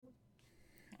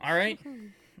All right,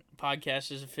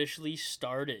 podcast is officially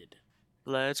started.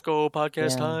 Let's go podcast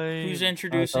Damn. time. Who's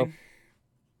introducing?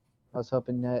 I was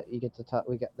hoping that you get to talk.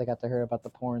 They got to hear about the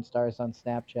porn stars on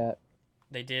Snapchat.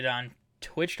 They did on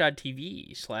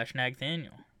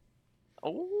twitch.tv/Nathaniel.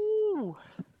 Oh,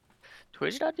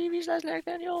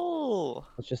 twitch.tv/Nathaniel.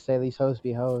 Let's just say these hoes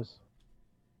be hoes.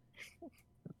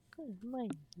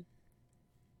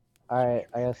 All right,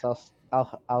 I guess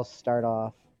I'll start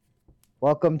off.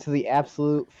 Welcome to the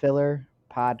Absolute Filler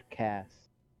Podcast.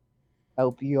 I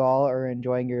hope you all are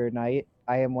enjoying your night.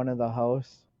 I am one of the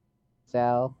hosts,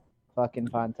 Sal fucking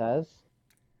Fontes.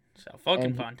 So fucking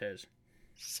And- Fontes.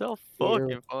 So Here-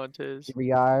 fucking Fontes. Here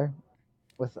we are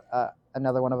with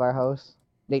another one of our hosts,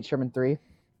 Nate Sherman 3,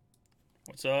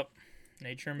 What's up?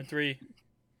 Nate Sherman 3.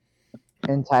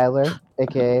 and Tyler,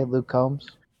 aka Luke Combs.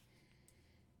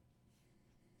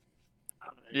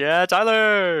 Yeah,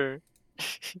 Tyler.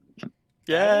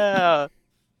 Yeah.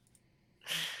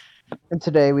 And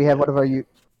today we have one of our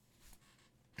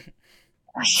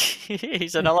He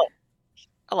said hello.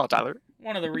 Hello, Tyler.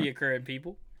 One of the reoccurring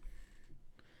people.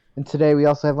 And today we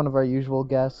also have one of our usual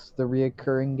guests, the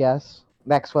reoccurring guest,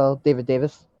 Maxwell David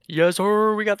Davis. Yes,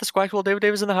 sir. We got the Squaxwell David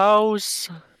Davis in the house.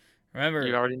 Remember,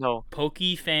 You already know.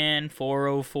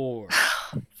 PokeFan404.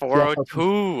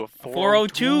 402.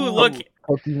 402, look.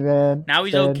 Pokemon. Now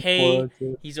he's Fan okay.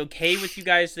 402. He's okay with you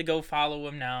guys to go follow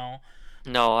him now.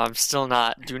 No, I'm still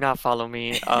not. Do not follow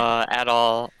me at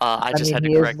all. I just had to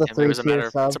he is correct the him. It was a matter three-tier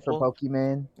of sub principle. for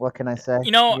Pokemon. What can I say?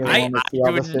 You know, You're the I one that see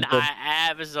all the symptoms. I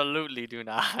absolutely do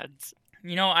not.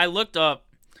 You know, I looked up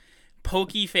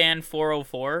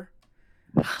PokeFan404.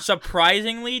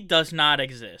 Surprisingly, does not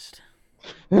exist.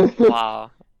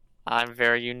 Wow. I'm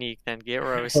very unique then. Get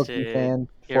roasted. Pokefan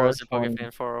Get roasted, 420.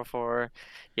 Pokefan 404.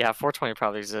 Yeah, 420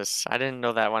 probably exists. I didn't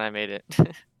know that when I made it.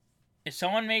 If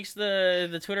someone makes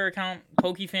the Twitter account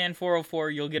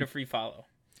PokeFan404, you'll get a free follow.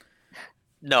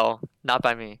 No, not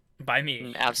by me. By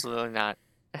me. Absolutely not.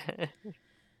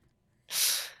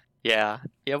 Yeah.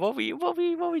 Yeah, what we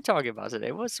talking about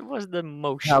today? What's the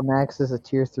motion? How Max is a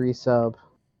tier 3 sub.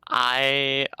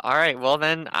 Alright, well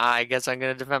then, I guess I'm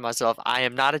gonna defend myself. I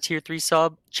am not a tier 3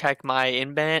 sub. Check my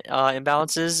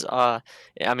imbalances,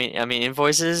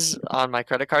 invoices on my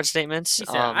credit card statements. He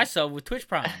said, I sub with Twitch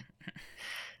Prime.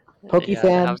 Pokefan.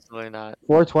 Yeah, absolutely not.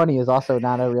 420 is also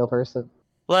not a real person.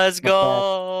 Let's Okay.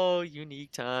 go!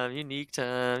 Unique time,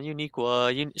 Shaniqua.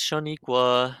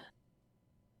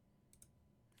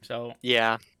 So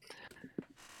Yeah.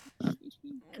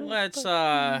 let's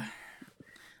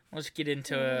get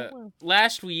into it.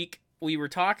 Last week we were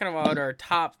talking about our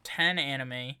top 10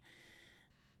 anime.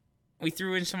 We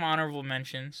threw in some honorable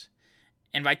mentions.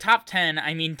 And by top 10,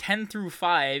 I mean 10 through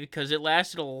 5 because it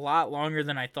lasted a lot longer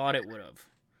than I thought it would have.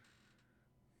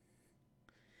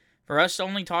 For us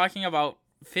only talking about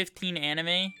 15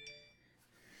 anime,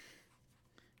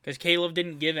 because Caleb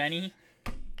didn't give any.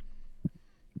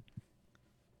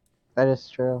 That is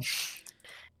true.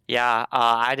 Yeah,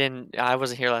 I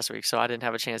wasn't here last week, so I didn't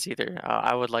have a chance either.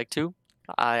 I would like to.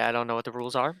 I don't know what the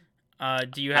rules are.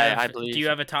 Do you I have believe- do you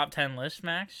have a top 10 list,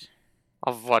 Max?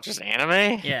 Of what, just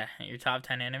anime? Yeah, your top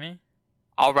 10 anime.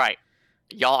 Alright.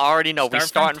 Y'all already know, we Start from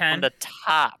starting 10. from the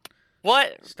top.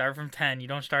 What? Start from 10. You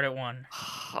don't start at 1.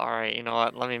 Alright, you know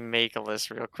what? Let me make a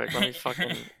list real quick. Let me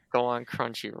fucking go on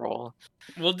Crunchyroll.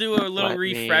 We'll do a little Let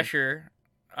me- refresher.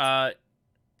 I'll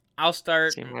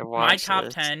start. See my My watch top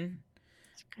list. 10,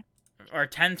 or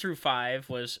 10 through 5,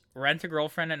 was Rent a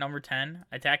Girlfriend at number 10,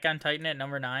 Attack on Titan at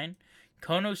number 9,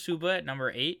 Konosuba at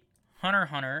number 8, Hunter x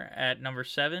Hunter at number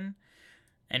 7,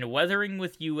 and Weathering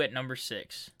with You at number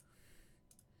 6.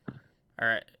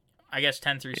 Alright, I guess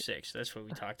 10 through 6. That's what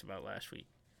we talked about last week.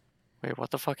 Wait, what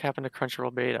the fuck happened to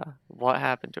Crunchyroll Beta? What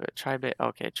happened to it? Try beta.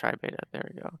 Okay, try beta. There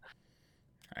we go.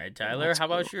 Alright, Tyler, Let's how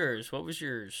about go. yours? What was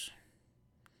yours?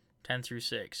 10 through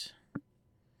 6.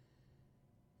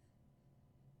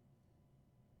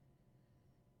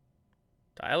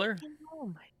 Tyler? Oh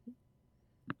my.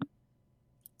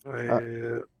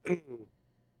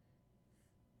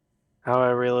 How I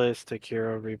realized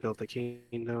Hero rebuilt the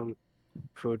kingdom,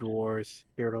 Food Wars,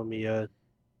 Hero Mia,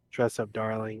 Dress Up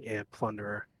Darling, and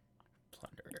Plunderer.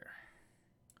 Plunderer.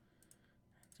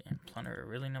 Damn, Plunderer,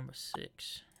 really number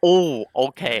 6. Oh, I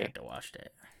okay. have to watch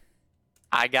that.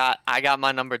 I got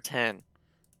my number 10.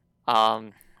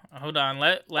 Hold on,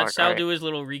 let Alright, Sal alright. do his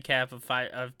little recap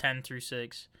of 10 through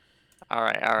 6. All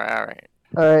right.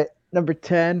 All right, number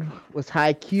 10 was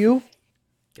Haikyuu.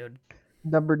 Good.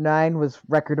 Number 9 was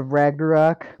Record of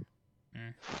Ragnarok.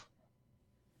 Mm.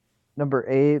 Number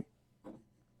 8.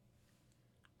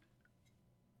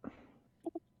 I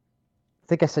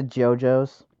think I said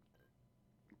JoJo's.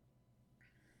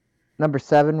 Number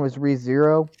 7 was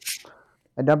ReZero.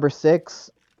 And number 6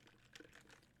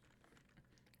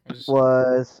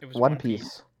 was it was One One Piece.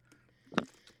 Piece.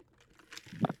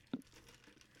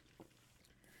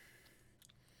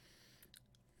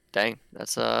 Dang,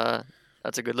 that's a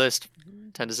good list.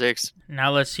 10 to 6.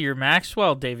 Now let's hear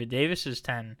Maxwell. David Davis's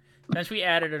 10. Since we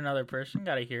added another person,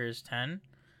 gotta hear his 10.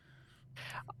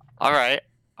 All right.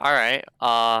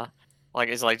 Like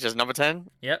it's like just number 10.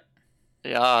 Yep.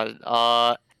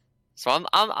 Yeah. So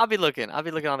I'll be looking. I'll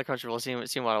be looking on the Crunchyroll,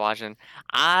 seeing what I'm watching.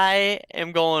 I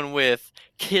am going with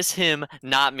Kiss Him,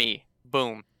 Not Me.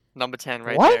 Boom. Number 10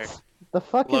 right What? there. The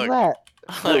fuck Look. is that?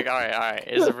 Look, all right.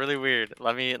 It's really weird.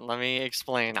 Let me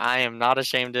explain. I am not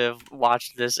ashamed to have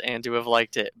watched this and to have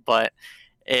liked it, but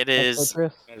it is.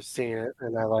 Citrus? I've seen it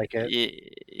and I like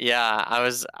it. Yeah, I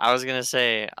was gonna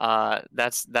say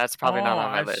that's probably not Oh,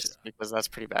 on my I've list because that's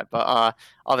pretty bad. But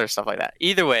other stuff like that.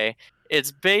 Either way,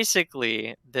 it's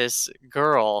basically this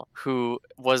girl who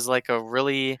was like a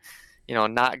really,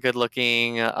 not good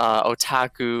looking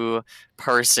otaku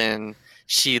person.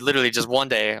 She literally just one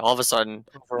day, all of a sudden,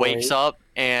 wakes up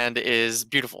and is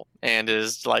beautiful and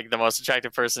is like the most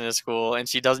attractive person in school, and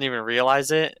she doesn't even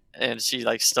realize it, and she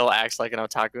like still acts like an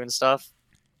otaku and stuff,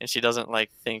 and she doesn't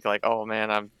like think like, oh man,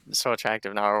 I'm so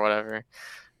attractive now or whatever.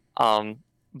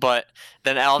 But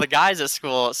then all the guys at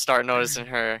school start noticing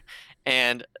her,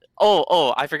 and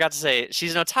I forgot to say,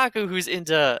 she's an otaku who's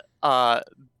into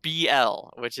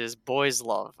BL, which is boys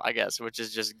love, I guess, which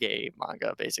is just gay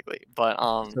manga basically. But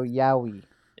So yaoi.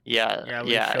 yeah,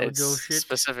 shoujo it's shit.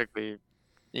 specifically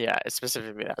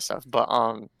that stuff. But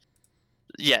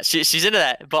yeah, she's into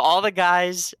that. But all the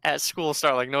guys at school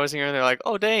start like noticing her, and they're like,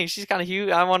 "Oh dang, she's kind of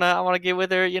cute. I wanna get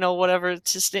with her. Whatever."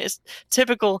 It's just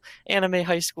typical anime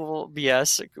high school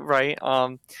BS, right?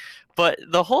 But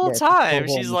the whole Yeah, it's time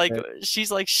so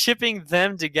she's like shipping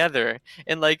them together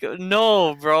and like,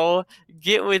 no, bro,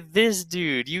 get with this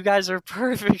dude. You guys are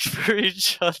perfect for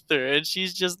each other. And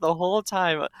she's just the whole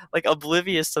time like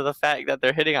oblivious to the fact that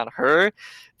they're hitting on her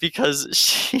because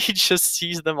she just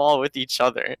sees them all with each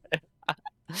other.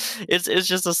 It's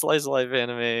just a slice of life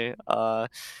anime.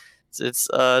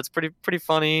 It's pretty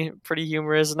funny, pretty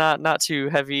humorous, not too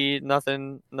heavy,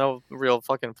 no real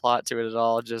fucking plot to it at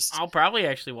all. Just I'll probably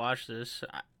actually watch this.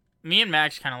 Me and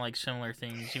Max kind of like similar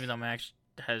things, even though Max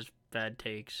has bad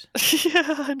takes.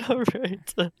 yeah, I know,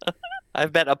 right?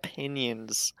 I've bad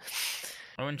opinions.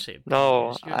 I wouldn't say No,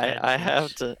 opinions, you bad I have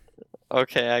takes. to.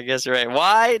 Okay, I guess you're right.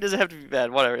 Why does it have to be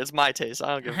bad? Whatever, it's my taste. I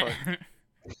don't give a fuck.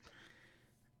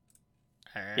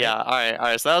 Alright. Yeah, all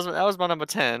right. So that was my number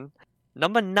 10.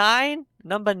 Number 9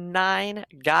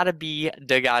 gotta be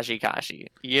Dagashi Kashi.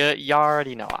 You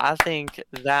already know. I think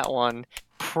that one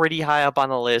pretty high up on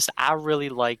the list. I really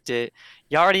liked it.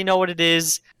 You already know what it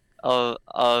is.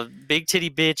 A big titty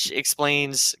bitch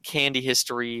explains candy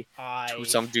history to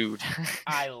some dude.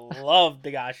 I love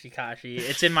Dagashi Kashi.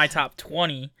 It's in my top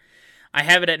 20. I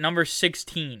have it at number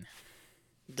 16.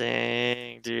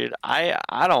 Dang, dude. I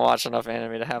don't watch enough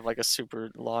anime to have like a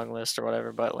super long list or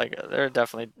whatever, but like there are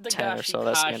definitely 10 or so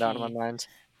that stand out in my mind.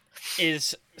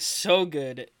 Is so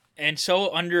good and so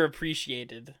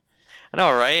underappreciated. I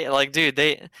know, right? Like,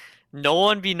 dude, no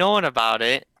one be knowing about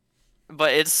it,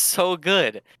 but it's so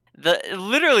good.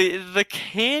 The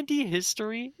candy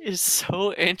history is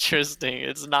so interesting.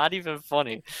 It's not even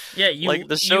funny. Yeah, you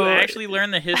actually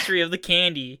learn the history of the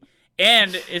candy,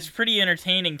 and it's pretty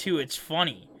entertaining too. It's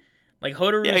funny. Like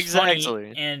Hotaru's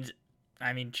funny, and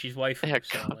I mean she's waifu,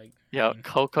 so like. Yeah,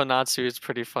 Kokonatsu is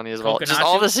pretty funny as well. Just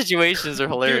all the situations are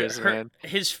hilarious, dude, man.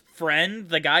 His friend,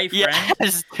 the guy friend,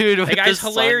 yes, dude, the guy's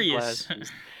hilarious.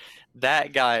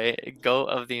 That guy, goat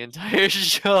of the entire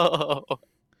show.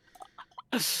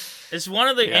 It's one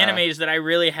of the animes that I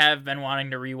really have been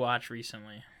wanting to rewatch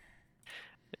recently.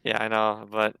 Yeah, I know,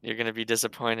 but you're gonna be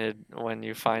disappointed when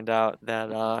you find out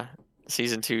that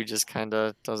season 2 just kind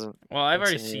of doesn't. Well, I've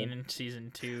already seen in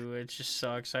season 2. It just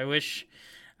sucks. I wish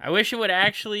it would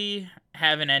actually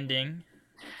have an ending.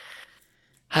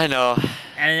 I know.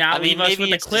 And not leave us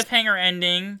with a cliffhanger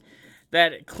ending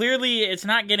that clearly it's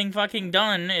not getting fucking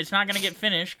done. It's not going to get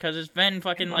finished because it's been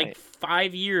fucking like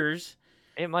 5 years.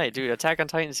 It might, dude. Attack on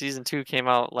Titan season 2 came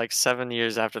out like 7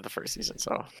 years after the first season,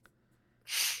 so.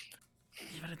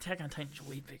 Yeah, but Attack on Titan's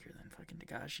way bigger than fucking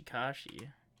Dagashi Kashi.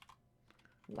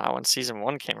 Not when season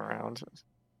 1 came around.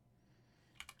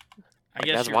 I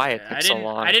guess that's why it took so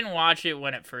long. I didn't watch it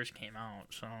when it first came out,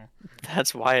 so.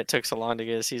 That's why it took so long to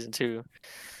get a season 2.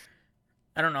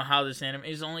 I don't know how this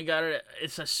anime's only got it.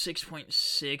 It's a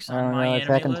 6.6 on my anime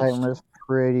Attack on list. Titan was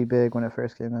pretty big when it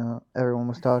first came out. Everyone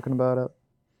was talking about it.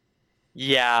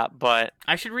 Yeah, but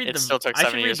I should read it still took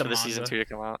 7 years for the season 2 to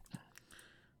come out.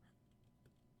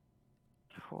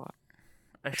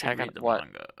 I should Attack on read the what?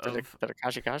 manga The of.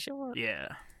 Akashikashi one? Yeah,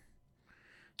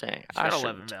 Dang, it's I got should.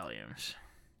 11 volumes.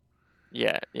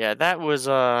 Yeah, that was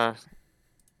Mana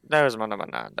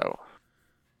though.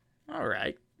 All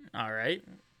right.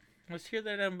 Let's hear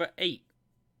that number 8.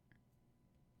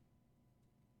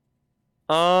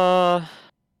 Uh,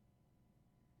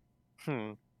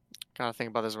 Gotta think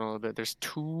about this one a little bit. There's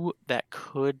 2 that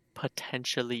could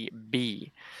potentially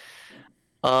be.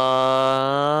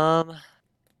 Either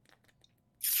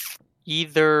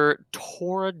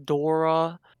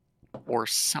Toradora or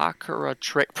Sakura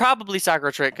Trick. Probably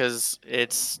Sakura Trick because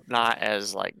it's not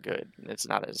as like good. It's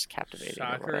not as captivating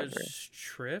or whatever. Sakura's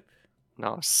Trip.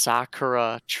 No,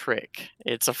 Sakura Trick.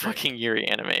 It's a Trick. fucking Yuri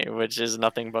anime, which is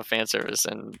nothing but fan service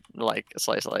and like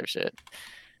slice of life shit.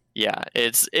 Yeah,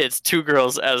 it's 2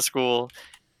 girls at a school,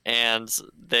 and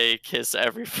they kiss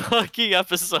every fucking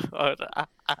episode.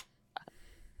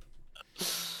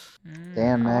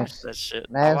 Damn, I Max. watched that shit.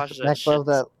 Max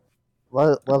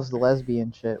loves the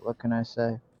lesbian shit. What can I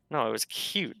say? No, it was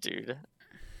cute, dude.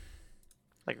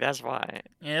 Like that's why.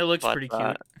 Yeah, it looks But, pretty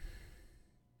cute.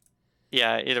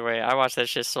 Yeah, either way, I watched that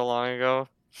shit so long ago.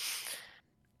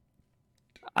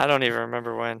 I don't even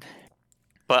remember when.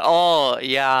 But oh,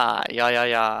 yeah.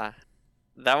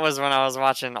 That was when I was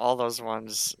watching all those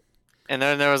ones. And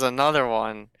then there was another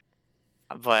one.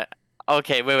 But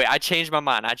okay, wait, I changed my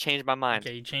mind.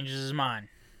 Okay, he changes his mind.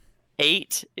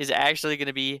 8 is actually going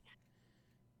to be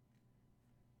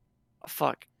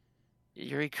fuck.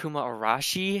 Yurikuma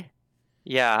Arashi?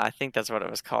 Yeah, I think that's what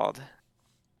it was called.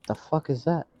 The fuck is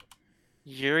that?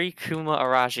 Yurikuma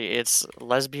Arashi. It's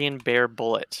lesbian bear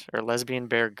bullet or lesbian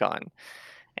bear gun.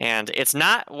 And it's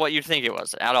not what you think it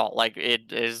was at all. Like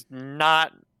it is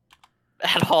not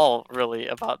at all really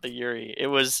about the Yuri. It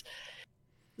was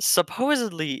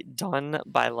supposedly done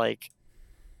by like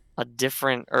a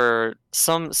different or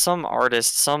some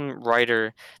artist, some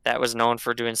writer that was known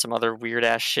for doing some other weird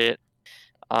ass shit.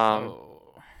 And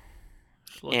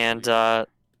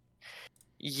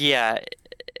yeah,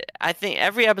 I think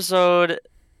every episode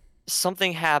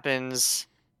something happens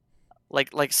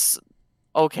like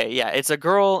okay, yeah, it's a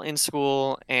girl in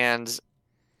school and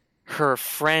her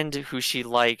friend who she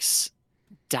likes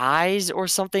dies or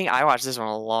something. I watched this one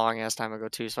a long ass time ago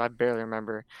too, so I barely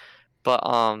remember. But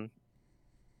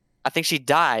I think she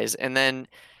dies and then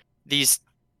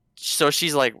so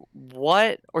she's like,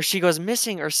 what? Or she goes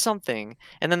missing or something.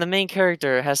 And then the main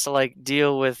character has to like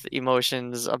deal with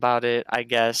emotions about it, I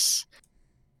guess.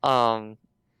 And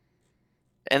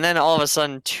then all of a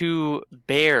sudden 2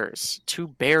 bear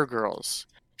girls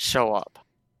show up.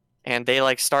 And they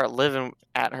like start living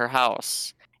at her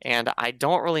house. And I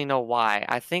don't really know why.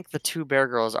 I think the 2 bear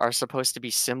girls are supposed to be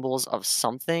symbols of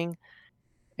something.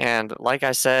 And like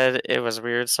I said, it was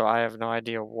weird, so I have no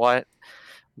idea what.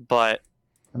 But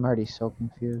I'm already so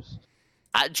confused.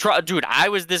 Dude, I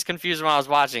was this confused when I was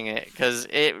watching it because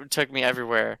it took me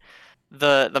everywhere.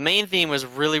 The main theme was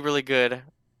really, really good.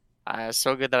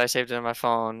 So good that I saved it in my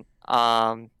phone.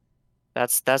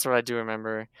 That's what I do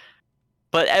remember.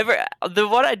 But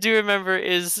what I do remember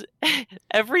is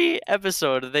every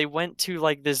episode they went to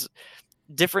like this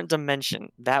different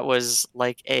dimension that was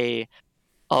like a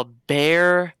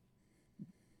bear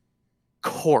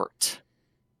court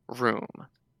room.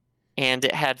 And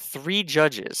it had 3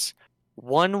 judges.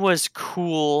 One was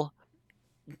cool,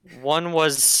 one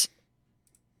was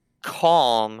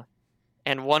calm,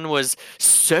 and one was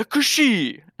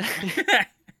sexy.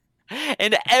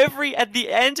 And at the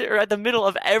end or at the middle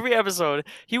of every episode,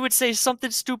 he would say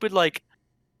something stupid like,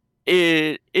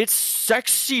 "It's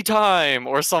sexy time"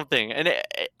 or something, and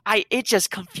it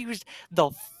just confused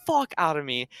the fuck out of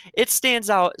me. It stands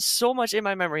out so much in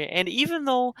my memory, and even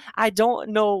though I don't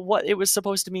know what it was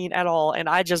supposed to mean at all, and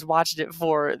I just watched it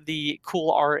for the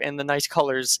cool art and the nice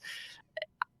colors,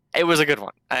 it was a good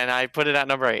one, and I put it at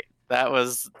number 8.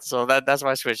 That's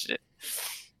why I switched it.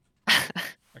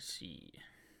 Let's see.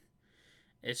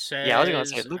 It says. Yeah, I was gonna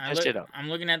say, look that shit up. I'm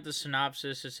looking at the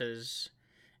synopsis. It says,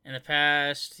 in the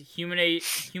past,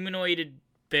 humanoid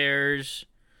bears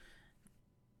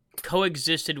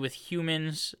coexisted with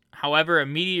humans. However, a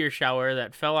meteor shower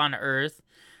that fell on Earth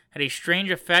had a strange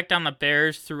effect on the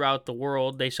bears throughout the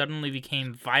world. They suddenly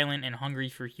became violent and hungry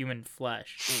for human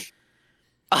flesh.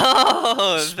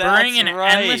 Oh, spurring that's an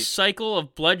right. endless cycle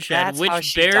of bloodshed, That's how which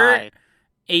she bear died.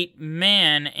 ate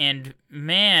man and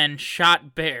man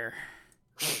shot bear.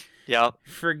 Yep.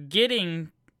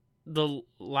 Forgetting the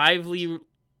lively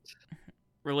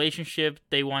relationship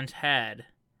they once had.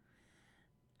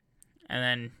 And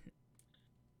then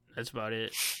that's about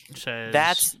it. It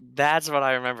says, That's what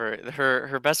I remember.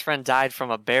 Her best friend died from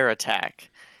a bear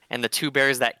attack, and the 2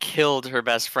 bears that killed her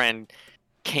best friend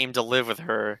came to live with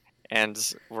her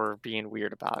and were being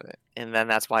weird about it. And then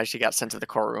that's why she got sent to the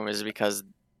courtroom, is because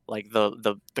like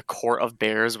the court of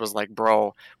bears was like,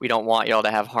 bro, we don't want y'all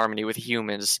to have harmony with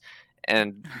humans.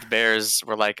 And the bears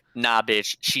were like, nah,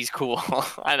 bitch, she's cool.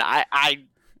 And I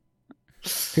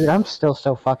Dude, I'm still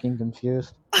so fucking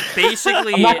confused.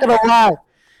 Basically, I'm not gonna lie.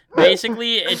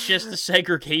 basically, it's just the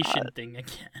segregation thing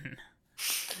again.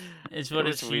 It's what it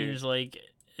was weird. seems like.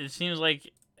 It seems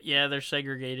like, yeah, they're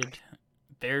segregated,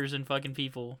 bears and fucking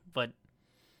people, but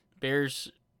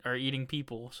bears are eating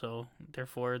people, so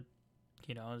therefore,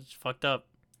 it's fucked up.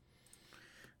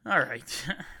 All right.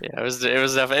 Yeah, it was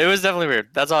definitely weird.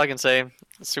 That's all I can say.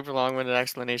 Super long-winded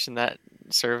explanation that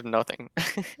served nothing.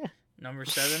 Number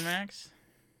 7, Max.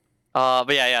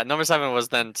 But yeah, number 7 was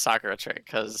then Sakura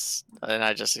trick, and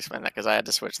I just explained that because I had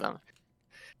to switch them.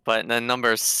 But then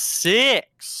number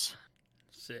 6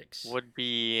 would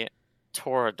be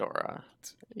Toradora.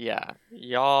 Yeah,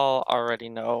 y'all already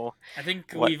know I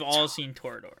think what we've all seen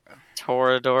Toradora.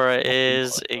 Toradora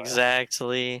is Toradora.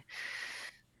 exactly.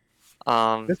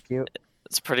 That's cute.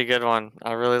 It's a pretty good one.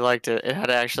 I really liked it. It had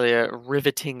actually a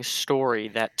riveting story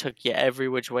that took you every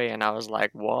which way, and I was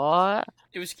like, what?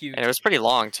 It was cute. And it was pretty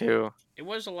long too. It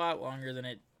was a lot longer than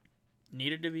it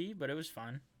needed to be, but it was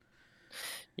fun.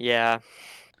 Yeah.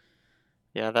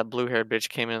 Yeah, that blue-haired bitch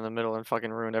came in the middle and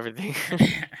fucking ruined everything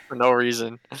for no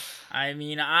reason. I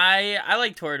mean, I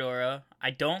like Toradora.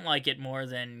 I don't like it more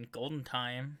than Golden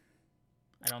Time.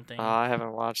 I don't think. I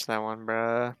haven't watched that one,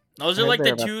 bruh. Those I are like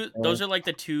the heard about two. that. Those are like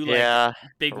the two like Yeah,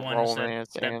 big ones romance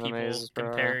that people animes, bruh.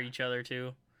 compare each other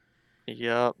to.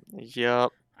 Yup.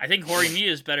 I think Horimiya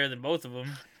is better than both of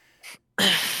them.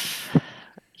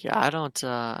 Yeah, I don't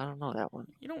know that one.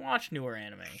 You don't watch newer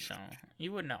anime, so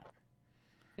you would know.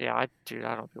 Yeah, I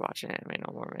don't be watching anime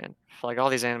no more, man. Like all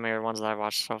these anime are ones that I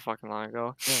watched so fucking long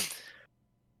ago.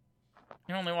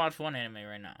 You only watch one anime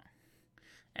right now,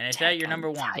 and it's at your number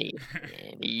 1.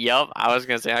 Yup, I was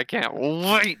gonna say I can't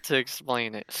wait to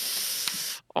explain it.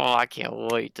 Oh, I can't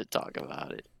wait to talk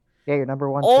about it. Yeah, you're number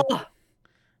 1. Oh,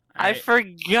 I Alright,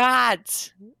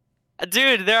 forgot.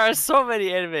 Dude, there are so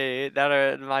many anime that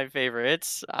are my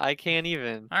favorites. I can't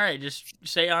even. all right, just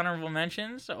say honorable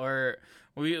mentions, or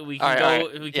we can Alright, go.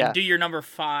 alright, We can yeah. do your number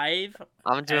 5.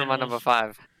 I'm doing And my we'll number s-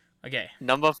 5. Okay.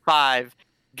 Number 5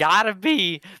 gotta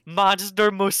be Monster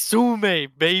Musume,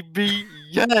 baby.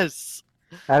 Yes.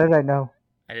 How did I know?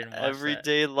 I didn't watch that.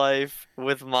 Everyday life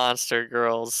with monster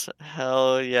girls.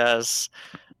 Hell yes.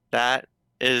 That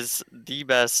is the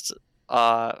best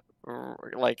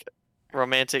like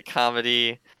romantic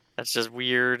comedy that's just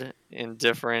weird and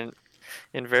different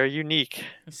and very unique.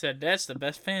 He said that's the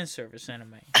best fan service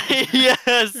anime.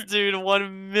 Yes, dude,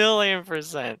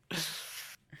 1,000,000%.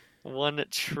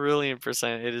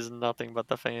 1,000,000,000,000%. It is nothing but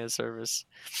the fan service.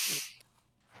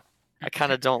 I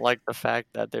kind of don't like the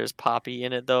fact that there's Poppy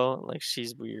in it though. Like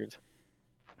she's weird.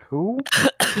 Who?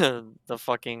 The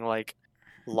fucking like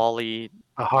lolly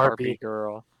A harpy harpy.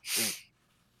 girl. It's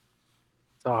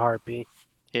a harpy.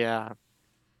 Yeah.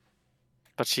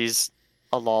 But she's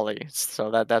a lolly,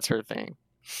 so that's her thing.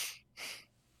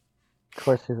 Of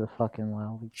course, he's a fucking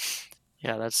lolly.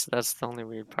 Yeah, that's the only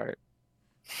weird part.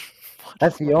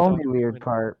 That's the What only about- weird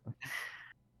part.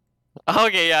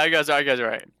 Okay, yeah, you guys are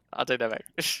right. I'll take that back.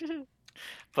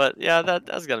 But yeah,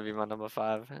 that's gotta be my number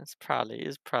 5. It's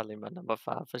probably my number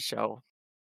 5 for sure.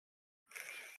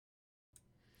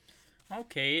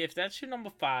 Okay, if that's your number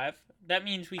 5, that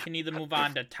means we can either move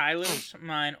on to Tyler's,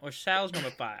 mine, or Sal's number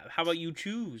 5. How about you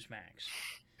choose, Max?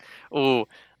 Ooh,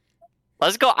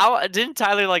 let's go. Didn't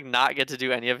Tyler like not get to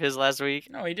do any of his last week?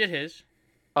 No, he did his.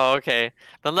 Oh, okay.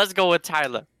 Then let's go with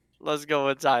Tyler.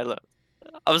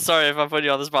 I'm sorry if I put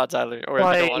you on the spot, Tyler, or if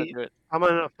you don't want to Wait. do it. I'm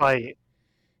gonna fight.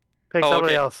 Pick Oh,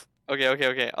 somebody okay. else.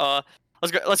 Okay.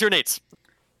 Let's go. Let's hear Nate's.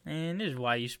 And this is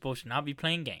why you're supposed to not be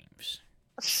playing games.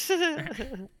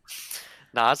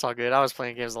 Nah, that's all good. I was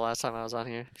playing games the last time I was on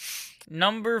here.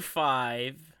 Number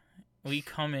 5, we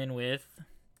come in with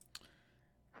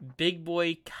Big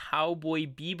Boy Cowboy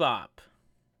Bebop.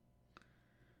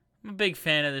 I'm a big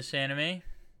fan of this anime.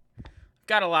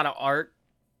 Got a lot of art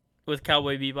with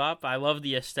Cowboy Bebop. I love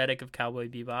the aesthetic of Cowboy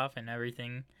Bebop and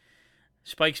everything.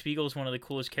 Spike Spiegel is one of the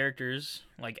coolest characters,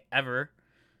 like, ever.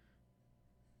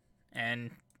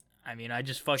 And, I mean, I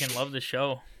just fucking love the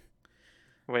show.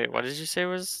 Wait, what did you say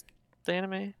was the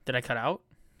anime? Did I cut out?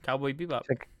 Cowboy Bebop.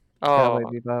 Oh, Cowboy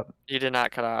Bebop. you did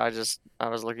not cut out. I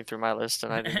was looking through my list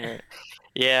and I didn't hear it.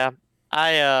 Yeah,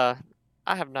 I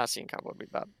have not seen Cowboy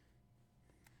Bebop.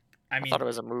 I I mean, thought it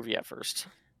was a movie at first.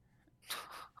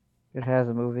 It has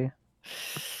a movie.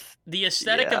 the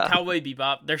aesthetic Yeah. of Cowboy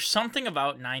Bebop. There's something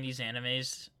about '90s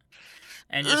animes,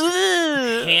 and just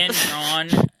Ugh. hand-drawn,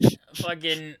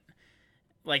 fucking,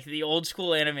 like the old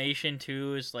school animation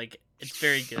too is like it's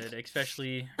very good,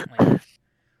 especially like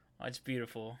it's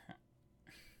beautiful.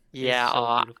 Yeah, It's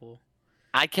so beautiful.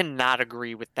 I cannot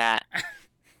agree with that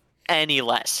any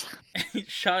less.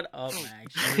 Shut up,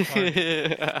 Max. You're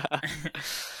retarded.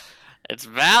 It's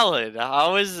valid. I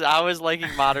was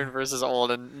liking modern versus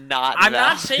old and not. I'm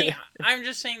not valid. saying. I'm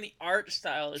just saying the art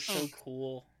style is so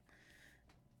cool.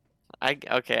 I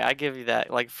give you that.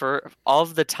 Like for all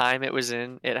of the time it was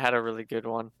in, it had a really good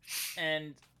one.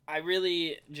 And I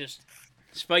really just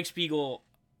Spike Spiegel.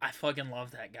 I fucking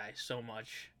love that guy so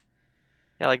much.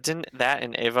 Yeah, like didn't that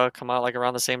and Ava come out like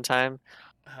around the same time?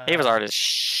 Uh, Ava's art is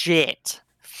shit.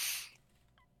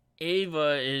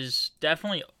 Ava is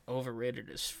definitely overrated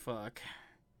as fuck.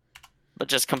 But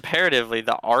just comparatively,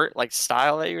 the art like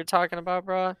style that you're talking about,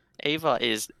 bro, Ava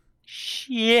is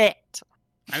shit.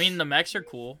 I mean, the mechs are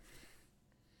cool.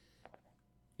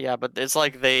 Yeah, but it's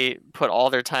like they put all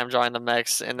their time drawing the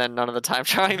mechs and then none of the time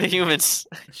drawing the humans.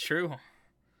 It's true.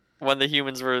 When the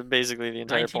humans were basically the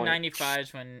entire point. 1995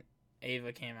 is when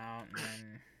Ava came out, and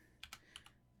then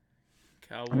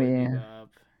Cowboy mean, Bebop.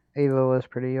 Ava was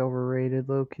pretty overrated,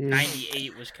 low key.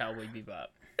 98 was Cowboy Bebop.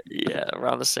 Yeah,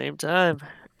 around the same time.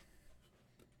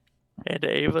 And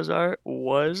Ava's art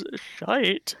was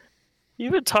shite.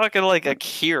 Even talking like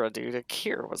Akira, dude.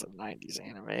 Akira was a 90s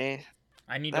anime.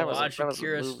 I need That to was a- watch that was a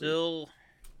Akira movie. still.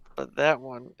 But that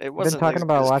one, it I've been wasn't. talking as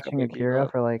about good as watching Cowboy Akira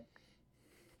Bebop. for like.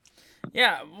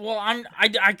 Yeah, well,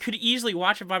 I could easily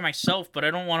watch it by myself, but I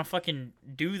don't want to fucking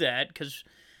do that because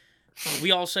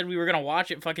we all said we were gonna watch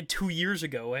it fucking 2 years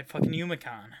ago at fucking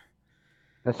Umicon,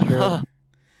 That's true.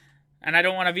 and I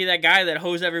don't want to be that guy that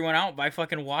hoes everyone out by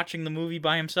fucking watching the movie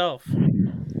by himself.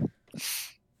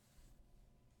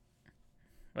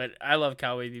 But I love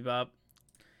Cowboy Bebop.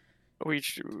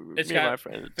 It's got my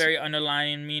friends. Very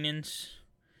underlying meanings.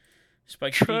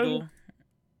 Spike True. Spiegel,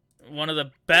 one of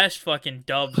the best fucking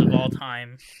dubs of all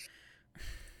time.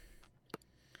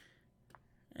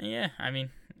 Yeah, I mean,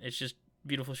 it's just a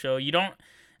beautiful show. You don't,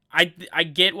 I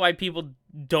get why people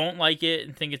don't like it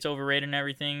and think it's overrated and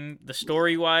everything. The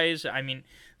story wise, I mean,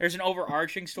 there's an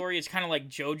overarching story. It's kind of like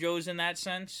JoJo's in that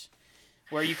sense,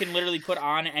 where you can literally put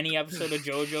on any episode of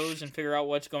JoJo's and figure out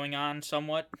what's going on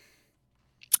somewhat.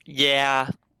 Yeah,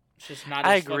 It's just not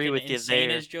I as agree fucking with you insane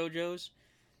there. as JoJo's.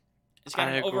 It's got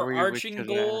I an agree with overarching you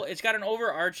goal. there. It's got an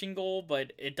overarching goal,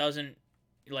 but it doesn't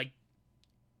like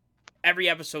every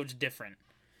episode's different.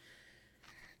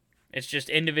 It's just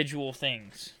individual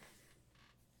things.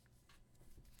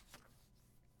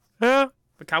 yeah,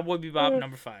 But Cowboy Bebop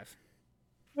number 5.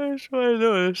 that's what I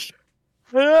noticed.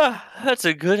 Yeah, that's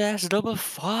a good ass number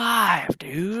 5,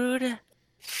 dude.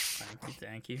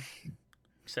 Thank you.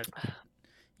 Except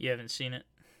you haven't seen it.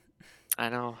 I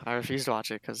know. I refuse to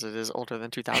watch it because it is older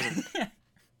than 2000.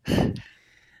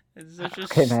 It's such a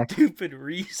Okay, Max. stupid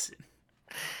reason.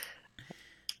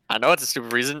 I know it's a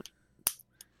stupid reason,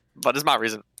 but it's my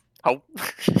reason. Oh.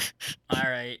 All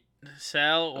right,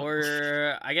 Sal,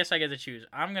 or I guess I get to choose.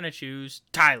 I'm gonna choose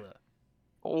Tyler.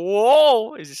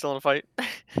 Whoa! Is he still in a fight?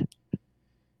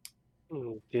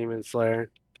 Demon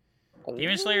Slayer.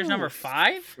 Demon Slayer's number Ooh,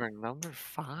 5. For number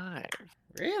 5.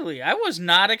 Really? I was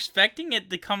not expecting it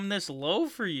to come this low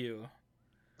for you.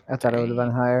 I thought it would have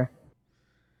been higher.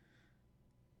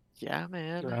 Yeah,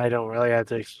 man. I don't really have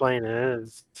to explain it.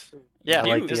 It's, Yeah, I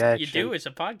You like do. the You action. do. It's a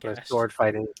with podcast. sword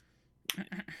fighting.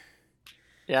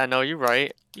 Yeah, no, you're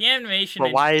right. The animation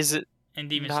But why is it? in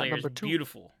Demon not Slayer is number 2?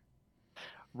 beautiful.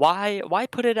 Why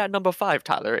put it at number 5,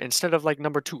 Tyler, instead of like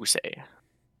number 2, say?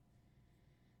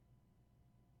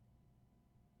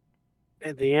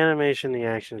 The animation, the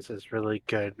actions is really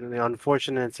good. And the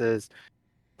unfortunate is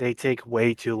they take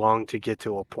way too long to get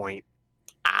to a point.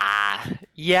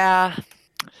 Yeah.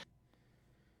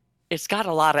 It's got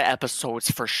a lot of episodes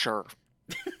for sure.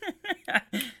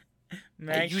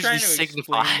 Max usually trying to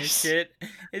explain this signifies. shit.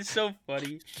 It's so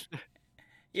funny.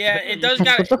 Yeah, it does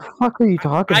got. What the fuck are you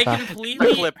talking I about? The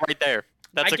completely, clip right there.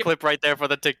 That's I a can- clip right there for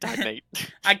the TikTok, Nate.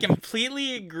 I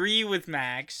completely agree with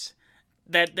Max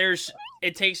that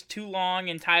it takes too long,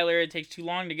 and Tyler, it takes too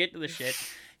long to get to the shit.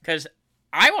 Because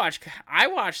I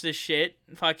watch this shit.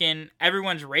 Fucking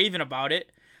everyone's raving about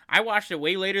it. I watched it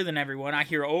way later than everyone. I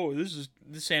hear, oh,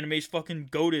 this anime's fucking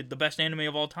goated, the best anime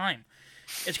of all time.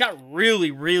 It's got really,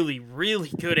 really, really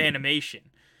good animation.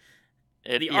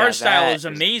 The art style is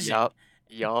amazing.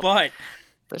 Yup. But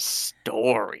The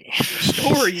story. the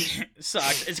story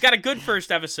sucks. It's got a good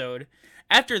first episode.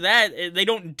 After that, they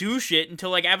don't do shit until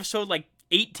like episode like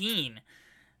 18.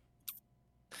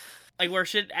 like where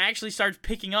shit actually starts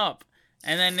picking up,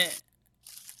 and then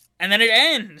it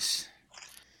ends.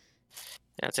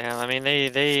 Yeah, damn. I mean,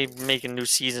 they making new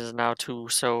seasons now too,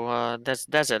 so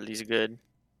that's at least good.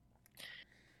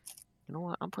 You know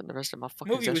what? I'm putting the rest of my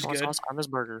fucking Movie was Szechuan good. sauce on this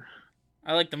burger.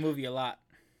 I like the movie a lot.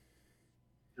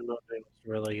 The movie was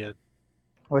really good.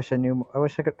 I wish I knew. I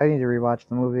wish I could. I need to rewatch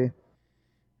the movie.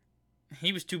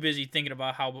 He was too busy thinking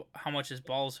about how much his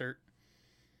balls hurt.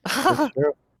 That's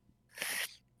true.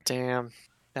 Damn,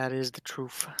 that is the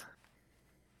truth.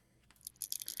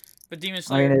 But Demon I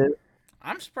Slayer, mean,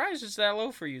 I'm surprised it's that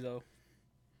low for you though.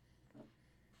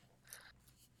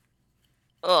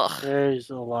 Ugh. There's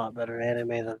a lot better anime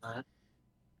than that.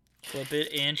 Flip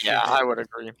it and ship Yeah, it. I would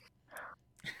agree.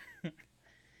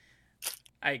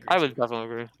 I agree. I would definitely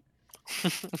agree.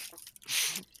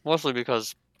 Mostly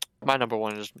because my number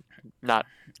one is not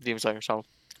Demon Slayer, so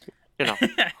you know.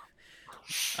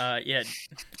 Yeah,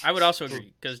 I would also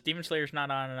agree because Demon Slayer's not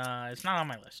on. It's not on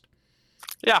my list.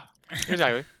 Yeah,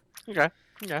 exactly. Okay.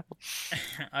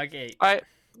 Okay, All right,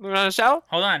 moving on to Sal.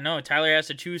 hold on. No, Tyler has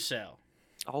to choose Sal.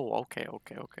 Oh, okay.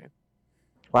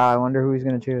 wow. I wonder who he's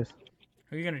gonna choose.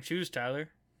 Who are you gonna choose, Tyler?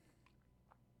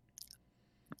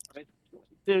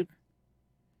 Dude.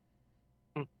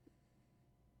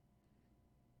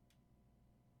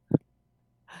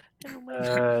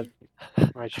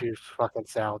 I choose fucking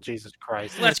Sal. Jesus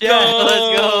Christ. Let's Yeah,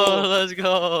 go! let's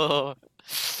go.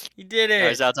 You did All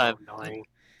right, it. Sal time. Annoying.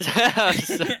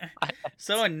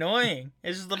 So annoying.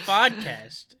 This is the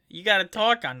podcast. You got to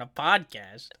talk on the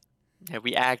podcast. Yeah,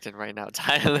 we acting right now,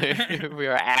 Tyler. We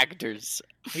are actors.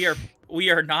 We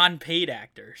are non-paid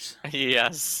actors.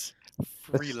 Yes.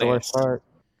 That's the worst Freelance. part.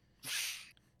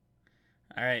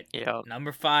 All right, Yeah.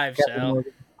 number 5, Captain Sal.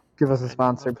 Morgan, give us a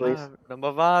sponsor, please.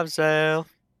 Number 5, Sal.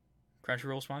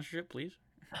 Crunchyroll sponsorship, please.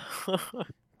 Don't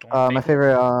My pay for-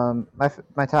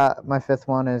 favorite, my fifth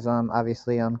one is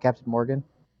obviously Captain Morgan.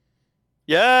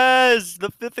 Yes, the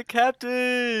fifth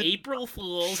captain. April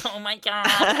Fools. Oh my god.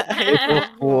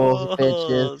 April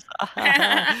Fools,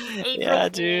 bitches. Yeah,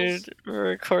 dude. We're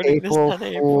recording April this on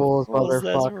April Fools, Fools.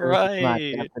 That's motherfuckers. It's not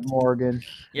right. Captain Morgan.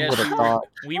 Yes, Would have thought.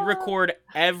 we record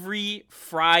every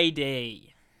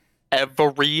Friday.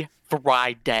 Every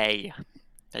Friday.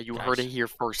 Now you heard Guys. it here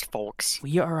first, folks.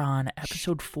 We are on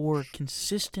episode 4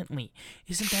 consistently.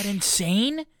 Isn't that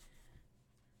insane?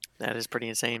 That is pretty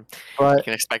insane. You But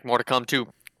can expect more to come too.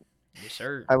 Yes,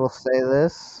 sir. I will say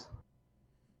this: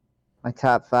 my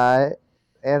top 5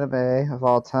 anime of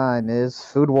all time is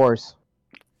Food Wars.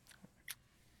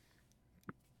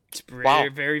 It's very, Wow.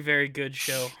 very, very good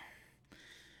show.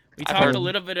 We I've talked heard- a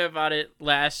little bit about it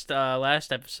last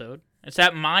episode. It's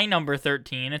at my number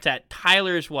 13. It's at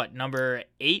Tyler's number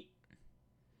 8?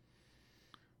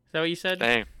 Is that what you said?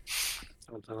 Dang.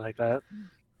 Something like that.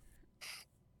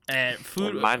 And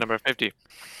My number 50.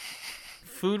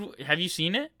 food. Have you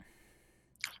seen it,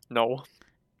 No.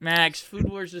 Max? Food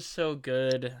Wars is so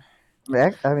good.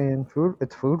 I mean,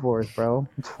 it's Food Wars, bro.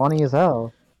 It's funny as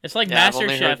hell. It's like Yeah, I've only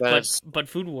MasterChef, heard that it's- but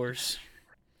Food Wars.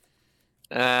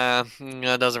 That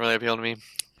doesn't really appeal to me.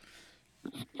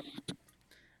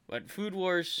 But Food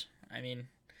Wars, I mean,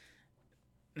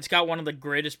 it's got one of the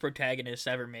greatest protagonists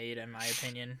ever made, in my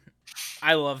opinion.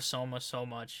 I love Soma so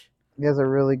much. He has a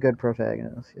really good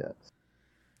protagonist, yes.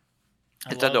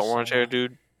 I Is that the love orange Soma. hair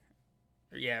dude?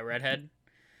 Yeah, redhead.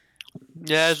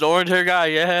 Yeah, it's the orange hair guy,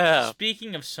 yeah.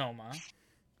 Speaking of Soma,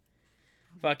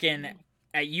 fucking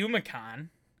at Yumicon,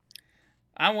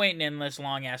 I'm waiting in this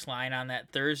long ass line on that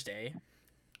Thursday,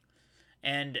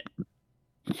 and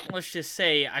let's just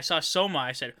say I saw Soma.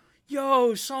 I said,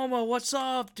 "Yo, Soma, what's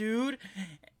up, dude?"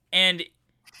 And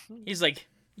he's like,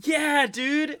 "Yeah,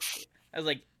 dude." I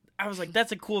was like,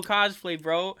 "That's a cool cosplay,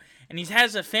 bro." And he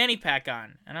has a fanny pack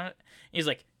on, and he's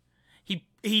like,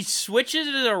 he switches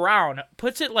it around,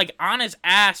 puts it like on his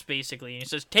ass basically, and he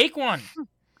says, "Take one."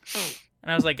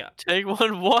 And I was like, Take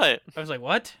one what?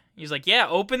 "What?" He's like, "Yeah,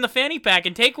 open the fanny pack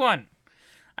and take one."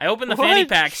 I opened the fanny What?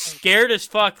 pack, scared as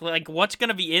fuck, like what's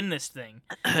gonna be in this thing?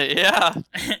 Yeah.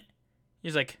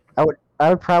 He's like, I would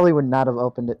not have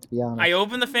opened it, to be honest. I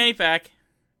opened the fanny pack,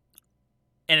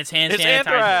 and it's hand It's sanitizer.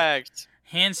 anthrax.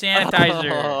 Hand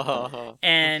sanitizer.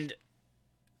 And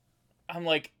I'm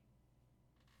like,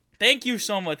 "Thank you,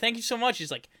 Soma. Thank you so much."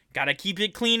 He's like, "Gotta keep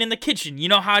it clean in the kitchen. You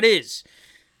know how it is."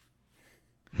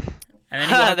 And then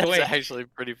he walked That's away. actually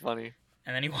pretty funny.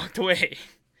 And then he walked away.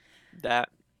 That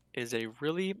is a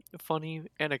really funny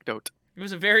anecdote. It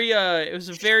was a very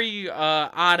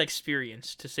odd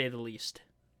experience, to say the least.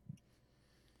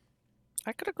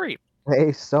 I could agree.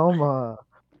 Hey, Soma.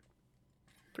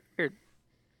 Pretty weird.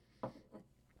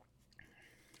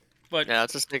 But Yeah,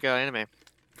 let's just take out anime.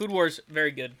 Food Wars,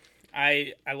 very good.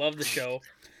 I love the show.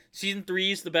 Season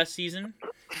 3 is the best season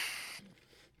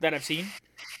that I've seen.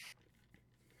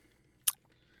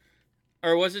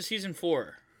 Or was it season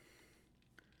 4?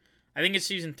 I think it's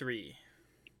season 3.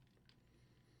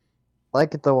 I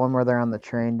like it the one where they're on the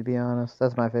train, to be honest.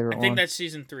 That's my favorite I think one. that's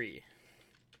season 3.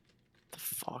 The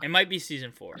fuck? It might be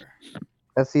season 4.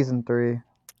 That's season 3,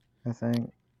 I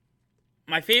think.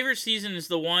 My favorite season is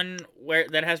the one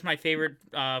that has my favorite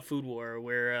food war,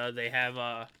 where they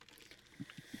have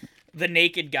the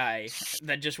naked guy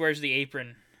that just wears the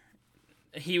apron.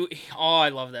 I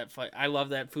love that fight. I love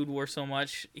that food war so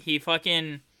much. He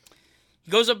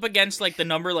goes up against like the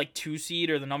number 2 seed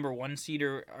or the number 1 seed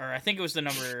or I think it was the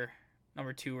number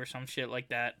 2 or some shit like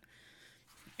that.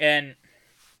 And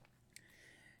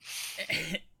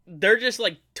they're just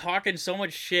like talking so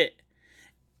much shit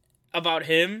about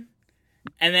him.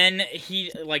 And then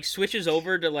he like switches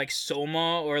over to like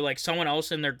Soma or like someone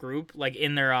else in their group, like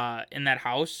in their in that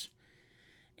house.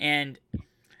 And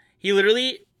he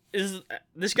literally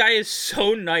this guy is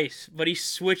so nice, but he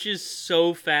switches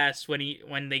so fast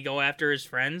when they go after his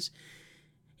friends.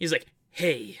 He's like,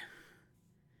 "Hey,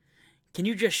 can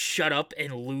you just shut up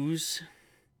and lose?"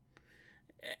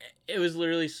 It was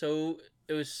literally so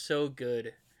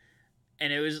good.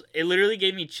 And it literally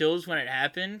gave me chills when it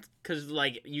happened, because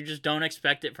like you just don't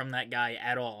expect it from that guy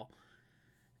at all.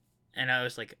 And I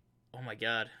was like, oh my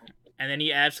god. And then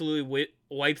he absolutely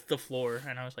wiped the floor,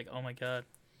 and I was like, oh my god,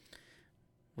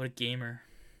 what a gamer.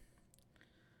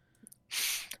 I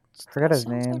forgot his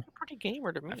Sounds name. like a pretty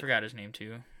gamer to me. I forgot his name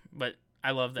too, but I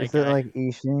love that Is guy. it like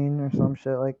Ishin or some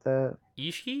shit like that?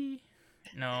 Ishii?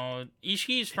 No,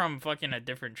 Ishii's from fucking a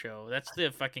different show. That's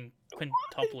the fucking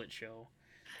quintuplet show.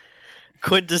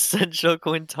 Quintessential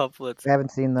quintuplets. I haven't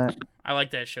seen that. I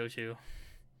like that show too.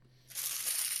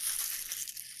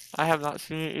 I have not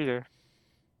seen it either.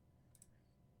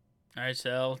 All right,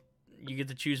 Sal, you get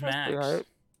to choose That's Max. alright.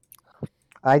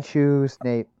 I choose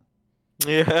Nate.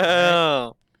 Yeah.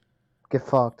 Get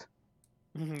fucked.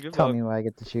 Good Tell luck. me who I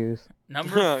get to choose.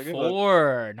 Number Good luck.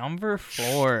 4. Number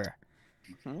 4.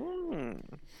 Hmm.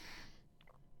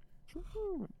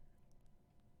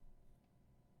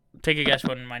 Take a guess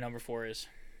what my number 4 is.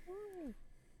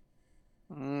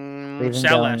 Raven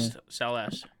Celeste.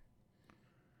 Celeste.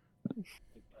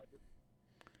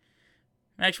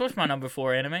 Max, what's my number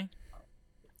 4 anime?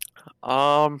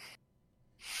 Attack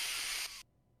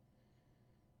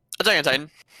on Titan.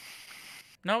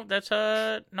 No, that's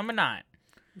number 9.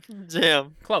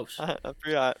 Damn. Close. I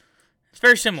forgot. It's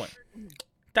very similar.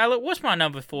 Tyler, what's my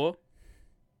number 4?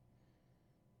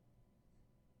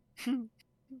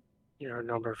 You're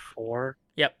number 4.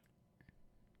 Yep.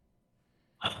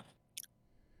 Attack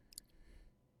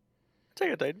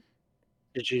on Titan.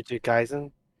 Jujutsu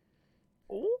Kaisen.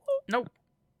 Ooh. Nope.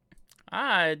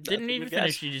 I That's didn't a even good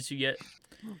finish guess. Jujutsu yet.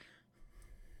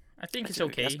 I think That's it's a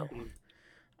good guess, okay.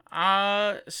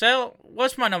 though. Sal,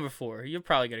 what's my number 4? You're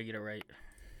probably gonna get it right.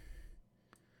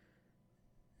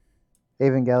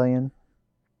 Evangelion.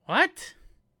 What?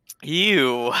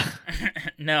 Ew.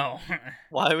 No.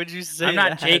 Why would you say I'm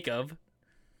not that? Jacob.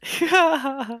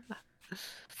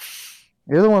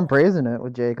 You're the one praising it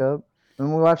with Jacob.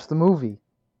 And we watched the movie.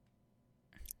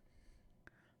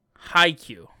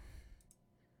 Haikyuu.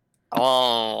 Oh.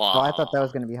 Oh, I thought that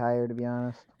was going to be higher, to be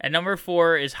honest. And number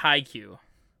 4 is Haikyuu.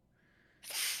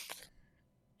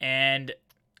 And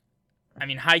I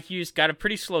mean, Haikyuu's got a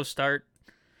pretty slow start,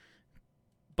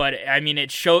 but I mean,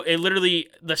 it literally,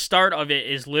 the start of it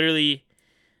is literally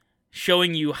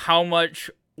showing you how much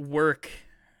work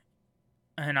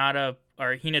Hinata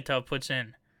puts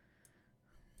in.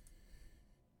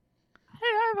 Hey,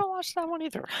 I haven't watched that one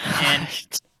either. And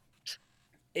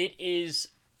it is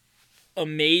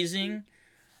amazing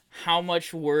how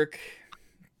much work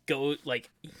oh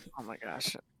my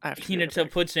gosh. I have to give it a Hinata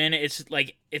pick. puts in.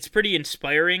 It's pretty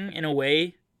inspiring in a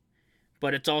way,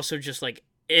 but it's also just like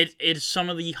it's some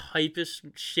of the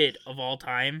hypest shit of all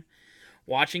time.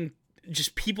 Watching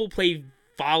just people play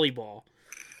volleyball,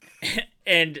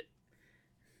 and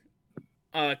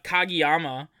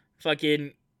Kageyama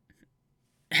fucking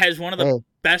has one of the Hey,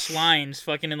 best lines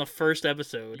fucking in the first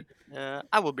episode.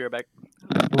 I will be right back.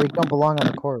 we don't belong on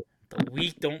the court. The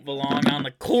weak don't belong on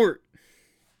the court.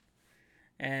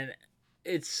 And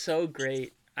it's so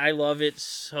great. I love it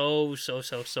so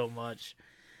much.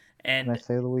 And I And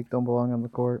say the weak don't belong on the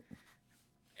court.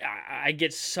 I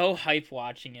get so hyped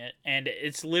watching it. And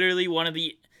it's literally one of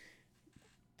the...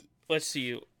 Let's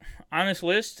see. On this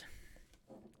list,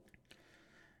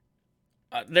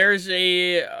 there's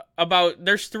 3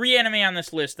 anime on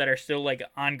this list that are still like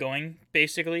ongoing,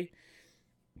 basically.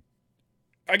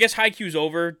 I guess Haikyuu's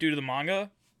over due to the manga,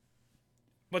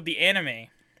 but the anime,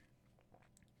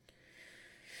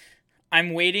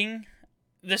 I'm waiting.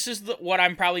 This is what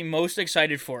I'm probably most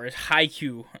excited for is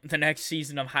Haikyuu, the next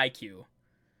season of Haikyuu.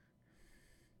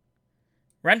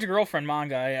 Rent a Girlfriend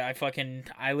manga,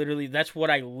 I literally, that's what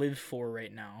I live for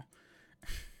right now.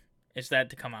 Is that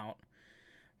to come out.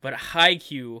 But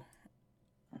Haikyuu,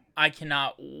 I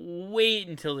cannot wait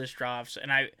until this drops,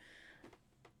 and I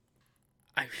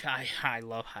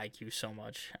love Haikyuu so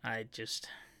much.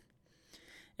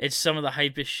 It's some of the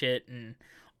hypest shit, and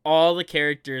all the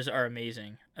characters are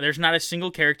amazing. There's not a single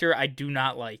character I do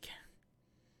not like.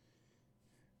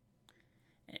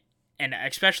 And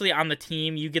especially on the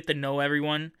team, you get to know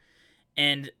everyone,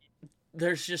 and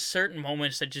there's just certain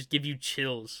moments that just give you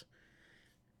chills.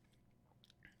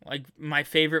 Like, my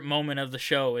favorite moment of the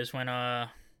show is when,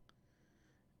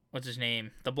 what's his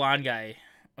name? The blonde guy.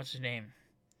 What's his name?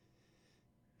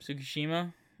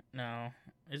 Tsukishima? No.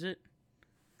 Is it?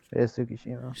 It is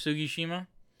Tsukishima. Tsukishima?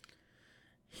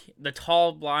 The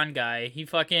tall blonde guy. He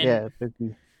fucking... Yeah,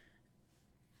 Tsuki.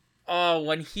 Oh,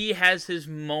 when he has his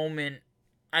moment,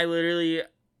 it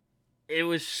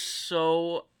was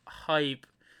so hype.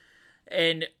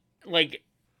 And, like,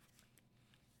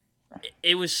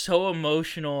 it was so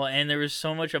emotional, and there was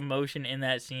so much emotion in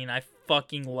that scene. I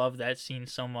fucking love that scene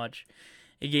so much.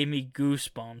 It gave me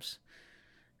goosebumps.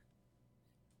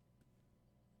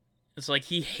 It's like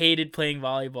he hated playing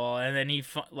volleyball, and then he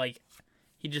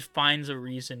just finds a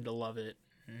reason to love it.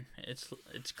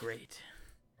 It's great.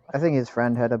 I think his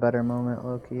friend had a better moment,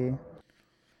 low key.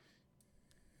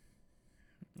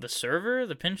 The server?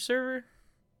 The pinch server?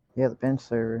 Yeah, the bench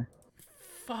server.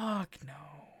 Fuck no.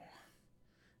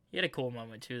 He had a cool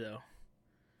moment too, though.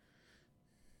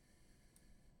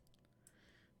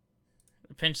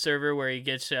 The pinch server where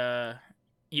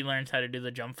he learns how to do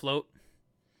the jump float.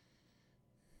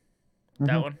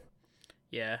 That Mhm. one?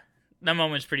 Yeah. That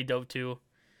moment's pretty dope too.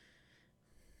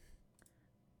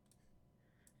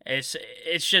 It's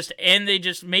just, and they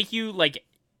just make you, like,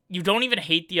 you don't even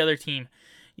hate the other team.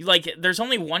 You, like, there's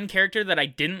only one character that I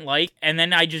didn't like, and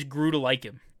then I just grew to like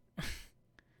him.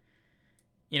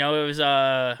 You know, it was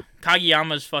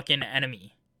Kageyama's fucking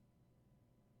enemy.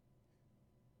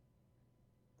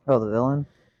 Oh, the villain?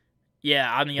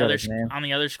 Yeah, on the Forgot other his name. on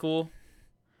the other school.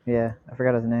 Yeah, I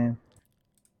forgot his name.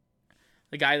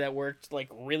 The guy that worked, like,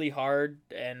 really hard,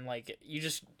 and, like, you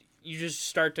just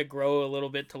start to grow a little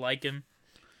bit to like him,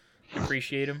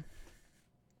 appreciate him.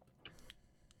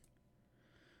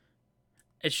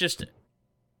 It's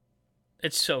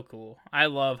so cool. I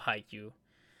love Haikyuu.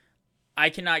 I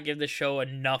cannot give the show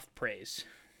enough praise.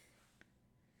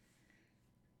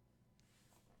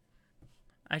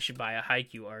 I should buy a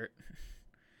Haikyuu art.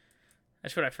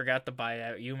 That's what I forgot to buy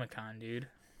at Yumacon, dude.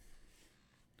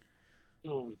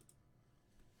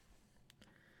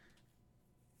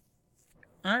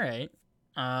 Alright.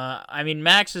 I mean,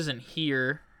 Max isn't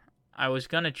here. I was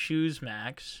gonna choose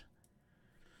Max.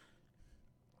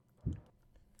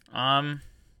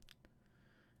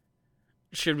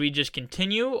 Should we just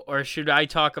continue, or should I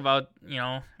talk about,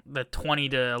 the 20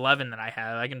 to 11 that I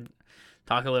have? I can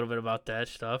talk a little bit about that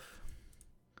stuff.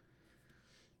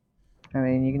 I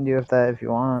mean, you can do that if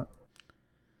you want.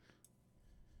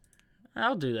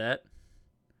 I'll do that.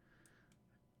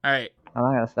 Alright. I'm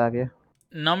not gonna stop you.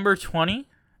 Number 20.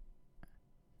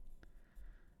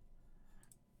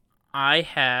 I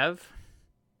have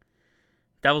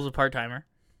Devil's a Part-Timer.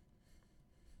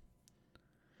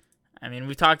 I mean,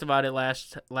 we talked about it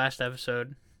last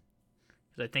episode.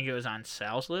 I think it was on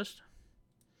Sal's list.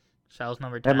 Sal's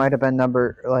number 10. It might have been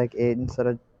number, 8 instead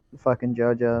of fucking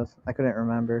JoJo's. I couldn't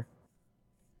remember.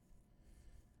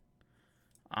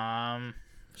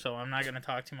 So I'm not going to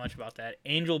talk too much about that.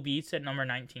 Angel Beats at number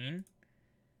 19.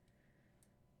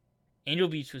 Angel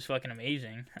Beats was fucking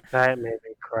amazing. That made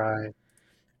me cry.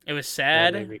 It was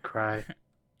sad. That made me cry.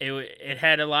 It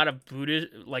had a lot of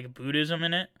Buddhism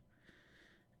in it.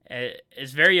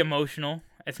 It's very emotional.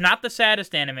 It's not the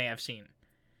saddest anime I've seen.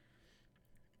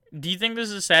 Do you think this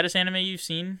is the saddest anime you've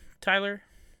seen, Tyler?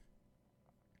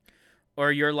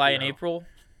 Or Your Lie in No. April?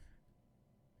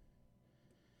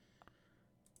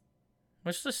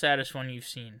 What's the saddest one you've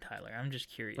seen, Tyler? I'm just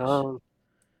curious.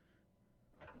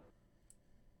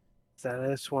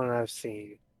 Saddest one I've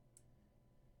seen.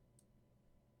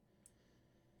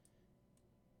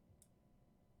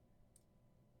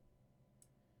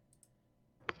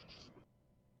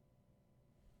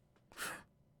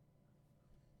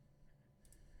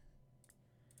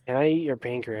 Can I Eat Your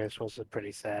Pancreas was a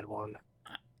pretty sad one.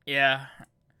 Yeah.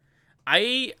 I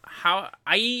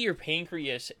Eat Your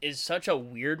Pancreas is such a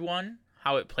weird one,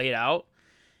 how it played out.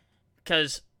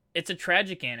 because it's a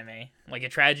tragic anime, like a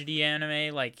tragedy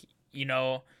anime, like, you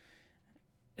know,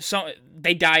 so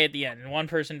they die at the end. One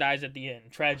person dies at the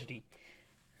end. Tragedy.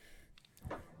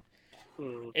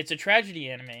 It's a tragedy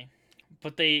anime,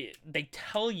 but they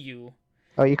tell you.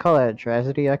 Oh, you call that a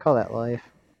tragedy? I call that life.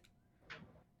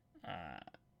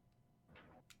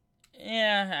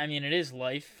 Yeah, I mean, it is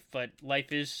life, but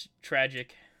life is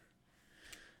tragic.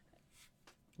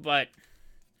 But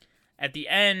at the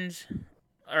end,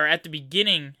 or at the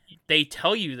beginning, they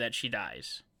tell you that she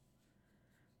dies.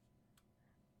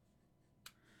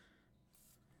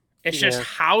 It's just Yeah.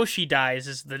 how she dies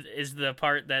is the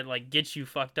part that like gets you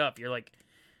fucked up. You're like,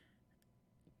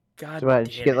 God So what, damn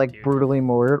did she get it, like dude. brutally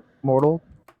mortal?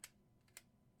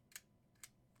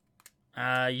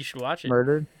 You should watch it.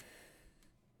 Murdered?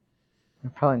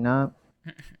 Probably not.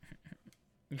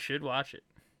 You should watch it.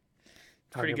 It's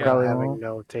Talking pretty about good. Probably having won't.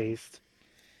 no taste.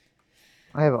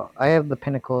 I have the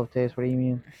pinnacle of taste. What do you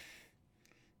mean?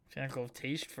 Pinnacle of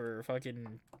taste for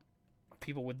fucking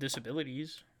people with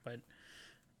disabilities, but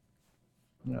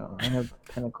No, I have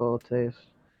the pinnacle of taste.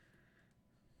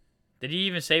 did you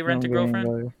even say Rent a Don't get any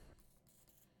Girlfriend?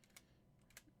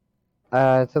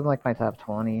 better. It's in like my top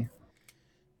 20.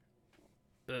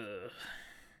 Ugh.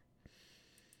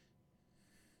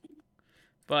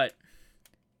 But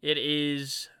it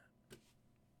is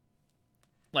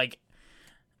like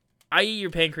I Eat Your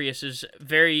Pancreas is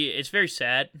it's very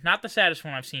sad. Not the saddest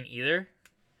one I've seen either.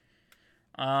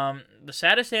 The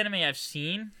saddest anime I've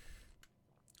seen,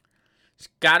 it's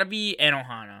gotta be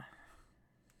Anohana.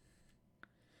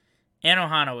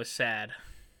 Anohana was sad.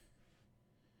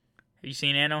 Have you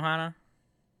seen Anohana?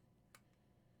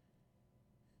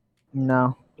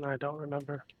 No. I don't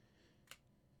remember.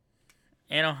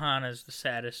 Anohana is the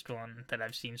saddest one that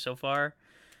I've seen so far.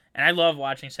 And I love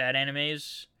watching sad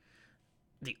animes.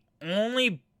 The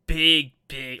only big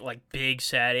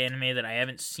sad anime that I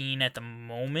haven't seen at the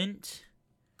moment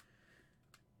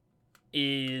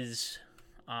is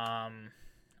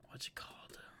what's it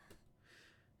called?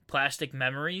 Plastic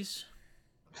Memories.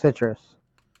 Citrus.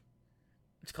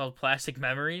 It's called Plastic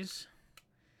Memories.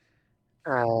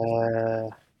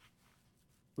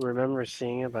 Remember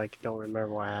seeing it, but I don't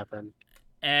remember what happened.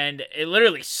 And it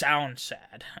literally sounds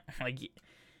sad. Like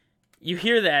you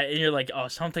hear that and you're like, "Oh,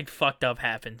 something fucked up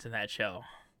happened in that show."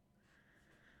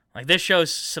 Like this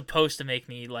show's supposed to make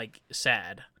me like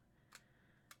sad.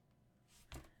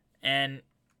 And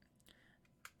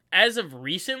as of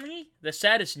recently, the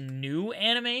saddest new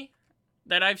anime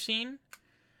that I've seen,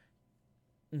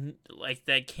 like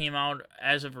that came out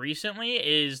as of recently,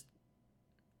 is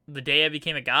The Day I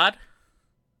Became a God.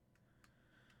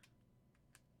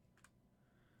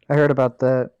 I heard about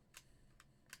that.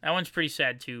 That one's pretty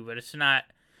sad too, but it's not.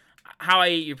 How I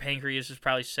Ate Your Pancreas is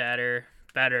probably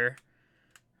better,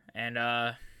 and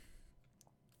but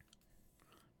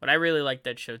I really like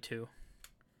that show too.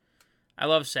 I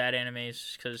love sad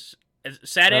animes because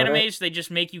sad animes they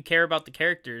just make you care about the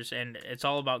characters, and it's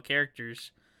all about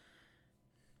characters.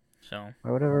 So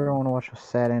Why would I ever want to watch a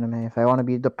sad anime? If I want to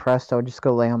be depressed, I would just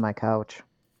go lay on my couch.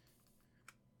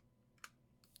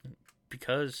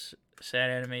 because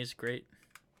sad anime is great.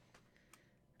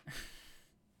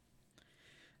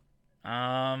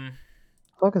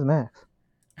 Fuck is Max?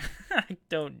 I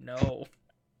don't know.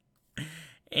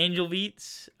 Angel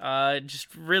Beats,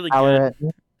 just really Holler good, at me.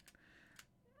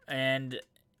 and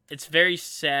it's very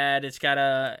sad. It's got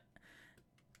Angel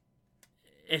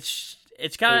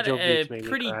a Beats made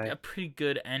me cry. pretty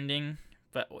good ending.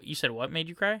 But you said what made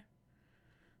you cry?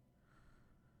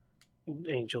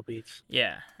 Angel Beats.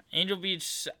 Yeah, Angel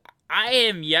Beats. I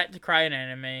am yet to cry in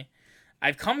anime.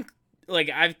 I've come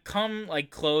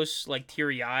close, like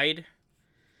teary eyed.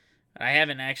 I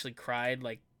haven't actually cried.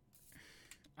 Like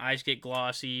eyes get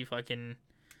glossy, fucking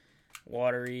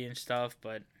watery and stuff,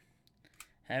 but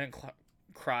I haven't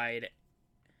cried.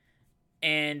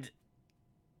 And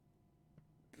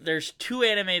there's two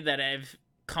anime that have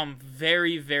come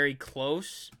very, very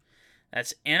close.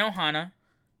 That's Anohana,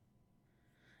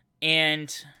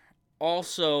 and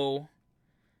also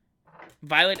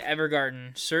Violet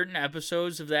Evergarden. Certain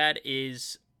episodes of that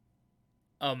is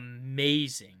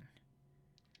amazing.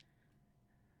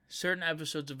 Certain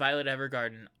episodes of Violet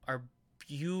Evergarden are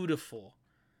beautiful.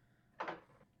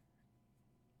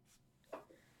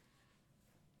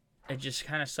 It just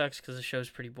kind of sucks because the show's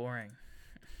pretty boring.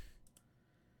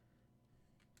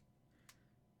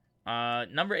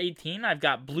 Number 18, I've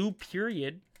got Blue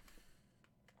Period.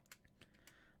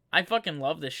 I fucking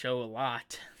love this show a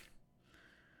lot.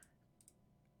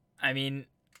 I mean,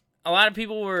 a lot of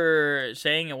people were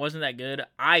saying it wasn't that good.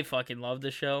 I fucking love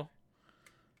this show.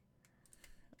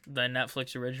 the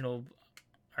Netflix original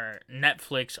or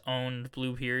Netflix owned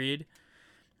Blue Period,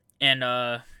 and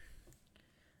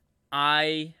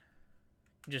I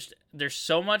just there's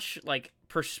so much like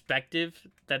perspective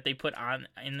that they put on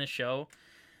in the show,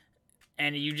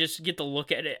 and you just get to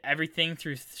look at everything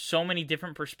through so many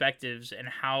different perspectives and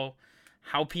how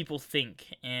people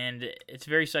think, and it's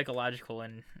very psychological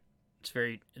and it's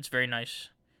very nice.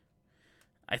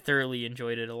 I thoroughly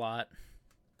enjoyed it a lot.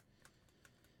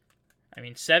 I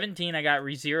mean, 17, I got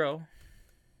ReZero.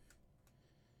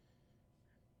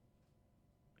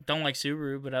 Don't like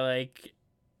Subaru, but I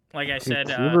I Dude, said,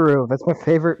 Subaru, that's my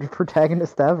favorite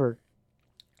protagonist ever.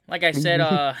 like I said,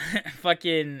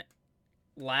 fucking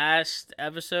last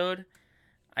episode,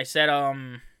 I said,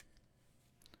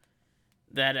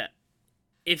 that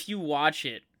if you watch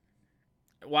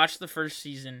the first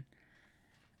season,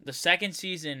 the second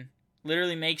season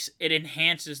literally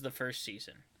enhances the first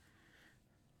season.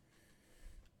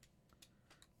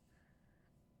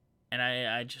 And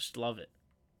I just love it.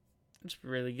 It's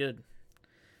really good.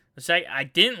 I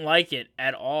didn't like it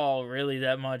at all, really,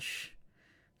 that much.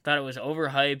 Thought it was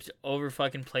overhyped, over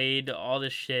fucking played, all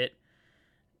this shit.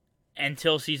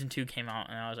 Until season 2 came out,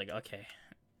 and I was like, okay,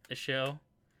 this show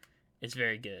is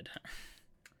very good.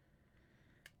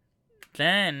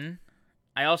 Then,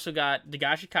 I also got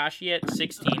Dagashi Kashi at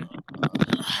 16.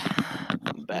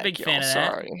 I'm back, Big y'all. fan of that.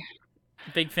 Sorry.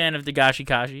 Big fan of Dagashi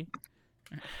Kashi.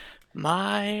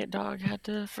 My dog had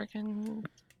to freaking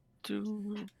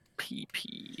do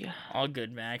pee. All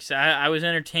good, Max. I was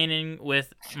entertaining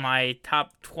with my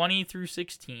top 20 through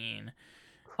 16.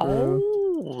 Oh,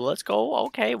 let's go.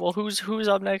 Okay, well, who's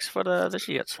up next for the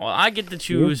shits? Well, I get to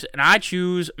choose, and I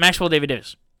choose Maxwell David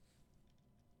Davis.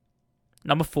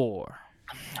 Number 4.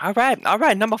 All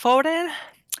right. Number 4 then.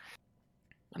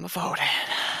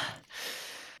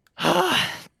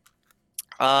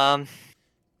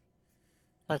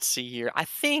 Let's see here. I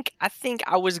think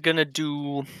I was gonna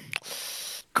do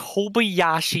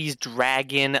Kobayashi's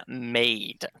Dragon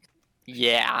Maid.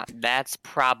 Yeah, that's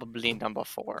probably number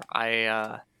 4.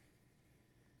 I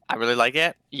really like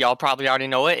it. Y'all probably already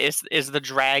know it. Is the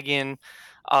dragon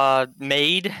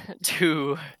maid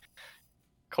to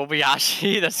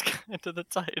Kobayashi? That's kind of the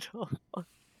title.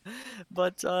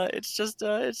 But it's just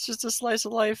a slice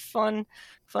of life fun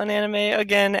anime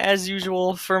again, as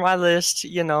usual for my list.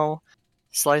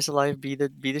 Slice of life, be the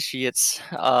shits.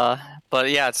 But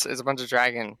yeah, it's a bunch of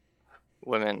dragon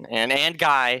women and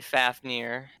guy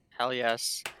Fafnir. Hell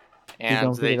yes. And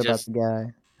don't they forget just about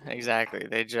the guy. exactly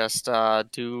they just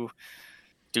do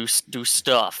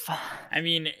stuff. I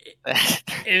mean,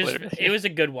 it was a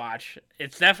good watch.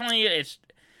 It's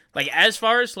like, as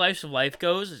far as slice of life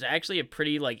goes, it's actually a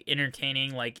pretty like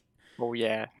entertaining, like, Oh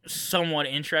yeah, somewhat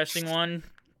interesting one.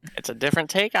 it's a different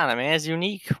take on it, man. It's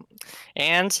unique,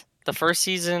 and the first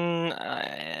season,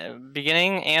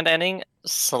 beginning and ending,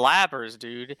 slappers,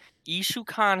 dude.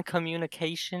 Ishukan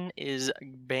Communication is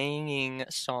banging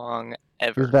song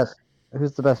ever.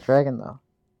 Who's the best dragon though?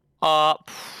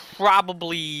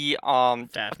 Probably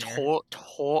Fafnir.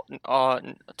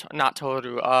 not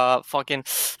Toru.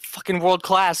 Fucking world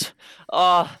class.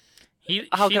 She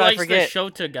How could I likes the forget?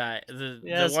 Shota guy, the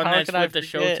Yes, one how that's could I with the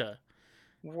forget? Shota.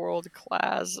 World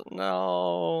class.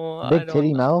 No, I Big don't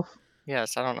titty know. mouth.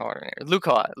 Yes, I don't know what her name is.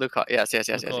 Luca. Yes. Luca. Yes.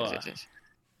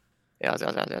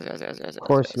 Of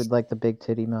course, you would like the big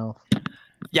titty mouth.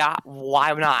 Yeah,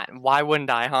 why not? Why wouldn't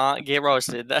I, huh? Get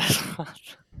roasted. That's what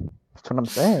I'm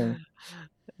saying.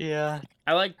 Yeah.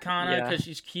 I like Kana Yeah. because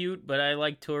she's cute, but I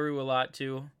like Toru a lot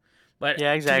too. But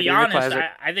Yeah, exactly. to be The honest, classic.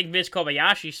 I think Miss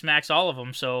Kobayashi smacks all of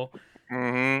them. So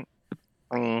I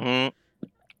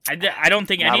I don't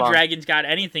think Not any wrong. dragon's got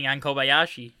anything on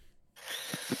Kobayashi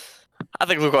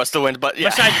think Luca still wins, but yeah.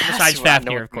 besides I know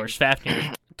Fafnir, what of you course.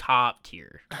 Fafnir, top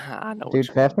tier, mean. I know. Dude, what you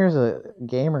mean. Fafnir's a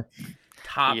gamer.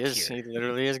 top He is. tier. He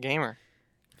literally is a gamer.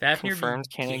 Fafnir confirmed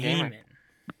be canon gamer.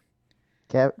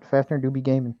 gaming. Fafnir do be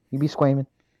gaming. You be squaming.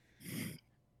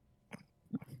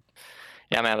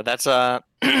 Yeah, man, but that's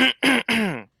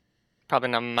probably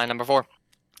my number 4,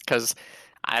 because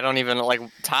I don't even like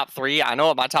top 3. I know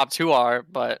what my top 2 are,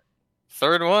 but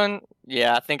third one,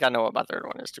 yeah, I think I know what my third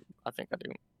one is too. I think I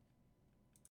do.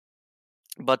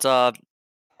 But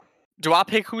do I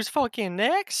pick who's fucking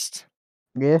next?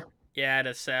 Yeah. Yeah,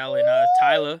 to Sal and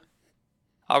Tyler.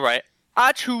 All right,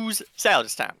 I choose Sal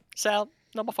this time. Sal,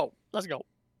 number 4. Let's go.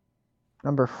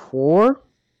 Number 4.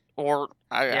 Or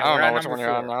I Yeah, don't we're know at which number one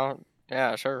you're on 4. now.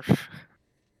 Yeah, sure.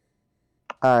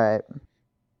 All right.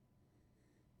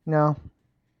 No,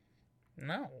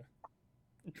 No,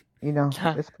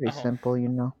 it's pretty Oh. simple. he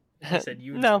said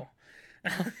you No.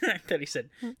 know. Then he said,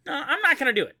 "No, I'm not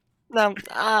gonna do it." No,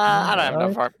 I don't have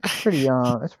enough for It's pretty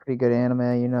it's pretty good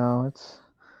anime, you know. It's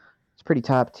pretty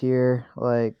top tier.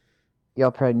 Like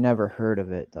y'all probably never heard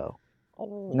of it though.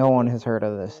 No one has heard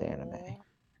of this anime.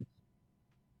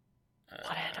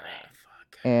 What anime?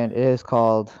 Fuck. And it is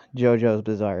called JoJo's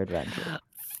Bizarre Adventure.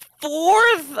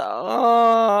 4th?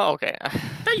 Okay. I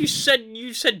thought you said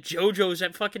JoJo's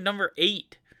at fucking number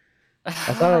 8. I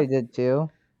thought I did too,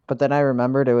 but then I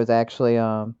remembered it was actually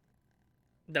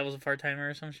That was a part-timer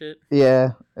or some shit.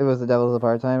 yeah, it was The Devil's a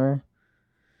Part-Timer.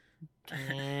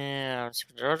 Damn,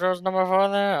 JoJo's number 4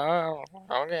 there? Oh,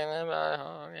 okay,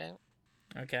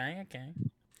 okay. Okay.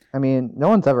 I mean, no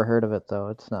one's ever heard of it though.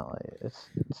 It's not like it's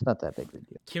not that big of a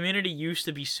deal. Community used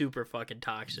to be super fucking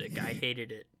toxic. I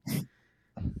hated it. I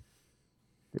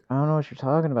don't know what you're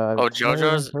talking about. Oh, It's never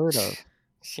JoJo's? heard of.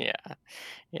 Yeah,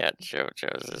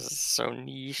 JoJo's is so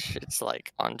niche. It's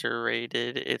like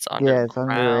underrated. It's Yeah, it's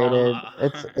underground.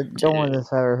 underrated. No one has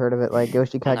ever heard of it. Like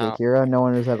Yoshikage No. Kira, no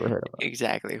one has ever heard of it.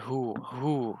 Exactly. Who?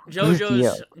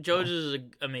 JoJo's is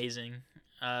amazing.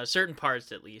 Certain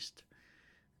parts at least.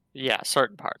 Yeah,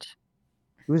 certain parts.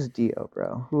 Who's Dio,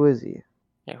 bro? Who is he?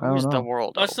 Yeah, I don't who's the know.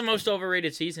 world? What's the most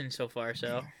overrated season so far?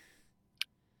 So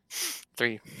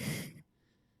 3.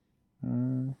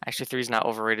 Mm, Actually, 3 is not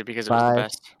overrated because it was 5. the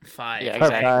best. 5. Yeah, I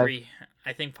exactly. agree.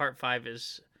 I think part 5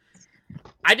 is.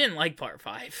 I didn't like part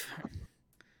 5.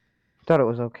 thought it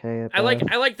was okay. At I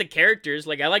best. like the characters,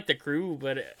 like I like the crew,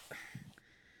 but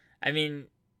I mean,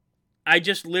 I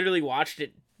just literally watched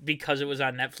it because it was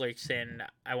on Netflix and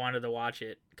I wanted to watch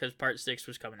it because part 6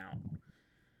 was coming out.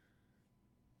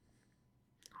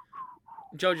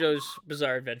 JoJo's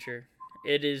Bizarre Adventure.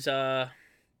 It is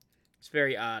it's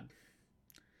very odd.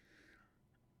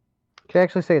 You could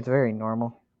actually say it's very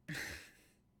normal.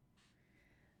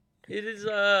 It is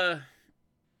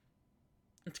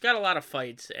it's got a lot of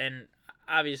fights and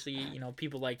obviously, you know,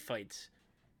 people like fights.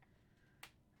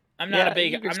 I'm not a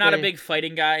big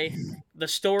fighting guy. The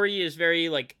story is very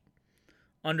like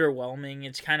underwhelming.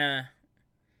 It's kind of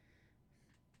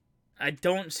I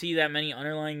don't see that many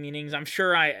underlying meanings. I'm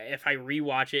sure if I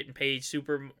rewatch it and pay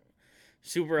super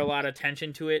a lot of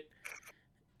attention to it,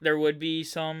 there would be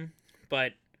some,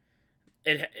 but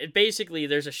it basically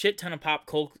there's a shit ton of pop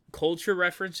culture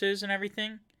references and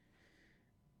everything.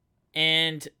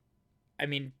 And I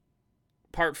mean,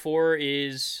 part 4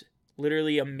 is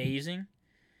literally amazing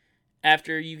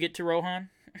after you get to Rohan.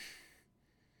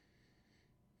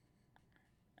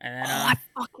 And then I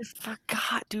fucking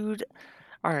forgot, dude.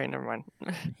 All right, never mind.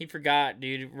 he forgot,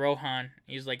 dude. Rohan.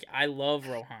 He's like, I love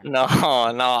Rohan. No,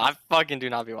 I fucking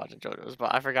do not be watching JoJo's,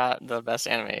 but I forgot the best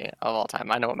anime of all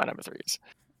time. I know what my number 3 is.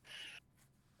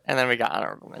 And then we got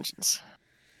honorable mentions.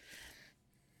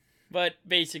 But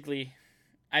basically,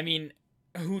 I mean,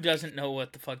 who doesn't know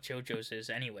what the fuck JoJo's is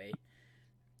anyway?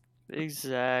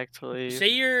 Exactly. Say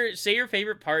your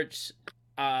favorite parts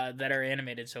that are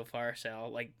animated so far,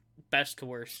 Sal. Like best to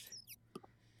worst.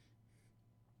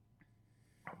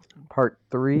 Part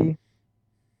 3.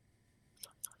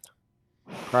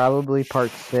 Probably part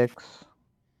 6.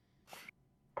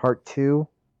 Part 2.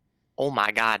 Oh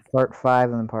my god. Part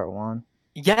 5 and then part 1.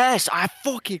 Yes, I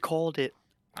fucking called it.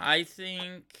 I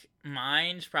think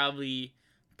mine's probably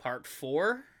part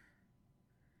 4.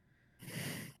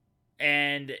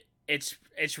 And it's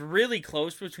really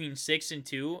close between 6 and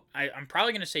 2. I'm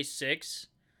probably gonna say 6.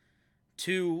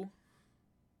 2.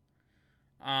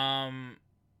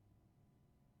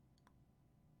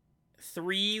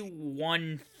 3,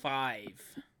 1, 5.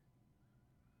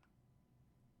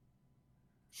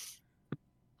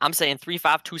 I'm saying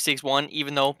 35261,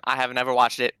 even though I have never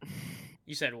watched it.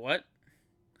 You said what?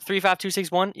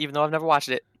 35261, even though I've never watched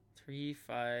it. 3,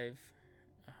 5,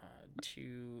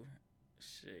 2,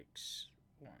 6,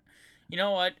 1. You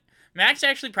know what? Max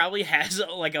actually probably has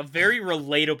like a very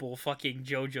relatable fucking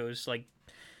JoJo's like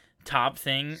top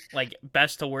thing, like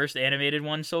best to worst animated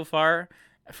one so far,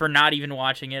 for not even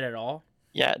watching it at all.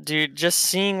 Yeah, dude, just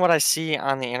seeing what I see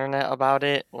on the internet about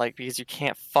it, like, because you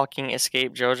can't fucking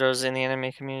escape JoJo's in the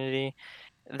anime community,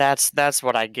 that's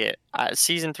what I get.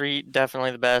 Season 3,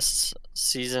 definitely the best.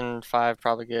 Season 5,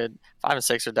 probably good. 5 and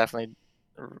 6 are definitely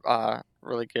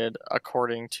really good,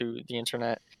 according to the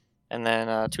internet. And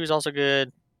then 2 is also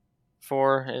good.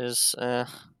 4 is and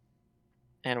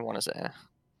 1 is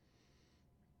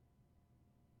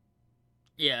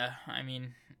Yeah, I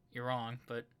mean, you're wrong,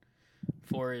 but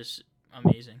 4 is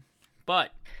amazing.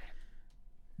 But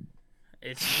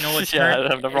it's it's Yeah,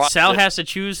 I've never watched Sal it. has to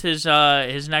choose his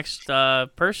next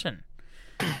person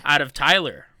out of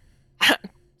Tyler. I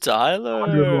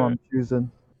wonder who Tyler. I'm choosing.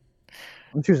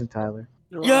 I'm choosing Tyler.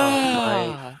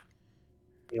 Yeah.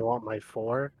 You want my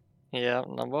 4? Yeah,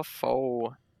 number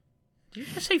 4. Did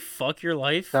you just say fuck your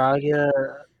life? Saga.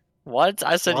 What?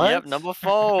 I said, yep, What? number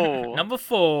 4. Number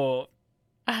 4.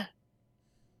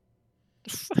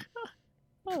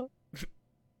 Number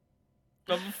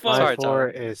My 5. Sorry, 4 Tyler.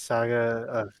 is Saga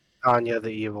of Tanya the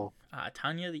Evil.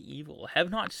 Tanya the Evil. Have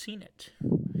not seen it.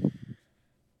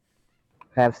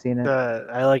 Have seen it.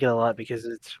 I like it a lot because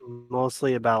it's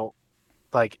mostly about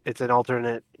like it's an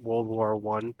alternate World War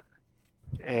One,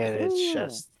 and it's Ooh.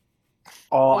 just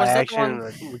all Oh, is that the action.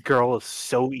 one- The girl is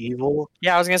so evil.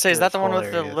 Yeah, I was gonna say, is It that was the one with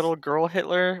the hilarious. little girl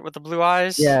Hitler with the blue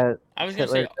eyes? Yeah. I was going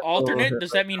to Hitler, say alternate.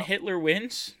 Does that mean Hitler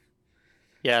wins?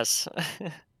 Yes.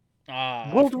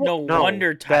 World War- No no,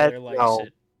 wonder Tyler that- likes no.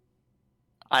 it.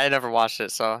 I never watched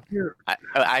it, so You're- I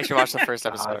actually watched the first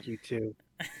God, episode. you too.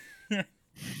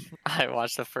 I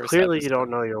watched the first Clearly, episode. you don't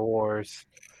know your wars.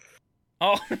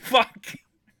 Oh, fuck.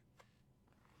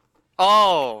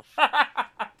 Oh,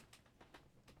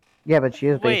 Yeah, but she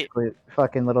is Wait. basically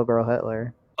fucking little girl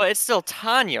Hitler. but it's still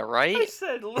Tanya, I right?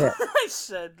 said, Yeah. I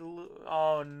said,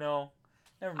 oh no.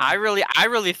 Never mind. I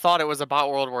really thought it was about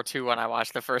World War II when I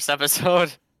watched the first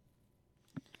episode.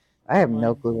 I have no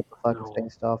Never clue what the fuck it's No.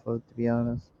 based off of, to be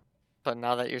honest. But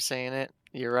now that you're saying it,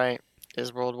 you're right.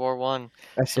 It's World War One.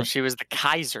 I So should. she was the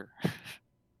Kaiser.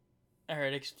 All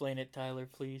right, explain it, Tyler,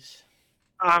 please.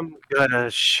 I'm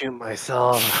gonna shoot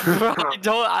myself.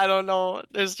 I don't know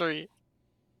history.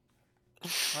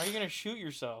 Why are you gonna shoot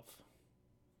yourself?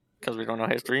 Because we don't know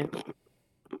history.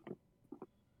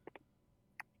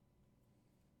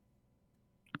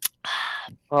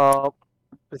 Well,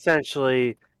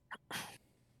 essentially,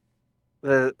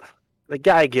 the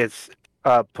guy gets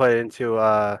put into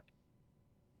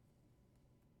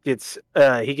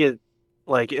he get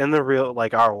like in the real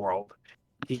like our world,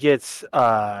 he gets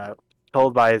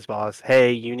told by his boss,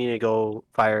 hey, you need to go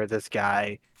fire this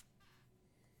guy.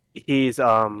 He's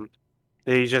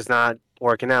just not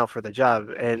working out for the job,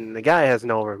 and the guy has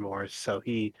no remorse, so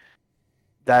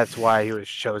that's why he was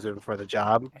chosen for the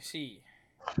job. I see.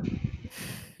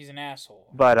 He's an asshole.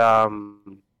 But Yeah.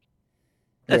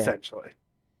 essentially.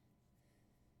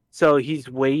 So he's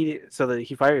waiting so that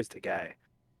he fires the guy.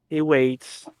 He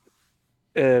waits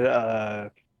at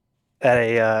a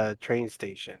train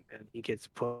station, and he gets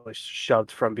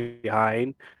shoved from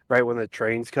behind right when the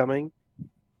train's coming,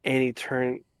 and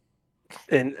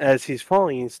and as he's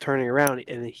falling, he's turning around,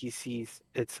 and he sees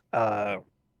it's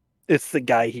the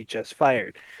guy he just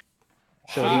fired.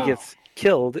 So he gets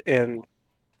killed, and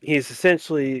he's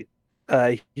essentially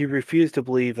he refused to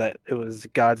believe that it was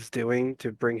God's doing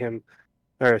to bring him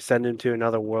or send him to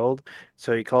another world.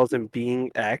 So he calls him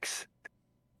Being X.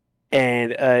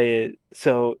 And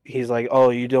so he's like, oh,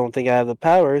 you don't think I have the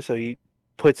power? So he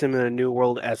puts him in a new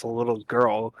world as a little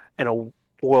girl in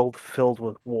a world filled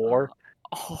with war.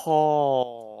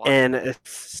 Oh. And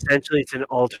essentially it's an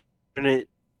alternate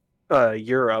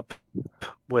Europe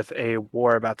with a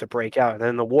war about to break out. And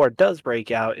then the war does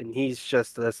break out, and he's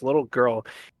just this little girl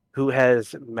who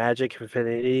has magic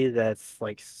affinity that's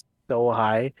like so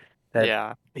high that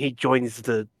Yeah. he joins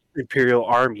the Imperial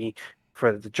Army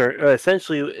for the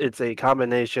essentially it's a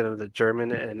combination of the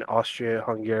German and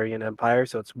Austria-Hungarian Empire,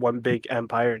 so it's one big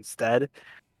empire instead.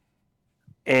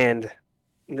 And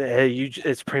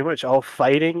it's pretty much all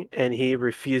fighting, and he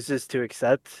refuses to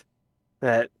accept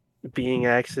that Being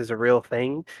X is a real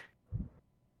thing.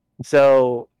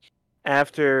 So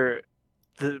after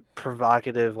the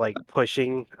provocative like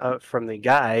pushing from the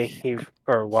guy,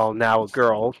 now a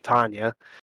girl, Tanya,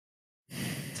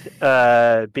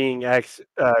 Being X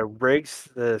rigs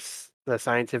the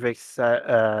scientific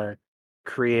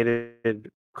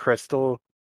created crystal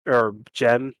or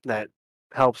gem that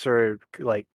helps her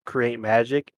like create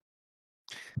magic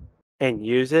and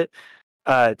use it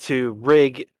to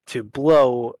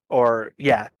blow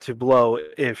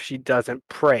if she doesn't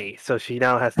pray. So she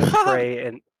now has to pray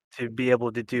and to be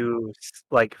able to do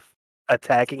like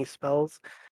attacking spells,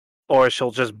 or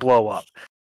she'll just blow up.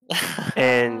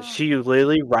 And she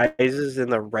literally rises in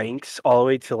the ranks all the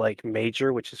way to like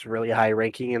major, which is really high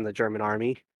ranking in the German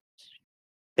army.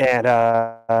 And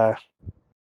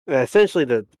essentially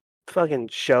the fucking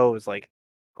show is like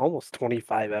almost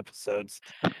 25 episodes.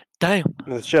 Damn.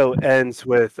 The show ends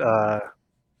with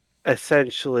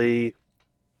essentially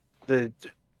the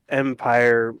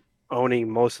empire owning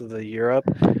most of the Europe,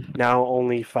 now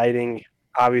only fighting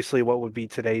obviously what would be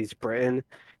today's Britain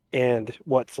and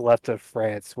what's left of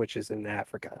France, which is in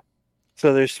Africa.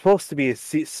 So there's supposed to be a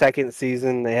second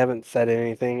season. They haven't said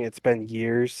anything. It's been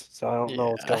years, so I don't know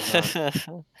what's going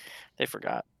on. They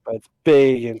forgot. But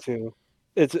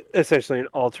it's essentially an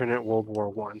alternate World War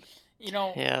One. You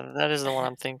know, Yeah, that is the one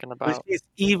I'm thinking But about. she's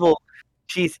evil.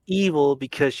 she's evil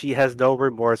because she has no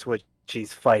remorse when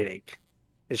she's fighting.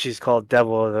 And she's called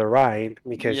Devil of the Rhine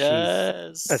because she's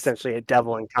Yes. essentially a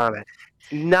devil in combat.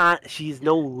 She's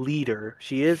no leader.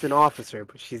 She is an officer,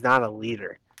 but she's not a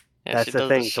leader. Yeah, That's she the does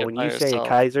thing. the So shit when by you say herself.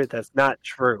 Kaiser, that's not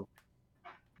true.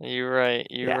 You're right.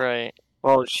 You're Yeah. right.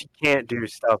 Well, she can't do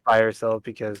stuff by herself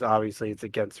because obviously it's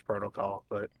against protocol.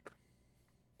 But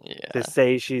Yeah. to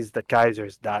say she's the Kaiser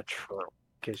is not true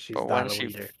because she's But not a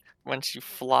leader. when she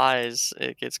flies,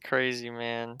 it gets crazy,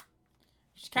 man.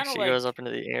 She's kind of She like. goes up into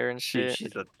the air and Dude, shit.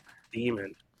 she's a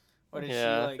demon. What is she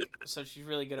Yeah. like? So she's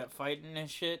really good at fighting and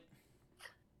shit.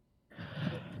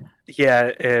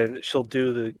 Yeah, and she'll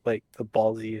do the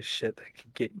ballsiest shit that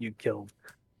can get you killed.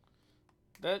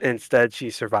 That Instead, she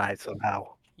survives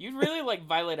somehow. you'd really like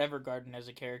Violet Evergarden as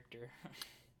a character.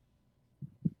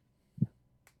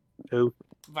 Who?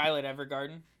 Violet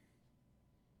Evergarden.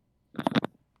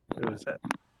 Who is that?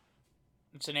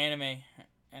 It's an anime,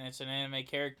 and it's an anime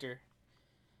character,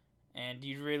 and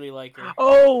you'd really like her.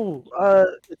 Oh,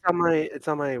 it's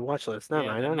on my watch list. Never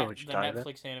mind. I the know what you're talking about.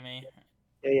 Netflix anime.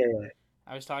 Yeah.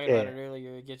 I was talking Yeah, about yeah. it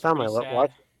earlier. It gets It's on pretty my sad,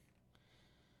 watch.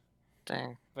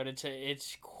 Dang. but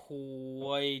it's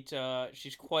quite.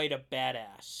 She's quite a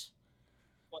badass.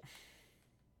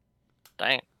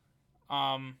 Dang.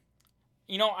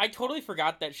 You know, I totally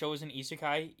forgot that show was an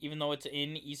isekai, even though it's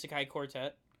in Isekai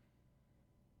Quartet.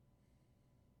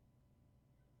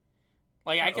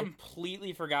 Like, I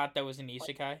completely forgot that was an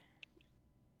isekai.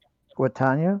 What,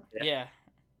 Tanya? Yeah.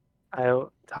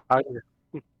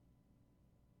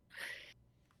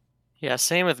 Yeah,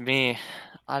 same with me.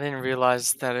 I didn't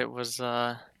realize that it was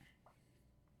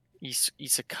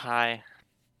isekai.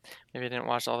 Maybe I didn't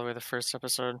watch all the way the first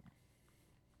episode.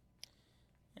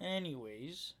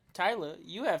 Anyways, Tyler,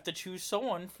 you have to choose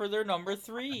someone for their number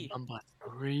 3. Number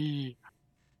 3.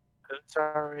 It's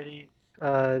already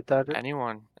done. It.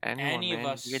 Anyone, Any of man.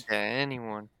 us. You get to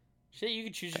anyone. Shit, you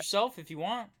can choose yourself if you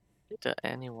want. Get to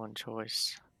anyone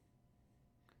choice.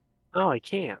 Oh, I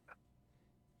can't.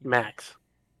 Max.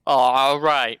 Oh, all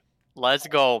right. Let's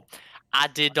go. I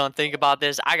don't think about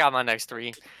this. I got my next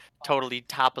 3. Totally.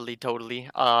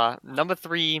 Number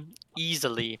 3,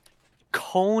 easily.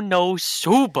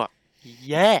 Konosuba.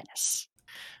 Yes.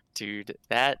 Dude,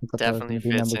 that I thought that was definitely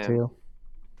gonna be fits number in. 2.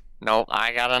 Nope,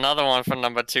 I got another one for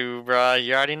number 2, bruh.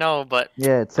 You already know, but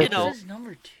Yeah, it's You Citrus. know. This is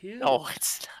number 2. no,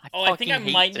 it's. I think I fucking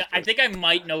hate might. citrus. I think I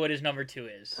might know what his number 2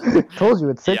 is. Told you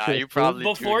it's Citrus. Yeah, you dude. probably do.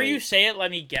 Before you Nate. say it,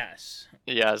 let me guess.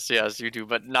 Yes, you do,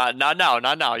 but not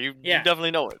now. You Yeah.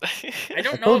 definitely know it. I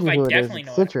don't know told if you I who it is. definitely It's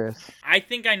know it. Citrus. I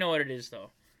think I know what it is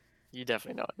though. You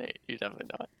definitely know it, Nate. You definitely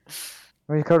know it.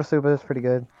 I mean, Konosuba is pretty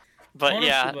good. But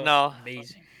yeah, Konosuba, no.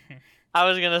 amazing. I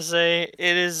was gonna say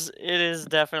it is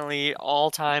definitely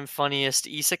all-time funniest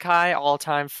isekai,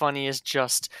 all-time funniest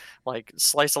just like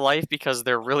slice of life because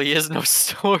there really is no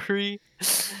story.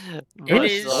 But,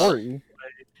 is- Story.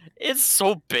 It's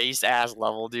so base ass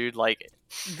level, dude. Like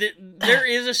There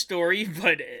is a story,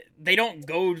 but they don't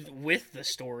go with the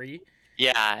story.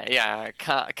 yeah.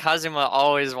 Kazuma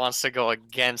always wants to go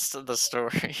against the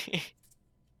story.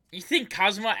 You think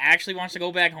Kazuma actually wants to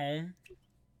go back home?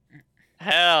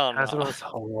 Hell That no. was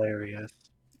hilarious.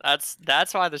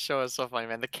 That's why the show is so funny,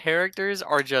 man. The characters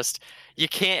are just you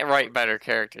can't write better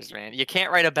characters, man. You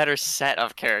can't write a better set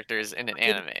of characters in an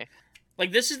anime.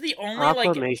 Like this is the only Appa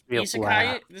like makes me isekai.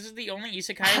 laugh. This is the only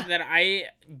isekai that I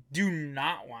do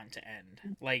not want to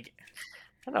end. Like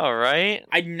I know, right?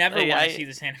 I never Like, want I- to see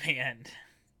this anime end.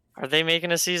 Are they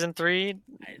making a season 3?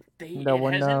 No It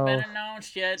one hasn't been knows.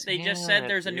 announced yet. They just Damn said it,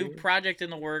 there's a new dude. project in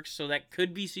the works, so that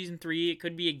could be season 3. It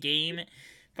could be a game.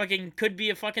 Fucking could be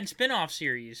a fucking spin-off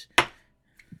series.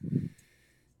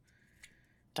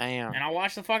 Damn. And I'll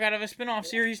watch the fuck out of a spin-off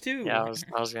series too. Yeah, I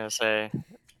was gonna say.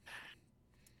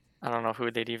 I don't know who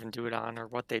they'd even do it on or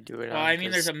what they'd do it Well, on. I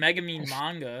mean, there's 'cause- a Megumin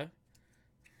manga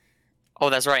Oh,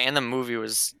 that's right. And the movie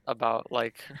was about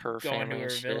like her going family to her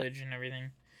and shit. village and everything.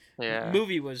 Yeah.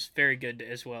 Movie was very good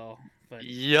as well. But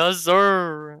Yes,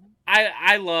 sir.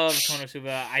 I love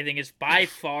Konosuba. I think it's by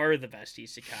far the best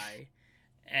isekai,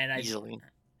 and Easily.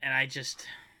 I just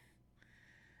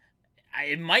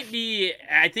it might be.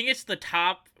 I think it's the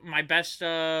top. My best.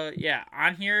 Yeah,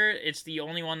 on here it's the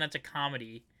only one that's a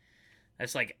comedy.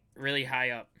 That's like really high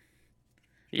up.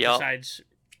 Yep. Besides,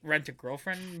 Rent a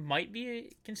Girlfriend might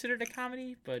be considered a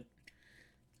comedy, but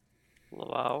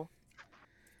Wow.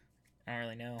 I don't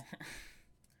really know.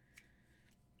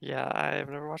 Yeah, I've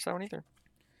never watched that one either.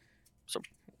 So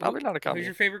probably not a Who's comedy.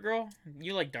 your favorite girl?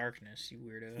 You like Darkness, you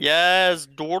weirdo. Yes,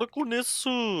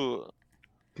 Dorkonesu.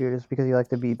 Dude, it's because you like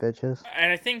to beat bitches.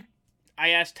 And I think I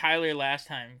asked Tyler last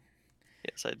time.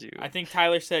 Yes, I do. I think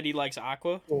Tyler said he likes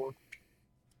Aqua.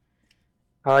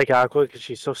 I like Aqua because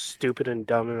she's so stupid and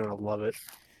dumb, and I love it.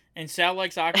 And Sal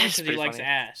likes Aqua It's because he pretty likes funny.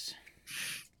 ass.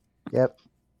 Yep.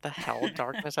 The hell?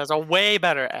 Darkness has a way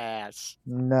better ass.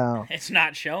 No. It's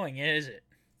not showing it, is it?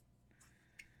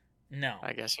 No.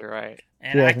 I guess you're right.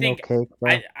 And She I has no think cake,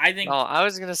 bro. I think No, I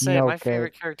was gonna say No my cake.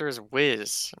 favorite character is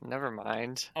Wiz. Never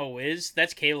mind. Wiz?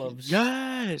 That's Caleb's.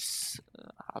 Yes,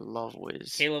 I love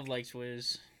Wiz. Caleb likes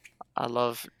Wiz. I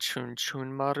love Chun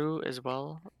Chun Maru as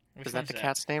well. Which Is that one's the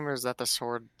cat's name or is that the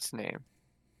sword's name?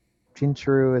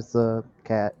 Chinchuru is the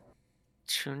cat.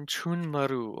 Chun Chun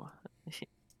Maru.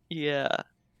 Yeah,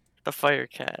 the fire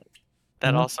cat.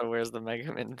 That Mhm. also wears the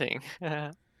Mega Man thing.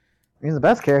 I mean, the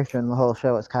best character in the whole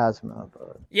show is Cosmo,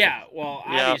 but Yeah, well,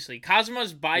 Yeah. obviously,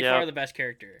 Cosmo's by Yeah. far the best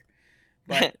character.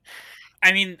 But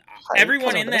I mean,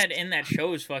 everyone in Cosmo, that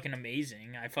show is fucking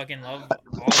amazing. I fucking love all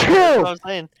That's of them. what I'm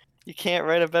saying. You can't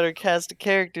write a better cast of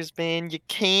characters, man. You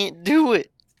can't do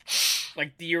it.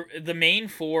 Like the main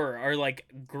four are like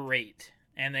great,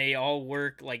 and they all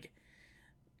work like.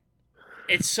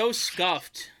 It's so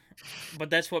scuffed, but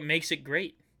that's what makes it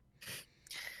great.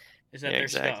 Is that Yeah, they're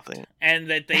exactly. scuffed, and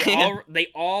that they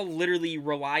all literally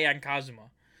rely on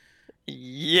Cosmo.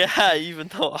 Yeah, even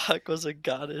though Aqua's a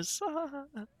goddess.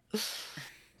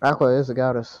 Aqua is a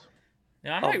goddess.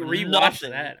 Now, I Of might rewatch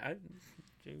nothing. that.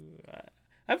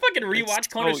 I fucking It's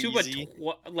rewatched so Konosuba easy.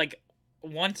 like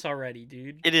once already,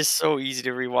 dude. It is so easy to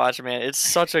rewatch, man. It's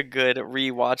such a good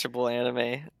rewatchable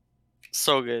anime.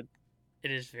 So good.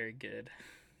 It is very good.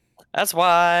 That's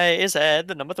why it's at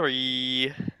the number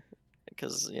 3.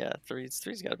 Because yeah, three's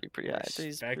got to be pretty high.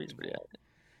 Three's pretty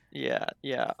high.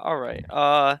 Yeah. All right.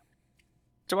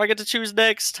 Do I get to choose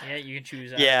next? Yeah, you can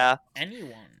choose Yeah.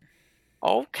 anyone.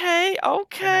 Okay.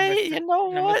 You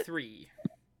know Number what? 3.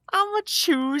 I'm gonna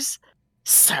choose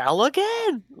Sal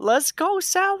again. Let's go,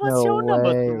 Sal. What's No your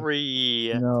number way.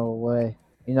 3? No way.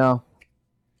 You know,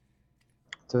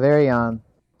 it's a very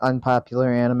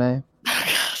unpopular anime.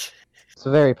 It's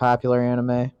a very popular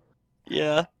anime.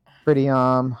 Yeah. Pretty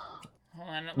Hold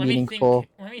on, let meaningful.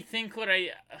 me think what I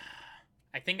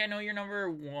think I know your number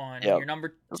 1. Yep. Your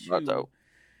number That's 2. Naruto.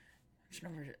 Which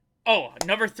number? Oh,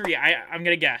 number 3. I'm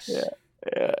gonna guess. Yeah.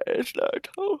 Yeah, it's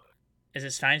Naruto. Is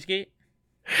it Steins Gate?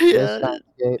 Yeah, Steins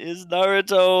Gate. it's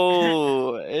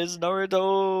Naruto. It's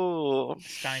Naruto.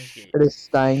 Steins Gate. It is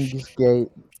Steins Gate.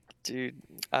 Dude,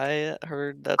 I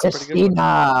heard that's a pretty good one.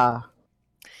 Christina.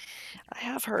 I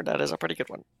have heard that is a pretty good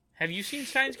one. Have you seen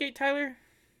Steins Gate, Tyler?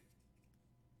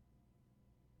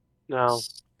 No.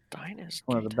 Steins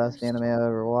One of the Gate. best anime I've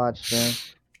ever watched, man.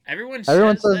 Everyone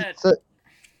Everyone says says that.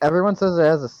 everyone says it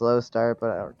has a slow start,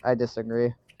 but I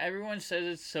disagree. Everyone says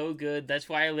it's so good. That's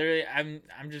why I'm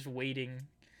just waiting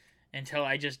until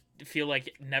I just feel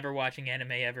like never watching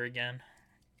anime ever again.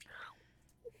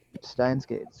 Steins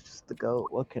Gate's just the GOAT.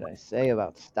 What can I say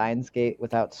about Steins Gate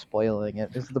without spoiling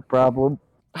it? Is the problem.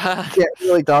 Can't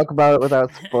really talk about it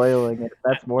without spoiling it.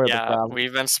 That's more of the Yeah, problem.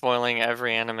 we've been spoiling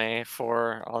every anime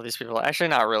for all these people. Actually,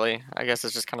 not really. I guess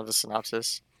it's just kind of a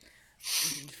synopsis.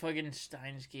 Fucking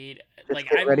Steins Gate. Just Like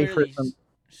get I'm ready for literally some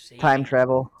saving Time it.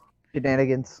 travel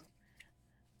shenanigans.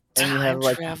 And you have Time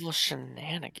like, travel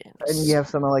shenanigans. and you have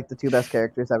some of like the 2 best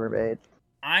characters ever made.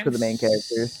 I'm for the main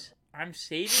characters. I'm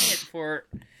saving it for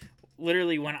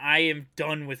literally when I am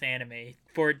done with anime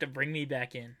for it to bring me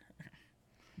back in.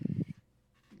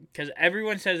 Because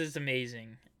everyone says it's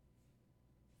amazing.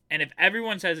 And if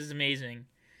everyone says it's amazing,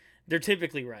 they're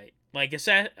typically right. Like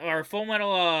our Full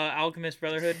Metal Alchemist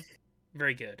Brotherhood,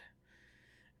 very good.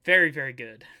 Very, very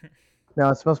good. No,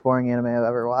 it's the most boring anime I've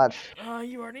ever watched.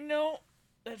 You already know.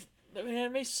 The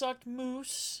anime sucked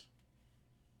moose.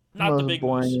 Not the Most big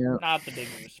boring, moose. yeah. Not the big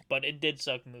moose. But it did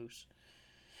suck moose.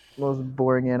 Most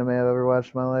boring anime I've ever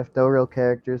watched in my life. No real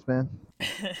characters, man.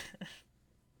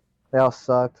 They all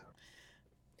sucked.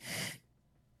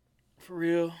 For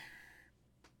real.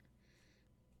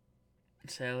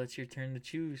 Sal, it's your turn to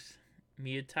choose.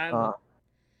 Me or Tyler?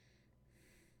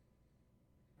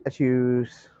 I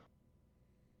choose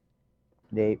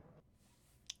Nate.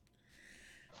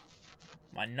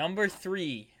 My number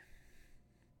 3.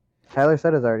 Tyler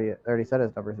said his already said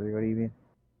his number 3. What do you mean?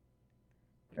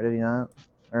 Or did he not?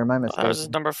 Or am I That was his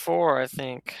mistaken? number 4, I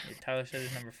think. Yeah, Tyler said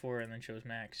his number 4 and then chose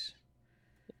Max.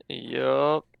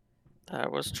 Yup.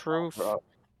 That was true. Bro.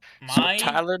 My So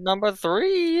Tyler number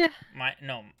 3.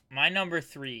 my number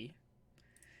 3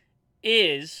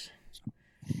 is,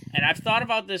 and I've thought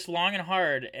about this long and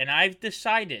hard, and I've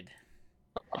decided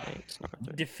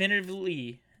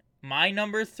definitively my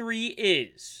number 3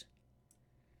 is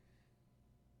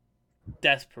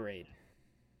Death Parade.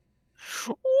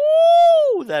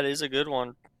 Ooh, that is a good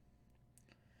one.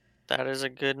 That is a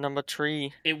good number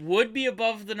 3. It would be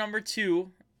above the number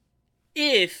 2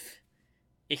 if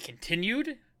it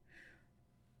continued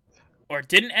or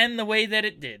didn't end the way that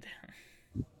it did.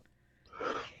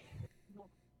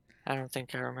 I don't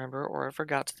think I remember or I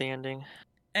forgot to the ending.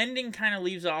 Ending kind of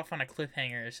leaves off on a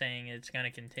cliffhanger saying it's going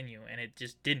to continue, and it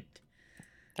just didn't.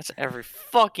 That's every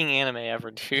fucking anime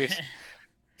ever, dude.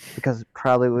 Because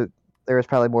there was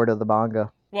probably more to the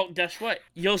manga. Well, guess what?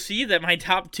 You'll see that my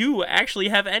top 2 actually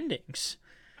have endings.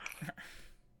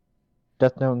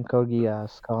 Death Note and Code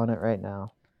Geass, calling it right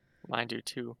now. Mine do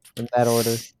too. In that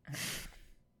order.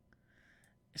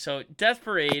 So, Death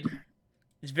Parade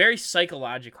is very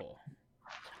psychological.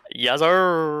 Yes,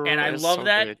 sir. And I It's love so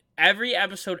that good. every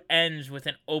episode ends with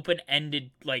an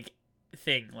open-ended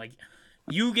thing. Like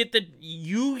you get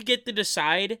to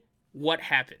decide what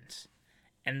happens.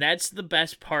 And that's the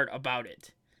best part about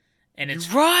it. And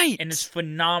it's right. and it's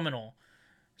phenomenal.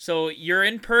 So you're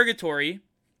in purgatory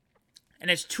and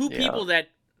it's two people that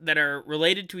are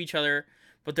related to each other,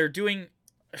 but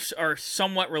are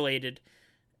somewhat related.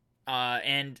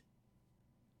 And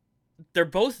they're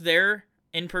both there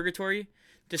in purgatory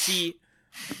to see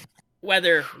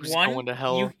whether Who's one going to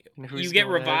hell and who's you get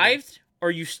going to heaven. revived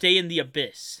or you stay in the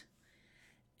abyss.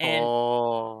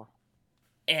 And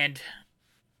and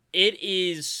it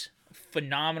is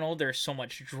phenomenal. There's so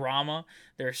much drama.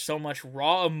 There's so much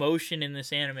raw emotion in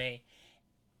this anime.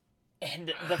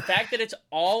 And the fact that it's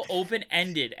all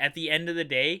open-ended at the end of the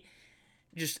day,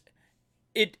 just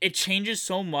it changes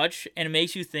so much and it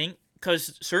makes you think,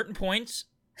 because certain points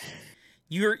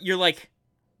you're like,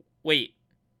 wait,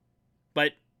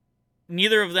 but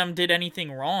neither of them did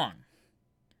anything wrong.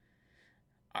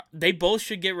 They both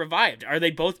should get revived. Are they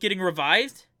both getting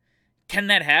revived? Can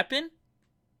that happen?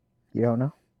 You don't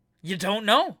know? You don't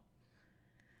know.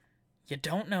 You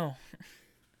don't know.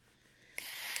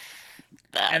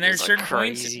 And there's certain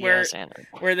points where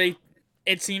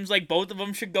it seems like both of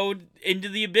them should go into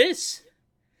the abyss.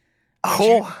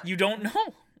 You don't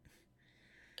know.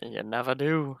 You never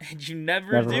do. And you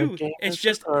never do. It's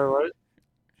just Or what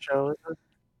show is it?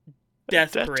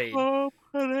 Death Parade. Oh,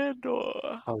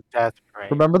 Death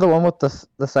Parade. Remember the one with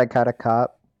the psychotic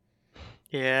cop?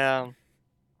 yeah.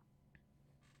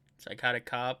 Psychotic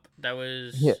Cop. That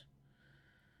was... Yeah.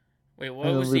 Wait, what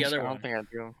And the was the Luke- other I one? don't think I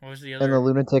do. What was the And the other...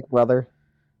 lunatic brother.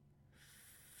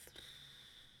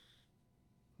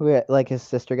 Who, like, his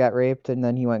sister got raped and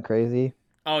then he went crazy.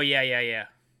 Oh, yeah.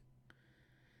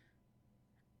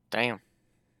 Damn.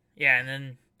 Yeah, and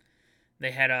then they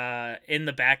had In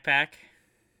the Backpack.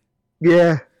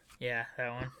 Yeah. Yeah,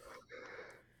 that one.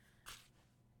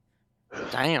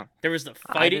 Damn. There was the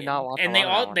I fighting, did not watch and a lot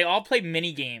of that one. they all play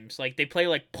mini games. Like they play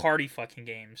like party fucking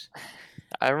games.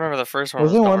 I remember the first one.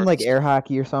 Wasn't was one like dark. air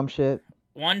hockey or some shit?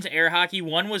 One's air hockey.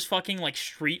 One was fucking like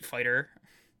Street Fighter.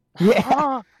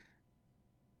 Yeah.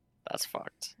 That's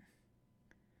fucked.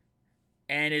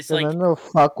 And it's And like, then they'll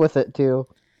fuck with it too.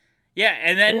 yeah,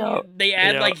 and then Yeah, they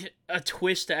add yeah. like a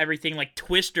twist to everything. Like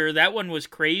Twister, that one was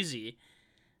crazy.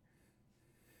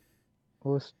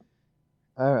 What was...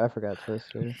 I forgot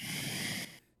Twister.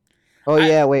 Oh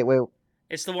yeah, wait.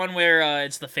 It's the one where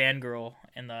it's the fangirl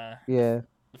and the Yeah.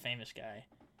 famous guy.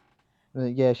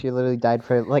 Yeah, she literally died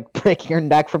for like breaking her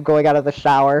neck from going out of the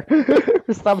shower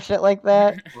or some shit like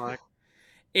that.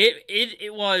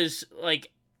 It was like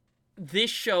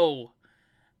this show.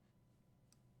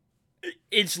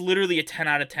 It's literally a 10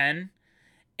 out of 10,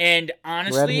 and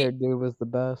honestly, Red-haired dude was the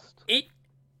best.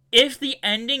 if the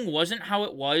ending wasn't how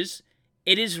it was,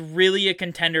 it is really a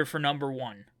contender for number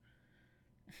 1.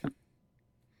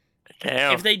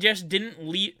 Damn. If they just didn't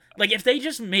leave, like if they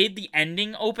just made the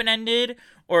ending open-ended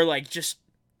or like just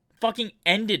fucking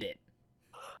ended it,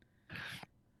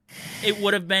 it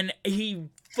would have been a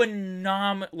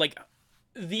phenomenal, like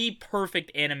the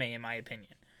perfect anime in my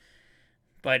opinion.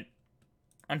 But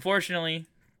unfortunately,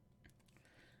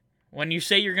 when you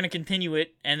say you're gonna continue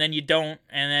it and then you don't,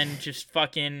 and then just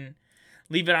fucking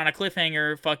leave it on a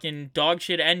cliffhanger, fucking dog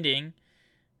shit ending.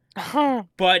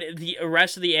 But the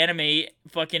rest of the anime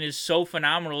fucking is so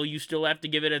phenomenal, you still have to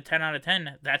give it a 10 out of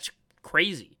 10. That's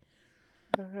crazy.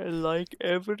 I like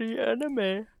every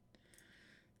anime.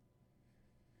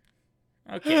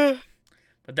 Okay.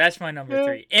 But that's my number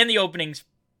 3. And the opening's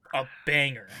a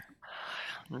banger.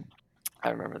 I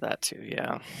remember that too,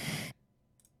 yeah.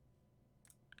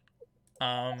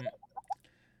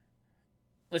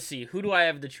 Let's see. Who do I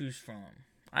have to choose from?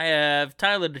 I have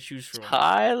Tyler to choose from.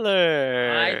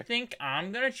 Tyler. I think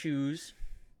I'm going to choose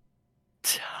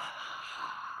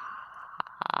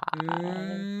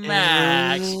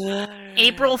Max.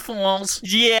 April Fools.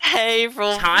 Yeah,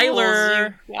 April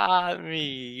Tyler. Fools, you got me.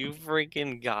 You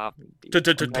freaking got me.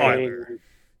 Tyler.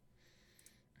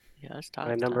 Yeah, it's My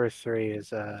Tyler. number 3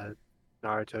 is Naruto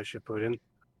Shippuden.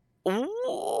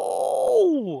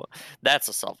 Ooh, that's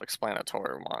a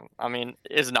self-explanatory one. I mean,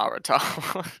 it's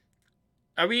Naruto.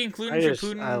 Are we including I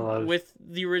Shippuden love- with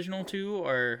the original two,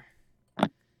 or?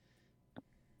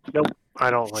 Nope,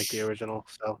 I don't like the original,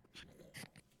 so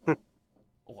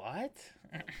What?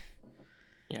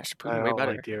 Yeah, I Shippuden way don't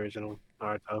better. like the original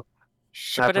Naruto. I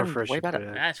Shippuden prefer way better.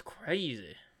 Shippuden. That's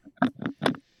crazy.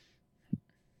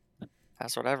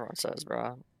 That's what everyone says,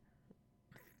 bro.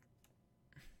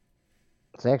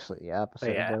 It's actually the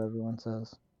opposite Yeah. of what everyone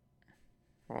says.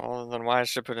 Well, then why is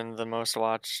Shippuden the most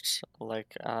watched,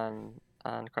 like on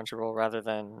Crunchyroll rather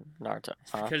than Naruto?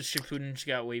 Huh? Because Shippuden's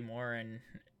got way more, and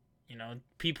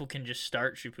people can just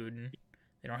start Shippuden.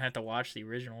 They don't have to watch the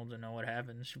original to know what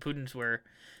happens. Shippuden's where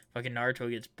fucking Naruto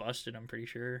gets busted. I'm pretty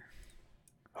sure.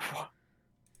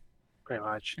 Pretty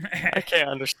much. I can't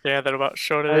understand that about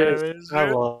shonen animes. I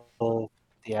man. love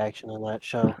the action in that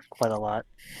show quite a lot.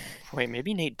 Wait,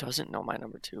 maybe Nate doesn't know my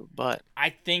number 2, but I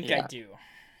think I Yeah. do.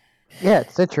 Yeah,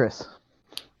 it's citrus.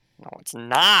 no, it's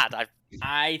not.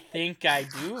 I think I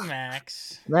do,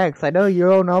 Max. Max, I know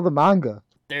you own all the manga.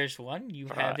 There's one you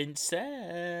Right. haven't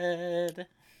said.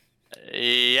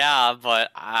 Yeah, but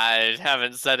I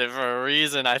haven't said it for a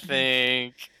reason, I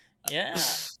think. Yeah,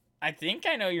 I think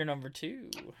I know your number 2.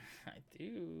 I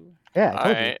do. Yeah, I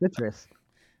told Alright. you, citrus.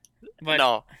 But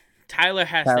No. Tyler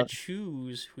has Tyler- to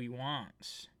choose who he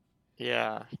wants.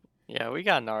 Yeah. Yeah, we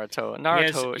got Naruto. He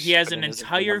Naruto. has, he has an Shippuden is a good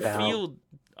entire number. field.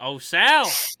 Oh,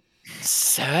 Sal.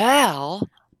 Sal?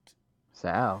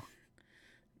 Sal.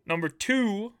 Number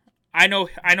 2. I know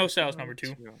Sal's number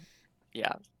 2.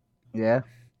 Yeah. Yeah.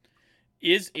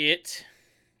 Is it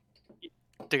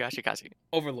Dagashi Kashi.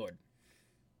 Overlord?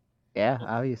 Yeah,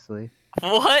 obviously.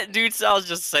 What? Dude, Sal's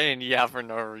just saying yeah for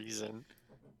no reason.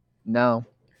 No.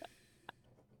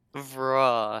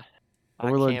 Bruh.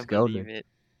 Overlord's I can't believe goated. it.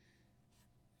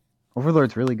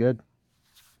 Overlord's really good.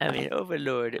 I mean,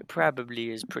 Overlord probably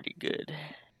is pretty good.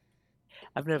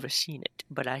 I've never seen it,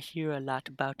 but I hear a lot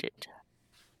about it.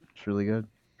 It's really good.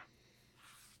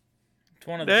 It's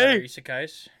one of the better Hey.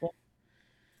 isekais. Oh,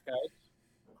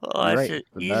 You're it's right, an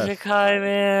the best. isekai,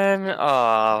 man.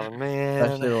 Oh, man.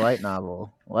 Especially the light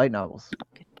novel. Light novels.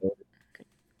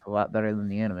 A lot better than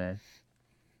the anime.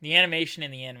 The animation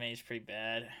in the anime is pretty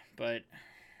bad, but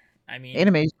I mean,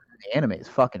 The anime is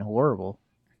fucking horrible.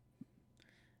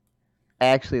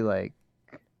 Actually, like,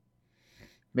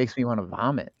 makes me want to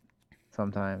vomit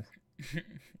sometimes.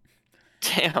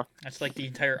 Damn. that's like the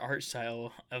entire art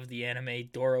style of the anime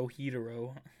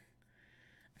Dorohedoro.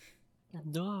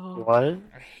 No. What?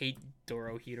 I hate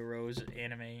Dorohedoro's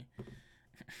anime.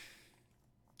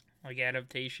 Like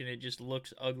adaptation, it just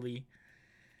looks ugly.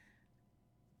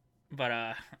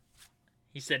 But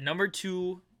he said number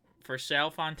 2 for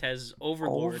Sal Fontez's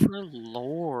Overlord.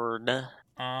 Overlord.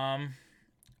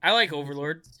 I like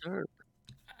Overlord. Sir.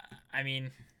 I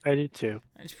mean, I do too.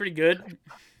 it's pretty good.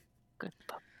 Good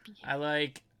puppy. I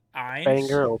like Ainz.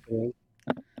 Banger opening.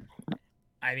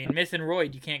 I mean, Myth and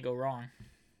Royd, you can't go wrong.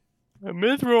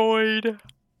 Mythroid.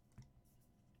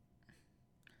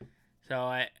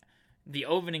 So the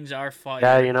openings are fire.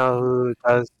 Yeah, you know who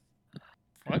does?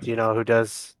 What? Do you know who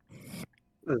does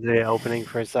the opening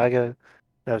for Saga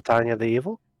of Tanya the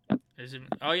Evil? Is it?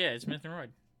 Oh yeah, it's Myth and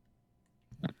Royd.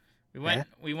 We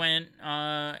went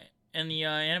in the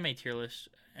anime tier list,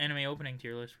 anime opening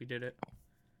tier list. We did it.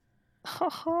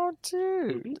 Oh,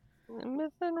 dude.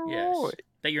 Myth and Yes. Roy.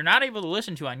 That you're not able to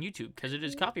listen to on YouTube because it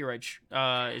is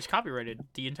copyrighted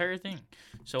the entire thing.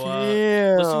 So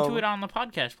listen to it on the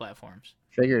podcast platforms.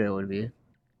 Figured it would be.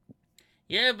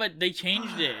 Yeah, but they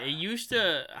changed it. It used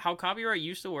to how copyright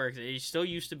used to work. It still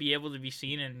used to be able to be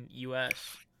seen in U.S.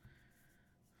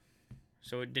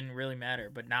 So it didn't really matter.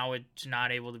 But now it's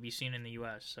not able to be seen in the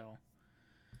U.S. So,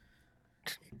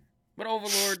 but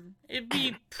Overlord, it'd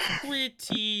be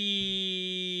pretty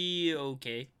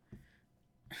okay.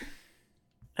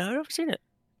 I've never seen it.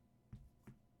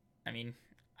 I mean,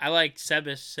 I like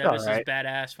Sebas. Sebas Alright. is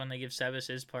badass when they give Sebas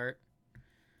his part.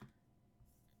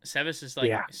 Sebas is like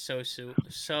Yeah. so cool.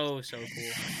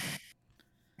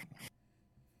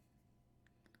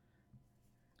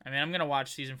 I mean, I'm gonna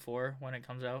watch season 4 when it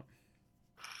comes out.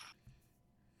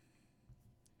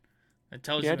 It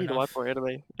tells Yeah, I you need to watch enough. more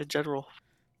anime in general.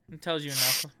 It tells you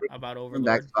enough about The Overlord.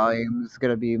 next volume is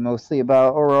gonna be mostly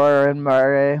about Aurora and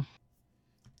Mare.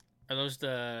 Are those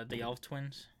the elf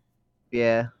twins?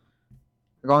 Yeah.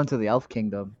 We're going to the Elf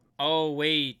Kingdom. Oh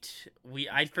wait,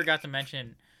 I forgot to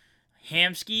mention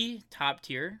Hamsky top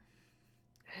tier.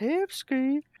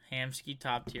 Hipsky. Hamsky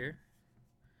top tier.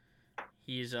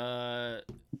 He's one of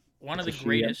It's the a she,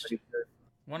 greatest.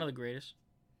 One of the greatest.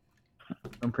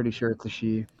 I'm pretty sure it's a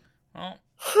she. Well,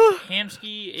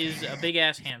 Hamsky is a big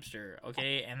ass hamster,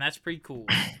 okay, and that's pretty cool.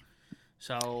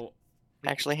 So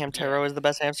Actually, Hamtaro is the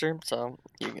best hamster, so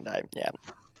you can die. Yeah.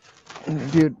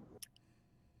 Dude.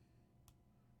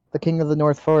 The king of the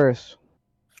North Forest.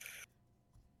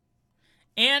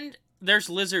 and there's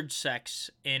lizard sex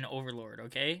in Overlord,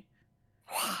 okay?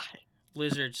 Why?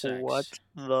 Lizard sex. What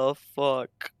the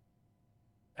fuck?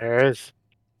 There is.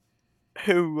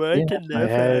 What Yeah, the It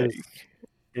has, fuck?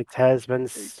 it has been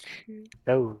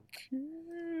shown.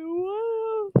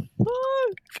 What the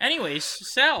fuck? Anyways,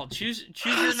 Sal, choose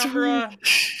your number.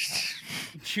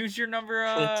 Choose your number.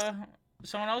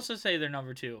 Someone else to say their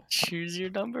number 2. Choose your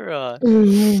number.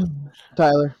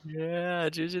 Tyler. Yeah,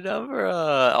 choose your number.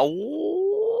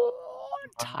 Oh,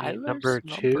 Tyler's number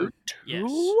number 2? 2.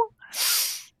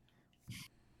 Yes.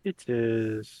 It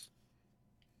is.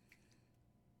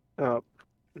 Oh,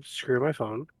 screw my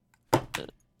phone.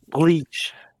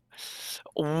 Bleach.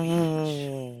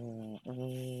 Ooh.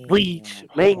 Bleach,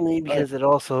 mainly because it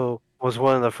also was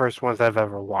one of the first ones I've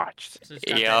ever watched. So it's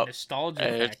got that Yep.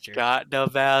 nostalgia It's factor. got the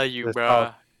value, It's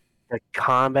bruh. The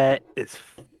combat is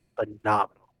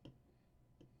phenomenal.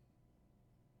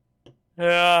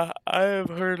 Yeah, I have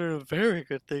heard very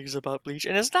good things about Bleach,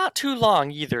 and it's not too long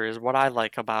either, is what I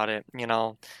like about it. You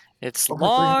know, it's Over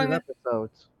 300 long.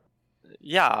 episodes.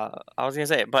 Yeah, I was gonna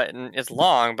say, but it's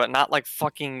long, but not like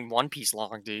fucking One Piece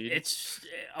long, dude. It's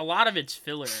a lot of it's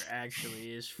filler,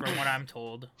 actually, is from what I'm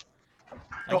told.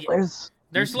 Like,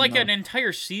 there's like an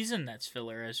entire season that's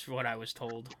filler, is what I was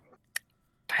told.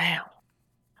 Damn.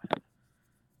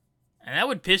 And that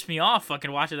would piss me off,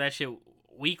 fucking watching that shit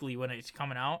weekly when it's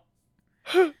coming out.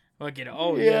 Fucking,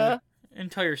 oh yeah,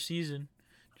 entire season,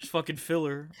 just fucking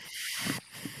filler.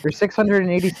 There's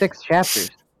 686 chapters.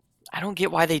 I don't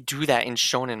get why they do that in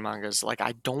shonen mangas. Like,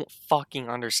 I don't fucking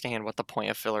understand what the point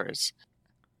of filler is.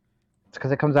 It's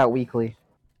because it comes out weekly.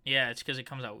 Yeah, it's because it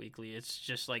comes out weekly. It's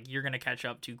just like you're gonna catch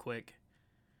up too quick.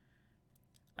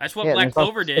 That's what Yeah, Black there's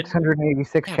also Clover did.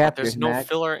 686 Yeah, but chapters. there's no Max.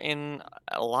 filler in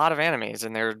a lot of animes,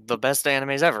 and they're the best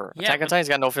animes ever. Yeah, Attack on but- Titan's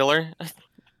got no filler.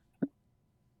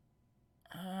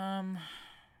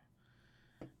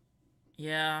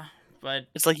 Yeah, but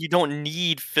It's like you don't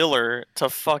need filler to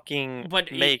fucking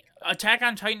make. Attack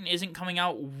on Titan isn't coming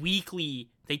out weekly.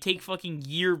 They take fucking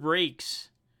year breaks.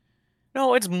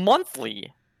 No, it's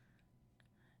monthly.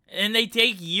 And they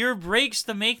take year breaks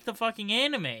to make the fucking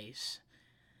animes.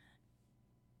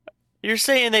 You're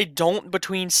saying they don't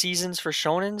between seasons for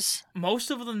shonens? Most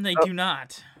of them they Oh. do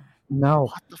not. No.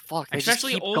 What the fuck? They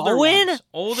Especially just keep older going? ones.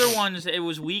 Older ones, it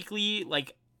was weekly,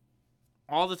 like,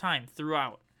 all the time,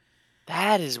 throughout.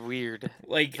 That is weird.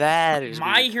 Like, That is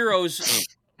My weird. Heroes...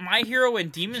 My Hero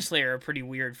and Demon Slayer are pretty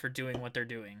weird for doing what they're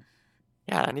doing.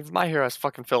 Yeah, and even My Hero is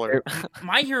fucking filler.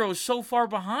 My Hero is so far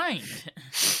behind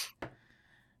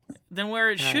than where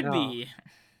it Yeah, I should know. be.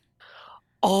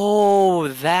 Oh,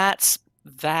 that's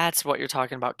what you're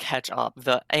talking about. Catch up.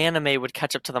 The anime would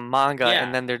catch up to the manga, Yeah.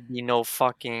 and then there'd be no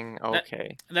fucking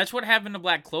okay. That's what happened to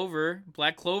Black Clover.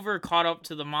 Black Clover caught up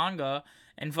to the manga,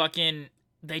 and fucking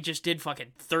they just did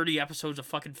fucking 30 episodes of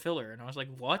fucking filler, and I was like,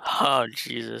 what? Oh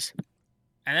Jesus.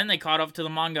 And then they caught up to the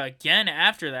manga again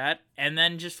after that, and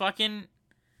then just fucking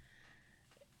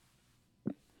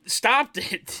stopped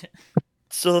it.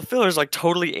 So the filler is like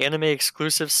totally anime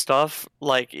exclusive stuff.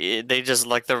 Like they just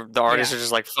like the artists Yeah. are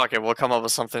just like fuck it, we'll come up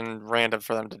with something random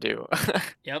for them to do.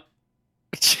 Yep.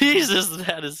 Jesus,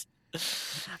 that is.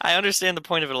 I understand the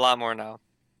point of it a lot more now.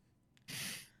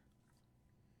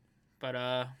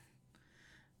 But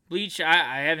Bleach,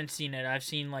 I haven't seen it. I've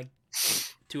seen like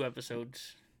 2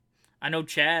 episodes. I know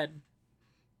Chad,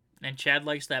 and Chad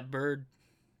likes that bird.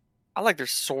 I like their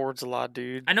swords a lot,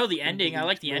 dude. I know the ending. I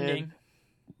like the Man. ending.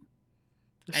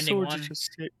 The Ending swords are 1. just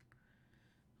sick.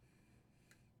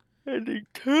 Ending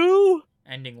 2?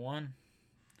 Ending 1.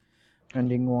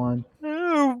 Ending 1.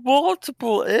 There are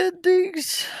multiple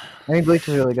endings. I think Bleach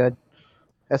is really good.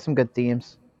 Has some good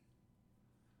themes.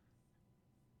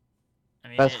 I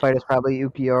mean, Best fight is probably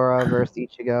Ukiura versus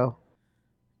Ichigo.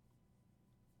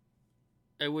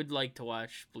 I would like to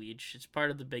watch Bleach. It's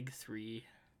part of the big 3.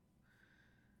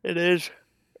 It is.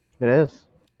 It is.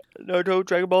 Naruto,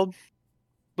 Dragon Ball,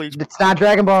 Bleach. It's not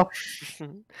Dragon Ball.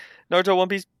 Naruto, One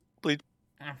Piece. It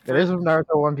is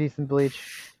Naruto, One Piece, and Bleach.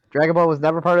 Dragon Ball was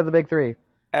never part of the big 3.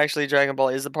 Actually, Dragon Ball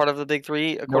is the part of the big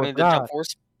 3, according it's to not. Jump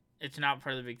Force. It's not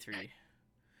part of the big 3.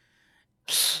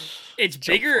 It's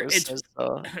Jump bigger. Force It's says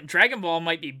so. Dragon Ball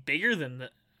might be bigger than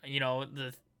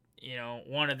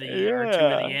one of the or two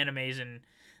of the Yeah. animes in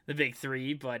the big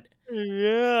three, but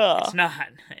Yeah. it's not.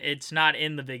 It's not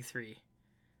in the big three.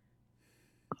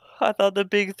 I thought the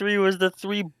big three was the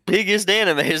three biggest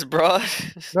animes, bro.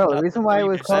 No, the Not reason why it three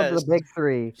was called the best. Big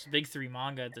Three. It's the big three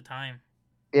manga at the time.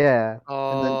 Yeah.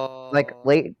 Oh. Like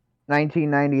late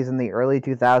 1990s and the early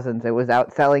 2000s, it was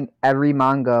outselling every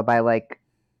manga by like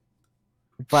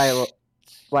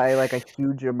a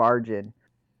huge margin.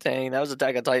 Dang, that was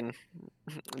Attack on Titan.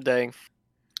 Dang.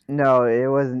 No, it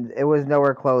wasn't. It was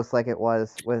nowhere close like it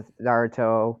was with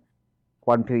Naruto,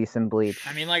 One Piece, and Bleach.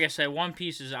 I mean, like I said, One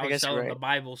Piece is I guess you're outselling right. the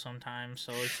Bible sometimes,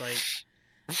 so it's like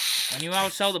when you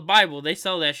outsell the Bible, they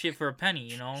sell that shit for a penny,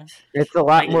 you know. It's a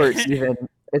lot Like- more even.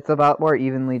 It's a lot more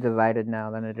evenly divided now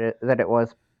than it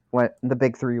was when the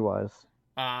Big Three was.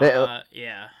 Yeah.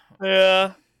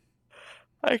 Yeah.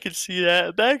 I can see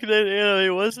that. Back then,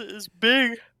 anime wasn't as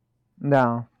big.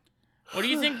 No, What do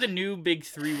you think the new big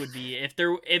three would be if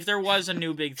there was a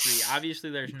new big three? Obviously,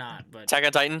 there's not, but Attack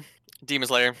on Titan, Demon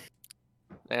Slayer,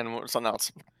 and something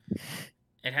else.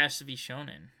 it has to be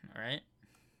shonen, right?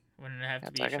 Wouldn't it have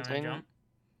to be Attack on Shonen Titan? Jump?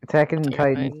 Attack on Attack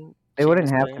on Titan. It Demon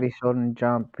wouldn't have Slayer. to be Shonen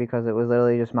Jump because it was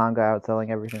literally just manga outselling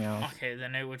everything else. Okay,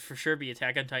 then it would for sure be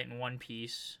Attack on Titan, One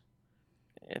Piece.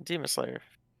 Yeah, Demon Slayer.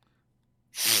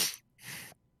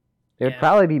 It would Yeah.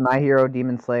 probably be My Hero,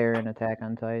 Demon Slayer, and Attack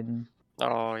on Titan.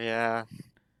 Oh yeah,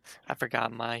 I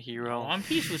forgot My No, Hero. One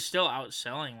Piece was still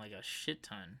outselling like a shit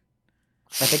ton.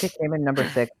 I think it came in number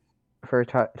 6 for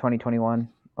 2021.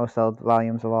 Most sold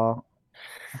volumes of all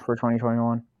for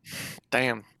 2021.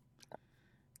 Damn.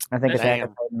 I think That's- Attack on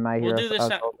Titan, and My We'll Hero. do this.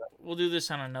 outsold it. We'll do this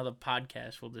on another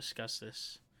podcast. We'll discuss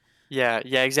this. Yeah,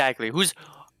 exactly. Who's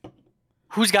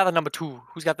got the number 2?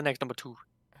 Who's got the next number 2?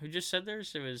 Who just said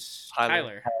theirs? It was Tyler.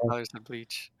 Tyler. Tyler said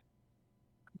Bleach.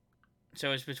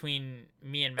 So it's between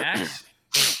me and Max.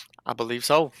 I believe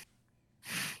so.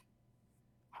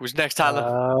 Who's next,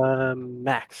 Tyler?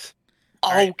 Max.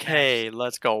 alright, Okay,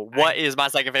 let's go. What is my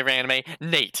second favorite anime?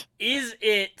 Nate. Is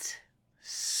it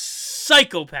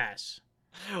Psychopaths?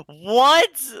 What?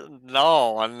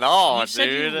 No, You said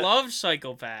dude. you love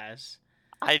Psychopaths.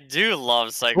 I do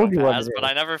love Told you what Psychopaths, it but is.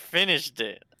 I never finished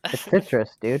it. It's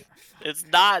Citrus, dude. It's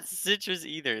not Citrus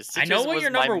either. I Citrus know what was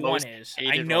your my number one most is. I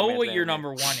hated know romance what your anime. number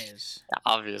one is.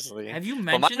 Obviously. Have you But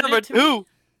my mentioned number it to me? 2.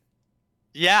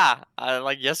 Yeah,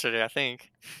 like yesterday, I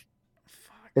think.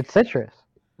 Fuck. It's Citrus.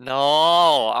 No.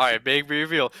 All right, big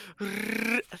reveal.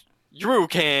 Yuru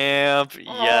Camp.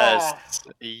 Yes.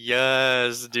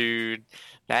 Yes, dude.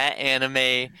 That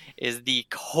anime is the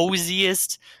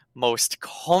coziest, most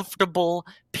comfortable,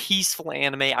 peaceful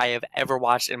anime I have ever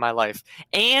watched in my life.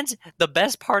 And the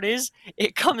best part is,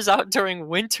 it comes out during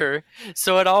winter,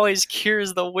 so it always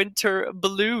cures the winter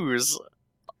blues.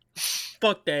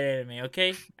 Fuck that anime,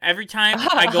 okay? Every time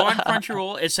I go on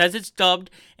Crunchyroll, it says it's dubbed,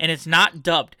 and it's not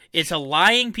dubbed. It's a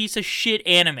lying piece of shit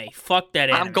anime. Fuck that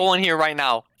anime. I'm going here right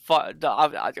now.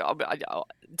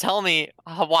 Tell me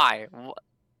why.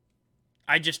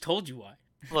 I just told you why.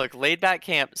 Look, Laid Back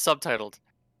Camp, subtitled.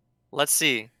 Let's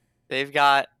see. They've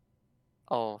got...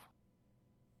 Oh.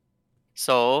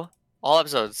 So, all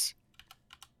episodes.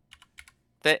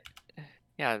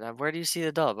 Yeah, where do you see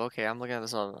the dub? Okay, I'm looking at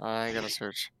this up. I gotta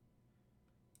search.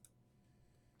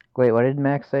 Wait, what did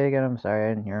Max say again? I'm sorry, I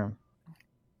didn't hear him.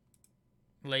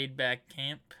 Laid back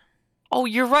camp. Oh,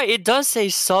 you're right. It does say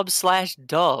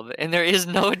sub/dub, and there is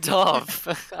no dub.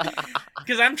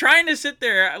 Because I'm trying to sit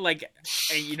there, like,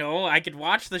 I could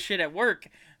watch the shit at work,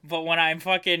 but when I'm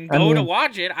fucking I go to mean-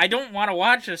 watch it, I don't want to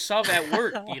watch a sub at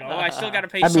work. I still gotta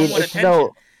pay I mean, somewhat it's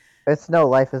attention. no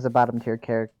life is a bottom tier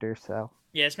character, so.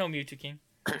 Yeah, it's no Mewtwo King.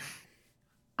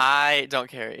 I don't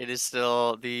care. It is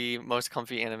still the most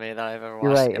comfy anime that I've ever watched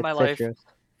You're right, in my it's life. Citrus.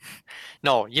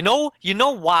 No, you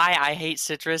know why I hate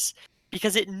Citrus?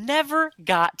 Because it never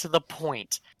got to the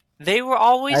point. They were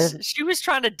always she was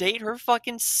trying to date her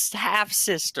fucking half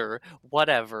sister,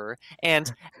 whatever.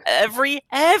 And every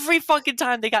fucking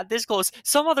time they got this close,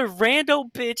 some other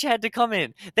rando bitch had to come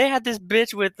in. They had this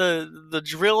bitch with the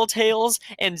drill tails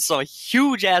and some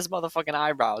huge ass motherfucking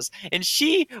eyebrows. And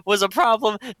she was a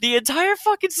problem the entire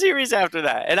fucking series after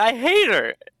that. And I hate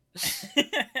her.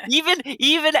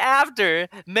 Even after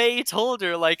May told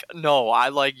her, like, no, I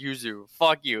like Yuzu,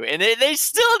 fuck you, and they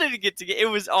still didn't get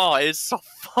together. It's so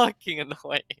fucking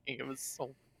annoying. It was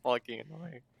so fucking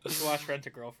annoying. You should watch Rent a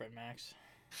Girlfriend, Max.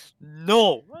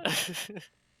 No.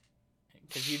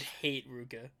 Because you'd hate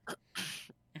Ruka.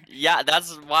 Yeah,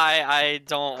 that's why I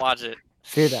don't watch it.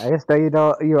 Dude, I just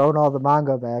know you own all the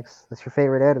manga, Max. That's your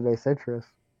favorite anime, Citrus.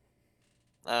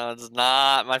 It's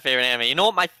not my favorite anime. You know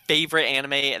what my favorite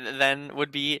anime then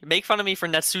would be? Make fun of me for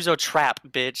Netsuzo Trap,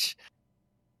 bitch.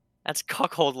 That's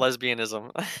cuckold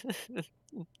lesbianism.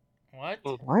 What?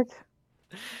 What?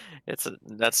 It's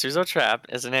Netsuzo Trap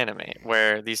is an anime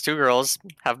where these two girls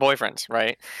have boyfriends,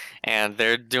 right? And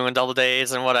they're doing double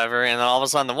dates and whatever, and then all of a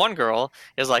sudden the one girl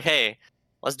is like, "Hey,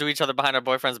 let's do each other behind our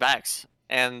boyfriends' backs,"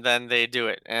 and then they do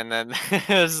it, and then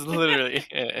it's literally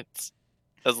that's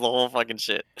the whole fucking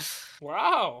shit.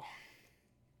 Wow.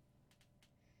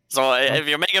 So if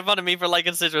you're making fun of me for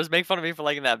liking Citrus, make fun of me for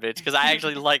liking that bitch, because I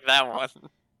actually like that one.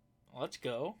 Let's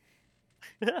go.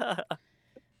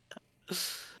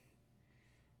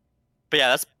 But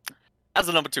yeah, that's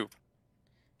the number 2.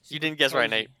 You didn't guess right,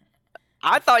 Nate. Cozy.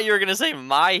 I thought you were gonna say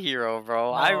My Hero,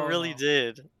 bro. I No, really no.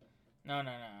 did. No.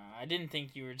 I didn't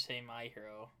think you would say My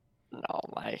Hero. No,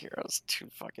 My Hero's too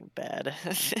fucking bad.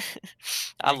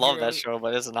 I My love that Hero- show,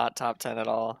 but it's not top 10 at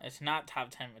all. It's not top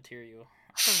 10 material.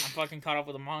 I'm fucking caught up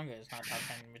with the manga. It's not top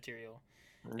 10 material.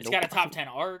 It's Nope. got a top 10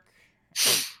 arc.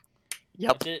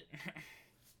 Yep. That's it.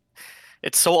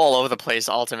 It's so all over the place.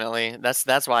 Ultimately,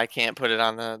 that's why I can't put it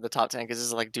on the top 10, because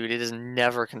it's like, dude, it is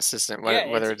never consistent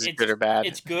whether it's good or bad.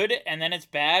 It's good, and then it's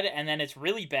bad, and then it's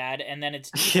really bad, and then it's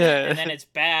decent, Yeah. and then it's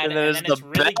bad, And then and then it's the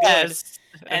really best.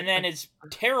 good, and then it's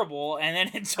terrible, and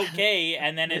then it's okay,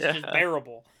 and then it's just Yeah.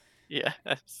 bearable. Yeah,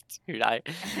 dude, I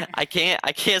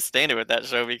can't stand it with that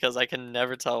show, because I can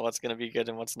never tell what's gonna be good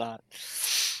and what's not.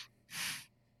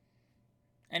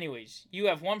 Anyways, you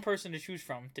have one person to choose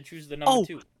from to choose the number Oh.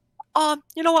 2.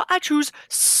 You know what? I choose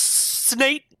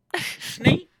Snape.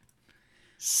 Snape?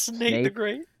 Snape the Snape?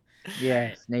 Great.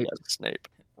 Yeah, Snape. Yeah, Snape.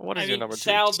 What I is your mean, number 2?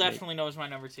 Sal Snape. definitely knows my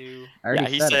number 2, I already Yeah,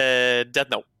 he said it. said Death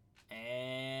Note.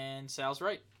 and Sal's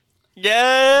right.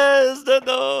 Yes, Death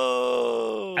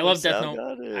Note. I love Death Sal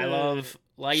Note. got I it. love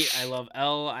Light. I love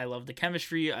L. I love the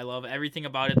chemistry. I love everything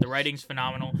about it. The writing's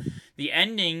phenomenal. The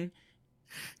ending,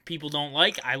 people don't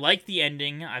like. I like the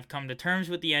ending. I've come to terms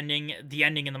with the ending. The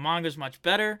ending in the manga is much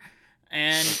better,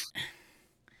 and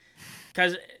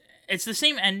because it's the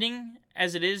same ending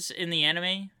as it is in the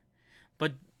anime,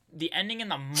 but the ending in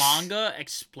the manga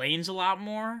explains a lot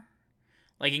more.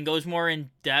 Like, it goes more in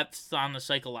depth on the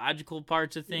psychological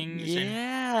parts of things.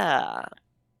 Yeah.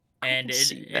 And can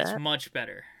see it's that. much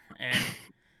better.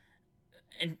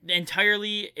 And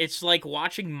entirely, it's like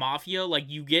watching Mafia. Like,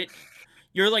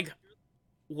 you're like,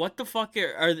 what the fuck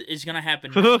is gonna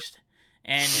happen next?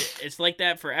 And it's like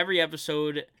that for every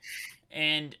episode.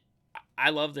 And I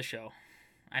love the show.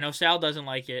 I know Sal doesn't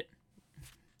like it.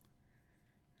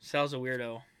 Sal's a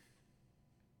weirdo.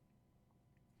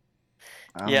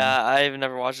 Yeah, I've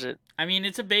never watched it. I mean,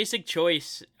 it's a basic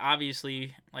choice,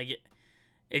 obviously. Like,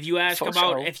 if you ask For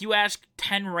sure. if you ask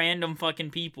 10 random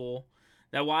fucking people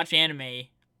that watch anime,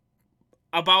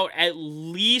 about at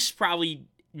least probably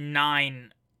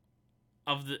 9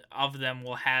 of them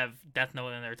will have Death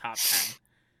Note in their top 10.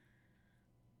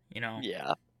 You know?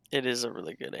 Yeah, it is a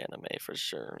really good anime for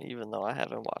sure, even though I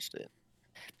haven't watched it.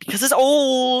 Because it's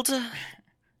old.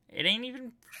 It ain't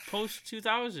even post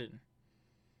 2000.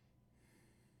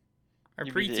 Or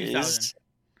It pre 2000. is.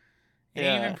 It ain't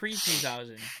Yeah. even pre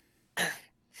 2000.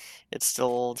 It's still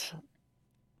old.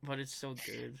 But it's so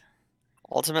good.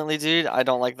 Ultimately, dude, I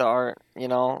don't like the art. You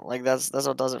know, like that's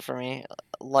what does it for me.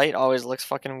 Light always looks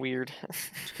fucking weird.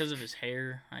 It's because of his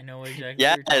hair. I know exactly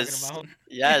what you're Yes. talking about.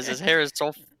 Yes, his hair is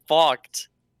so fucked.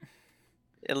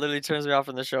 It literally turns me off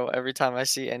from the show every time I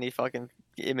see any fucking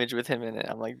image with him in it.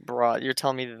 I'm like, bruh, you're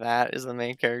telling me that is the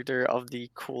main character of the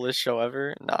coolest show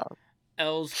ever? No.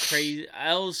 L's crazy.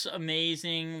 L's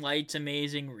amazing. Light's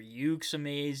amazing. Ryuk's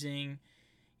amazing.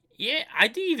 Yeah, I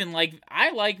do even like.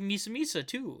 I like Misa Misa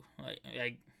too. Like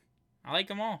I like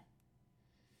them all.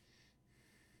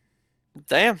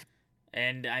 Damn.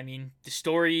 And I mean, the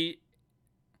story.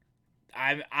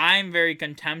 I'm very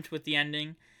content with the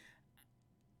ending.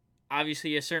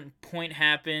 Obviously, a certain point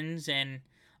happens, and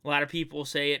a lot of people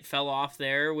say it fell off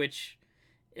there, which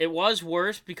it was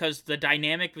worse because the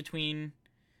dynamic between,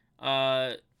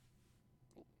 certain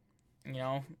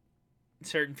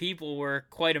people were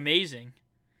quite amazing,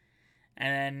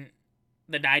 and then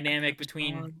the dynamic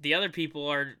between the other people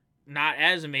are not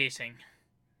as amazing.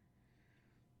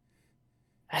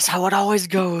 That's how it always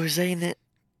goes, ain't it?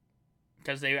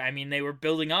 Because they were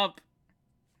building up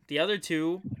the other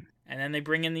two, and then they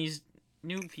bring in these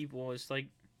new people. It's like,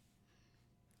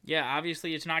 yeah,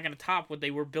 obviously it's not going to top what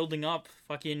they were building up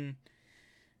fucking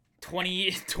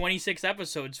 26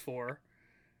 episodes for.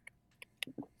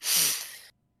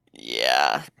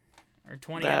 Yeah. Or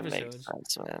 20 That episodes.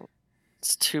 makes sense, man.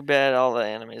 It's too bad all the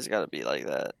anime's got to be like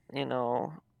that, you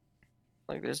know?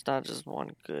 Like, there's not just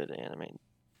one good anime.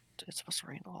 It's supposed to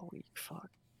rain all week. Fuck.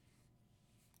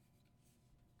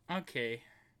 Okay.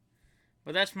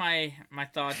 Well, that's my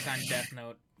thoughts on Death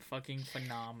Note. Fucking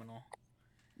phenomenal.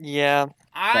 Yeah.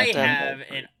 I That- have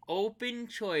an open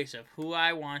choice of who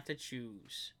I want to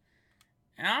choose.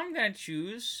 And I'm going to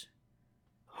choose...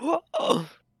 Who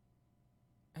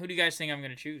do you guys think I'm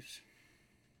going to choose?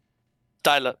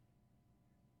 Tyler.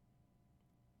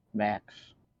 Max.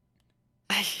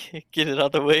 Get it out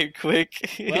of the way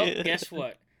quick. Well, guess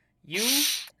what? You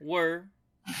were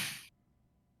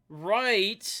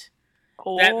right.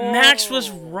 That Max was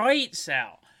Oh, right,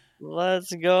 Sal.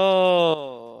 Let's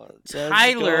go.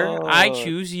 Tyler, I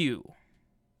choose you.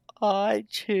 I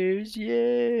choose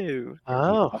you.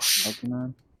 Oh.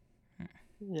 Pokemon.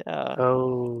 Yeah.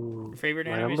 Oh. Your favorite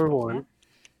My anime is number Pokemon? one.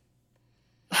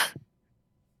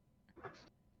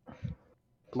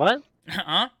 What?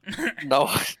 Huh? No,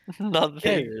 Yeah,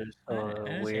 nothing. you're I so didn't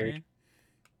say weird. anything.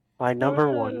 My number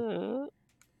one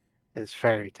is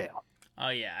Fairy Tail. Oh,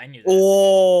 yeah, I knew that.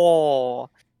 Oh,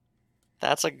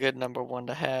 that's a good number one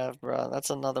to have, bro. That's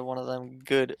another one of them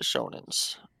good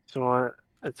shonens.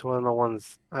 It's one of the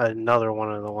ones. Another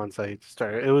one of the ones I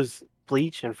started. It was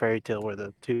Bleach and Fairy Tail were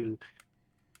the two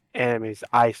animes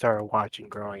I started watching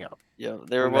growing up. Yeah,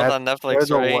 they were And both that- on They're Netflix,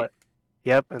 the right? what?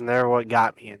 Yep, and they're what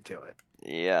got me into it.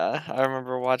 Yeah, I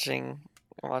remember watching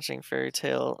Fairy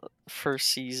Tail first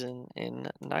season in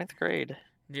 9th grade.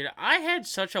 Dude, I had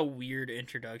such a weird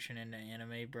introduction into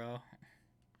anime, bro.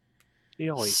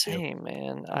 You always do. Same,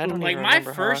 man. I don't Like even my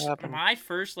remember how it happened.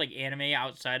 first like anime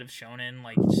outside of shonen,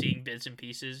 like seeing bits and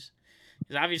pieces.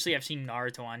 Because obviously I've seen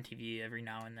Naruto on TV every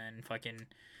now and then. Fucking,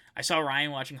 I saw Ryan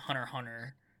watching Hunter x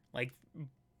Hunter like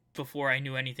before I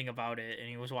knew anything about it, and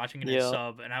he was watching it in Yeah.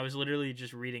 sub, and I was literally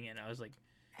just reading it. And I was like,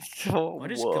 Oh,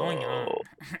 what is going on?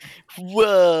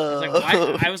 Whoa.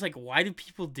 I was like, why do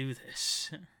people do this?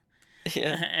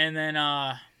 Yeah. And then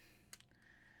I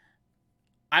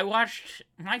watched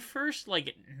my first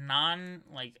like non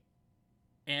like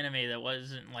anime that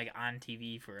wasn't like on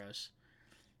TV for us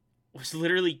was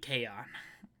literally K-On!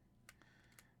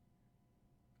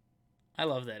 I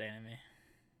love that anime.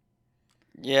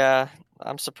 Yeah,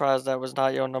 I'm surprised that was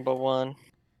not your number one.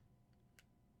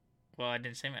 Well, I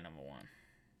didn't say my number one.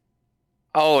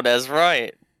 Oh, that's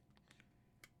right.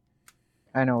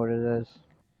 I know what it is.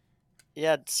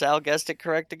 Yeah, Sal guessed it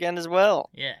correct again as well.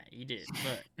 Yeah, you did,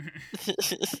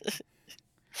 but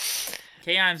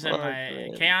K-On's Fuck,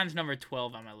 man. K-On's number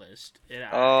 12 on my list. It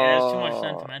has too much Oh.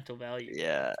 sentimental value.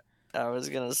 Yeah, I was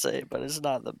gonna say, but it's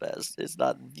not the best. It's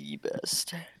not the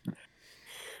best.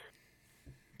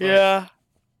 Yeah.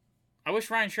 I wish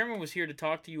Ryan Sherman was here to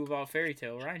talk to you about Fairy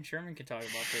Tail. Ryan Sherman can talk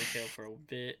about Fairy Tail for a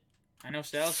bit. I know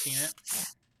Sal's seen it.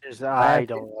 Just, I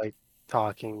don't like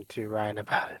talking to Ryan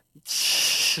about it.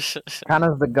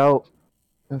 Kana's the goat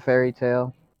in Fairy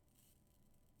Tail.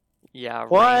 Yeah,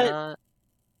 What? Reina.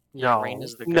 Yeah, No,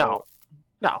 Reina's the no,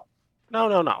 goat.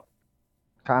 no.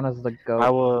 Kana's the goat. I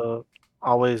will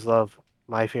always love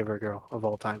my favorite girl of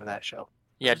all time in that show.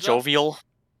 Yeah, Urza? Jovial.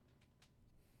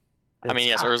 I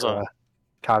mean, It's yes, Urza.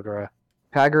 Kagura.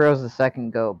 Kaguro's the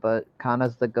second goat, but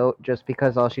Kana's the goat just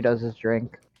because all she does is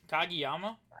drink.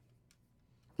 Kageyama?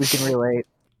 We can relate.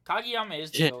 Kageyama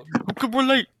is the Yeah. goat. Who could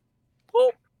relate?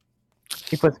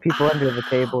 He puts people under the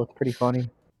table. It's pretty funny.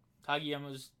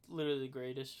 Kageyama's literally the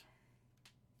greatest.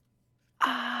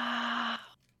 Ah.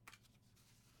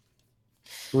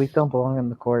 We don't belong in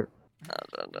the court.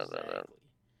 Exactly.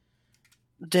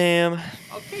 Damn.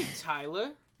 Okay,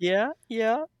 Tyler. Yeah.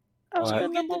 I was What? You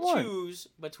good get number to one. choose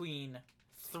between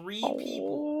 3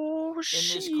 people. Oh, this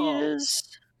she call.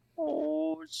 is.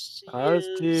 Oh, she Let's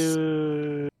is.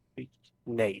 do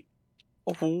Nate.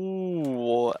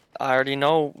 Ooh, I already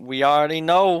know. We already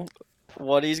know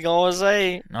what he's gonna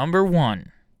say. Number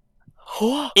 1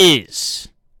 What? is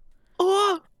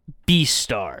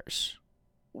Beastars.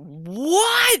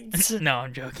 What? No,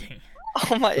 I'm joking.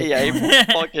 Oh my! Yeah, April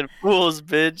fucking fools,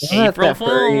 bitch. Isn't that April that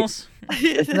furry- Fools.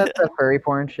 Isn't that the furry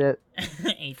porn shit?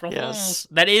 April Yes. Fools.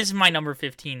 That is my number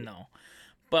 15, though.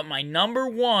 But my number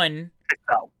 1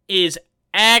 Oh. is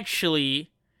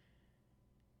actually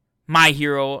My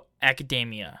Hero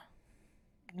Academia.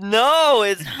 No,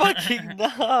 it's fucking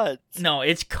not. No,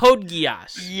 it's Code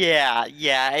Geass.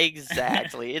 Yeah,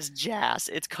 exactly. It's jazz.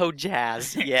 It's code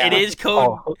jazz. Yeah. It is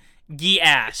Code Oh,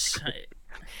 Geass.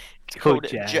 Code Code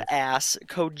jazz. jazz.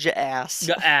 Code jazz.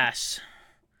 Geass.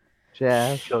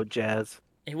 Jazz. Go Jazz.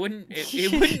 It wouldn't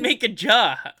make a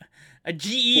ja. A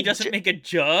GE doesn't make a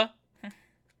ja.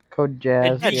 Code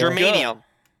Jazz. Yeah, Yeah. germanium.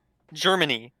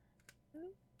 Germany.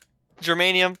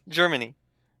 Germanium, Germany.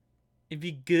 It'd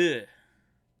be good.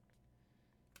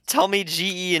 Tell me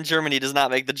GE in Germany does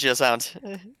not make the G sound.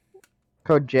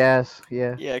 Code Jazz,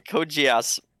 yeah. Yeah, Code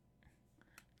Geass.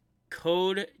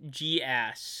 Code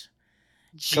Geass.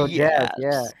 Code Jazz,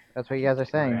 yeah. That's what you guys are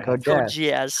saying. Right. Code Code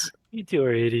Jazz. Geass. You two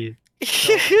are idiots.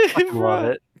 I love Bro,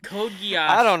 it. Code Geass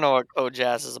I don't know what Code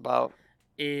Geass is about.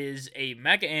 is a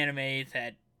mecha anime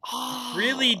that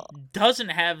really doesn't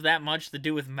have that much to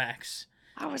do with mechs.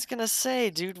 I was gonna say,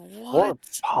 dude, More what?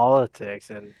 politics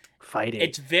and fighting.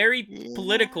 It's very Yeah.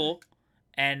 political,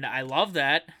 and I love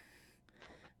that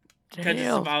because it's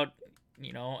Damn. about,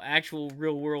 actual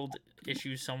real world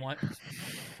issues somewhat.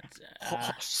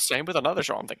 Same with another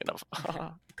show I'm thinking of.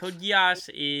 Code Geass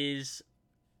is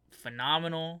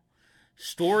phenomenal.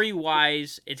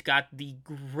 Story-wise, it's got the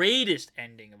greatest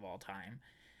ending of all time.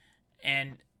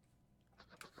 And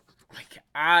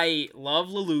I love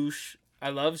Lelouch. I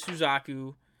love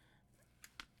Suzaku.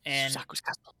 And Suzaku's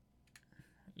castle.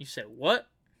 you said what?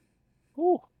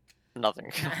 Ooh.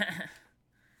 Nothing.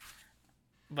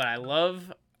 But I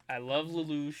love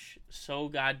Lelouch so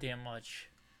goddamn much.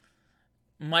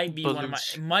 Might be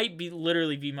Lelouch.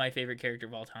 literally be my favorite character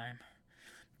of all time.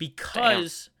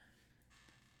 Because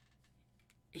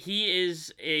he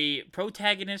is a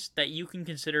protagonist that you can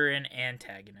consider an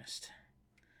antagonist.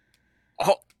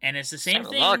 Oh, And it's the same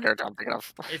that's another thing. character I'm thinking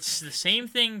of. It's the same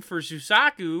thing for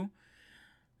Suzaku.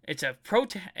 It's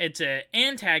an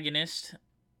antagonist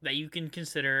that you can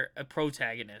consider a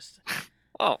protagonist.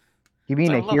 Oh, You mean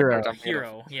So a another hero? character I'm thinking of.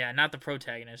 Hero, yeah, not the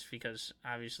protagonist, because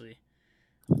obviously,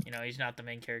 he's not the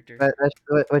main character.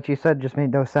 What you said just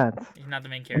made no sense. He's not the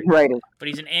main character, Right. but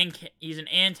he's an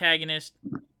antagonist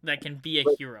that can be a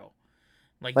hero.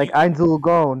 Like you- Ainzul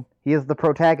Gon, he is the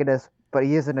protagonist, but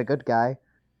he isn't a good guy.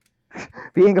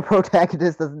 Being a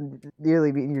protagonist doesn't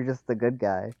nearly mean you're just the good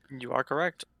guy. You are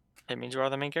correct. It means you are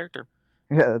the main character.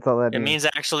 Yeah, that's all that It means. means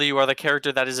actually you are the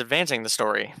character that is advancing the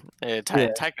story. Yeah.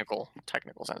 Technical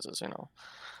senses,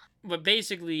 But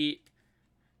basically,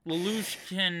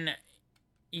 Lelouch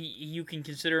you can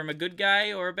consider him a good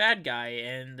guy or a bad guy,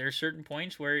 and there's certain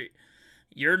points where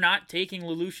you're not taking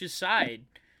Lelouch's side,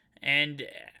 and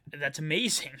that's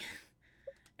amazing.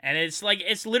 And it's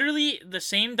literally the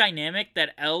same dynamic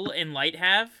that L and Light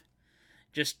have,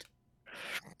 just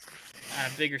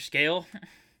on a bigger scale.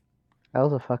 That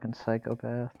was a fucking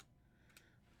psychopath.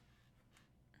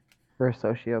 Or a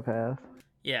sociopath.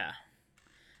 Yeah.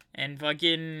 And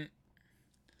fucking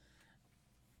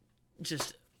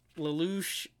just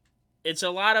Lelouch, it's a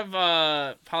lot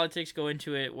of politics go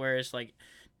into it, where it's like,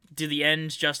 do the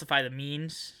ends justify the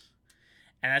means?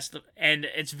 And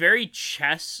it's very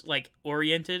chess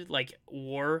oriented, like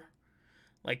war,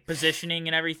 like positioning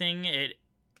and everything.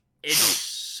 It's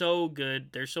so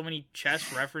good. There's so many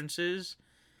chess references,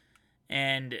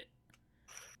 and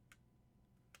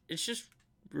it's just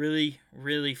really,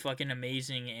 really fucking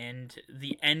amazing. And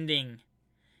the ending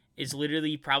is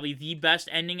literally probably the best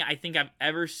ending I think I've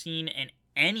ever seen in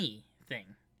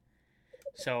anything.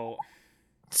 So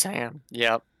Sam.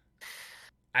 Yep.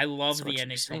 I love That's what the you're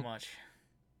ending so saying. much.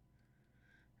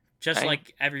 Just Dang.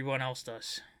 like everyone else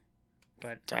does.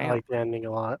 But I Damn. like the ending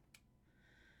a lot.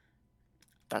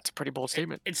 That's a pretty bold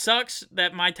statement. it sucks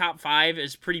that my top 5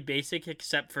 is pretty basic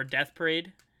except for Death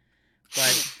Parade.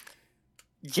 But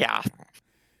Yeah.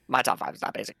 My top 5 is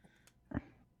not basic.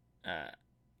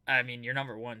 I mean, your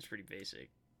number 1's pretty basic.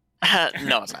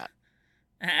 No, it's not.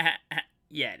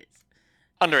 Yeah, it is.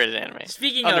 Underrated anime.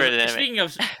 Speaking Underrated of anime.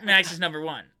 Max's number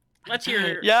 1, let's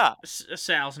hear Yeah.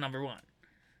 Sal's number 1.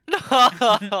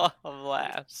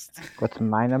 Last. What's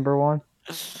my number one?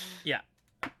 It's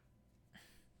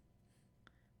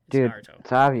Dude, Naruto.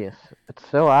 it's obvious. It's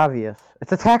so obvious.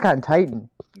 It's Attack on Titan.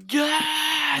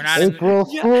 Yes! We're not in- April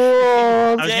Yeah. Fools!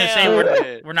 I was gonna say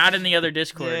Damn we're not in the other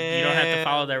Discord. You don't have to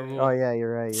follow that rule. Oh yeah,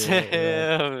 you're right. You're right,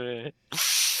 you're right.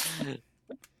 Damn it.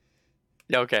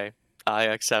 Yeah, okay. I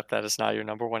accept that it's not your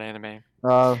number 1 anime.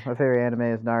 My favorite anime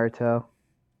is Naruto.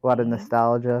 A lot of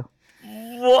nostalgia.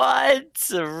 What?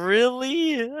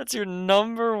 Really? That's your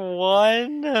number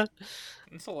 1?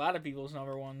 It's a lot of people's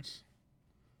number 1s.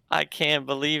 I can't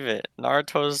believe it.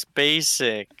 Naruto's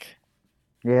basic.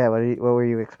 Yeah, what were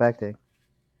you expecting?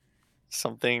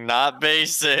 Something not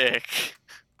basic.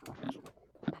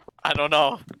 I don't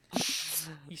know.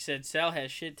 He said Sal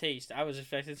has shit taste. I was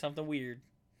expecting something weird.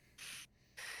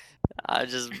 I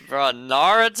just brought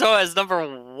Naruto as number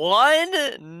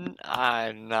 1.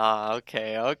 Nah.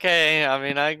 Okay. I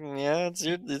mean,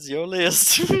 it's your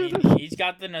list. He's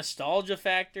got the nostalgia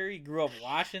factor. He grew up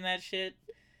watching that shit.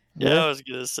 Yeah, I was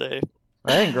gonna say.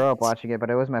 I didn't grow up watching it, but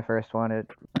it was my first one.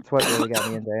 It's what really got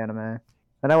me into anime.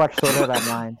 Then I watched Sword Art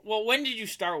Online. Well, when did you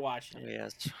start watching it?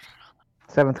 Yes.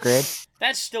 7th grade.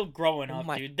 That's still growing Oh up,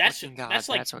 my dude. That's fucking God, that's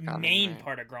like that's what got me, main man.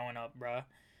 part of growing up, bro.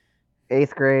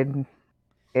 8th grade.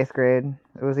 8th grade.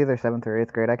 It was either 7th or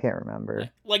 8th grade. I can't remember.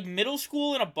 Like middle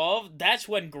school and above, that's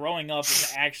when growing up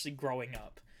is actually growing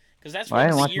up, because that's Well, I when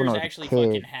didn't watch it when years I was a actually kid.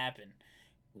 fucking happen.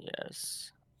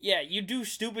 Yes. Yeah, you do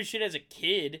stupid shit as a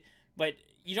kid, but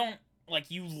you don't like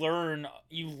you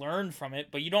learn from it,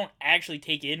 but you don't actually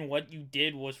take in what you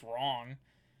did was wrong.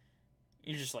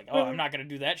 You're just like, oh, I'm not gonna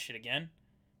do that shit again.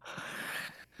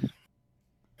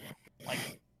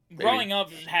 Like growing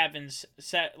up happens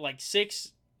like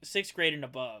sixth grade and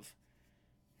above.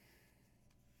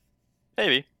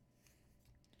 Maybe.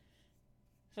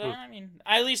 So I mean,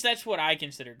 at least that's what I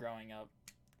consider growing up.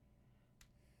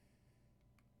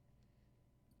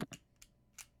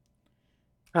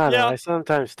 I don't know. Yeah. I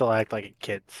sometimes still act like a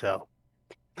kid, so.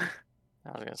 I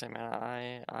was gonna say,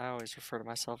 man, I always refer to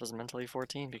myself as mentally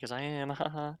 14 because I am.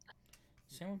 Haha.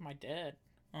 Same with my dad.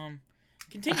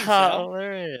 Continue, Sal.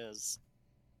 Hilarious.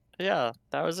 Yeah,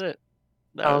 that was it.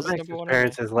 That Oh, was Max's number one.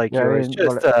 parents is like Yeah, I yours, mean,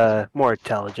 just more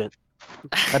intelligent.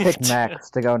 I picked Max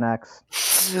to go next.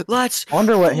 Let's I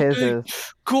wonder what his fucking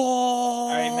is. go. All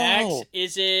right, Max.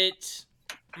 Is it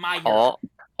My Hero?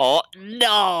 Oh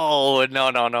no! it's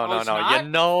not? You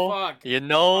know, Fuck. you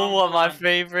know what Hold my on.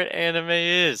 favorite anime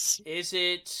is. Is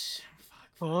it?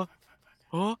 Huh?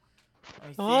 Huh? Let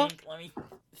me Huh? think.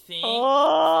 Think.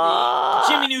 Oh,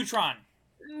 Jimmy Neutron.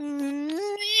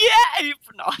 yeah!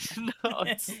 No,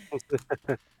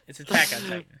 It's Attack on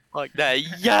Titan. fuck that.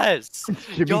 Yes!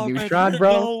 Jimmy Y'all Neutron, already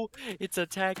bro. know it's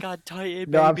Attack on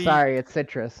Titan, No, I'm baby. sorry. It's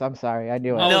Citrus. I'm sorry. I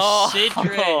knew it. Oh, No,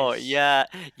 Citrus.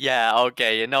 yeah,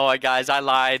 okay. You know what, guys? I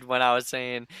lied when I was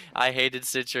saying I hated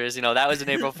Citrus. You know, that was an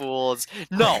April Fool's.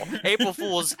 No, April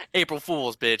Fool's,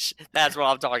 bitch. That's what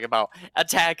I'm talking about.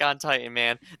 Attack on Titan,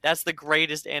 man. That's the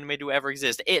greatest anime to ever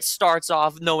exist. It starts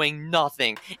off knowing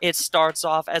nothing. It starts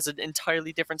off as an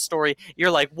entirely different story.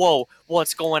 You're like, whoa,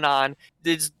 what's going on?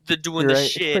 They're doing You're the right.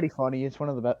 shit. It's pretty funny. It's one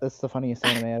of the best. It's the funniest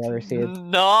anime I've ever seen.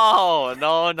 No.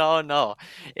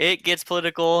 It gets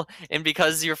political, and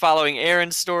because you're following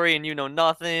Aaron's story and you know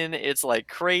nothing, it's like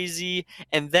crazy.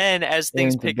 And then as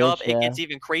things Aaron's a pick bitch, up, it yeah. gets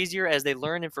even crazier as they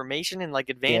learn information and like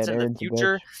advance Yeah, in the Aaron's a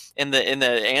future. bitch. And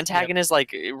the antagonist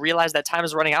like realize that time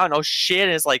is running out and oh shit,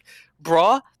 and it's like,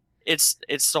 bruh, it's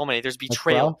so many. There's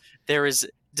betrayal. bruh? There is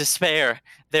despair.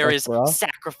 There That's is bruh?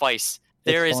 sacrifice.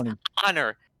 There It's is funny.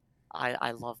 honor.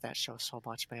 I love that show so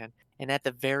much, man. And at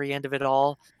the very end of it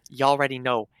all, you already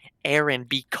know Aaron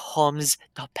becomes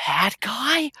the bad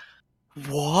guy?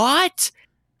 What?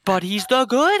 But he's the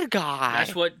good guy.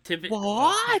 That's what typically.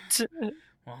 What?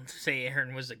 Well, to say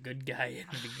Aaron was a good guy in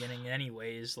the beginning,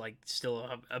 anyway, is like still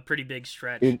a pretty big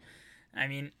stretch. Dude. I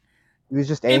mean, He was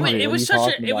just it angry. was What are you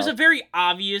such talking it was a about? very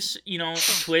obvious,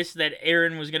 twist that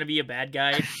Aaron was gonna be a bad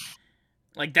guy.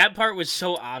 Like that part was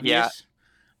so obvious.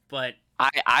 But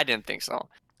I didn't think so.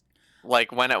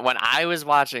 Like when I was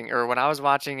watching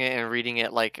it and reading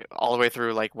it like all the way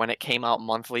through, like when it came out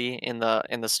monthly in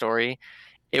the story,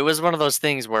 it was one of those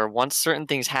things where once certain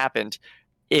things happened,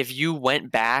 if you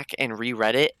went back and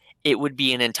reread it, it would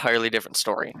be an entirely different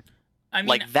story. I mean,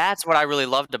 Like that's what I really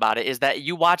loved about it, is that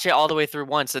you watch it all the way through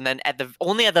once, and then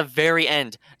only at the very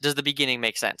end does the beginning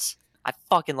make sense. I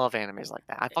fucking love animes like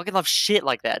that. I fucking love shit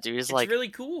like that, dude. it's Like really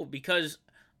cool because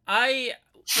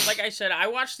like I said, I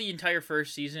watched the entire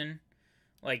first season,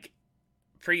 like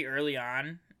pretty early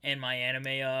on in my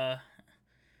anime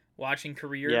watching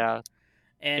career. yeah,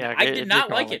 And yeah, I it did did not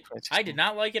come out, like like, it. quite I did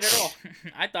not like it at all.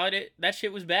 I thought that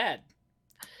shit was bad.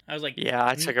 I was like, yeah.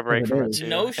 I took a break it from it is. too,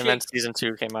 No and then shit. season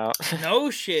 2 came out. no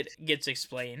shit gets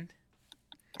explained.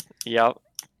 Yep,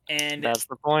 And that's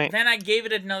the point. then I gave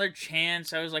it another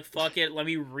chance. I was like, fuck it, let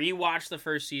me rewatch the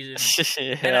first season.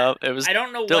 Yep, it was I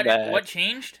don't know still bad. what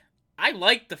changed. I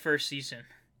liked the first season.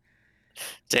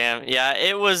 Damn. Yeah,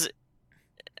 it was.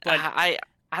 But I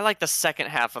like the second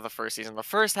half of the first season. The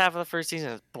first half of the first season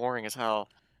is boring as hell.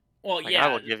 well, Like, yeah, I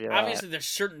will give you that. obviously there's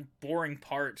certain boring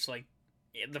parts. Like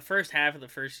the first half of the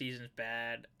first season is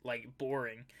bad, like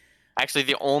boring. Actually,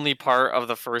 the only part of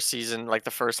the first season, like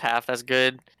the first half, that's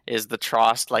good is the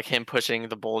Trost, like him pushing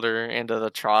the boulder into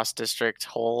the Trost district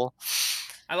hole.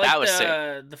 I That was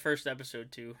like the first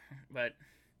episode too, but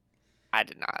I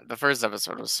did not. The first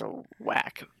episode was so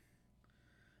whack,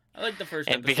 I like the first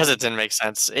and episode. because it didn't make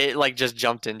sense, it like just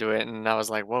jumped into it, and I was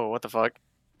like, "Whoa, what the fuck?"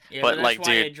 Yeah, but, but that's like,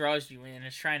 why dude- it draws you in.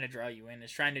 It's trying to draw you in.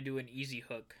 It's trying to do an easy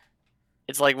hook.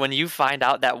 It's like when you find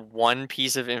out that one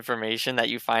piece of information that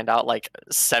you find out like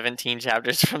 17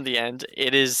 chapters from the end,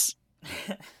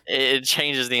 it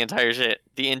changes the entire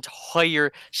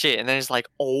shit. And then it's like,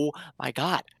 oh my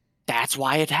god, that's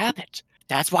why it happened.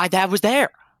 That's why Dad was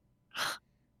there.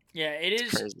 Yeah, it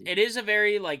It's is. crazy. It is a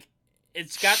very like.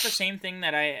 It's got the same thing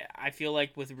that I feel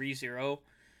like with ReZero.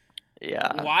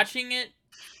 Yeah. Watching it,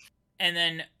 and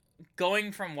then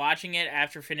going from watching it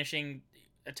after finishing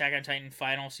Attack on Titan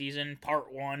final season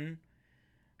part 1,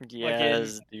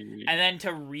 Yes, dude. and then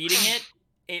to reading it,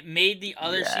 it made the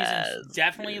other Yes, seasons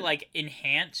definitely dude. like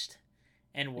enhanced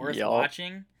and worth Yup.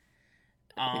 watching.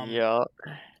 Yup.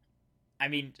 I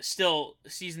mean, still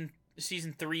season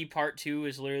 3 part 2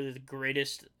 is literally the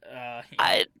greatest I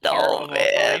part know, of all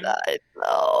man. time. I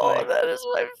know. But, That is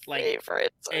my like,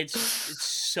 favorite. It's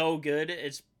so good.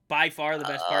 It's by far the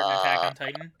best part in Attack on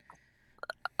Titan.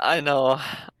 I know.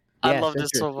 I Yeah, loved it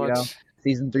so Citrus, you know? much.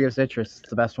 Season 3 of Citrus, it's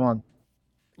the best one.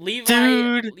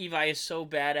 Dude. Levi is so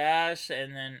badass,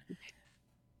 and then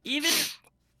even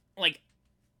like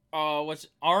what's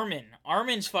Armin?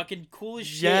 Armin's fucking cool as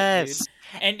shit, Yes. dude.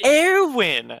 And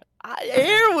Erwin.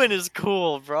 Erwin is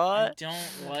cool, bro. I don't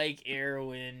like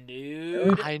Erwin,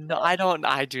 dude. I know.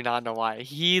 I do not know why.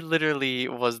 He literally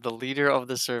was the leader of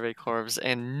the Survey Corps,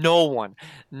 and no one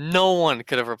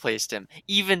could have replaced him.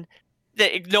 Even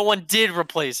no one did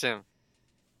replace him.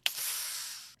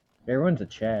 Everyone's a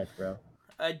Chad, bro.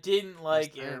 I didn't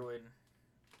like Understand. Erwin.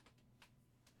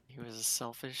 He was a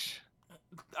selfish.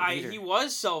 He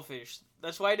was selfish.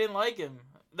 That's why I didn't like him.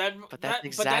 But that's that's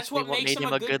exactly what what makes made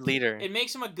him a good leader. It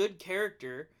makes him a good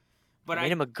character. But It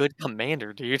made him a good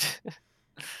commander, dude.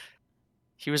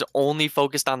 He was only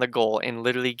focused on the goal and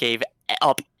literally gave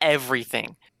up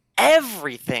everything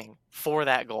for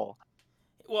that goal.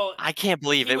 well, I can't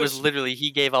believe he it was was- literally he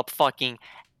gave up fucking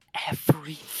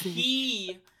everything.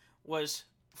 he was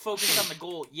focused on the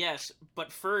goal, yes,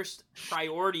 but first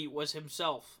priority was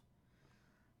himself.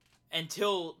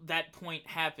 Until that point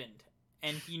happened,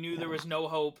 and he knew there was no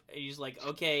hope, and he's like,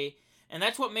 okay. And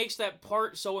that's what makes that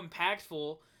part so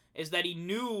impactful, is that he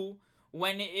knew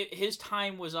when his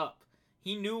time was up.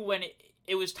 He knew when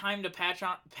it was time to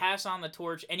pass on the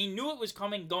torch, and he knew it was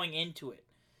coming going into it.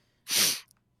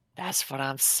 That's what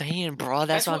I'm saying, bro.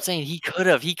 That's what I'm what- saying. He could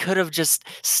have just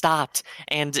stopped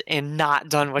and not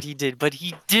done what he did, but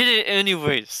he did it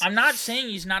anyways. I'm not saying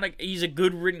he's a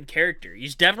good written character.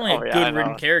 He's definitely Oh, a yeah, I good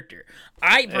written know. character.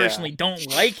 I personally don't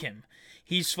like him.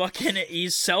 He's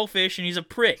selfish and he's a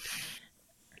prick.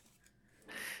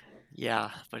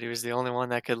 Yeah, but he was the only one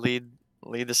that could lead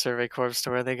the Survey Corps to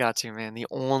where they got to, man. The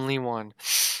only one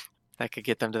that could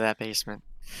get them to that basement.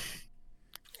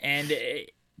 And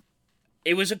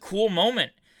it was a cool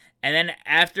moment. And then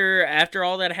after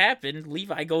all that happened,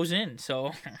 Levi goes in, so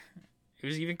it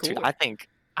was even cooler. Dude,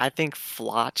 I think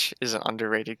Flotch is an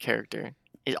underrated character.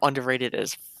 He's underrated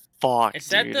as fuck, is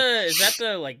that dude.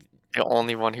 the like? The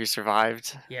only one who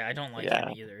survived? Yeah, I don't like Yeah.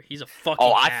 him either. He's a fucking.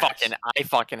 Oh, ass. I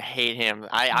fucking hate him.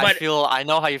 I But- I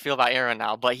know how you feel about Aaron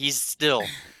now, but he's still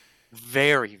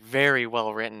very, very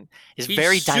well written. He's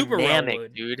very super dynamic, well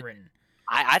dude. written.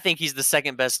 I think he's the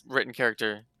second best written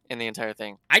character in the entire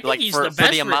thing. I think Like, he's for the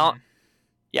best the amount, written.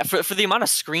 yeah, for the amount of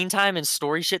screen time and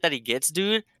story shit that he gets,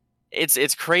 dude,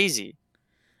 it's crazy.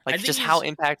 I Like think just how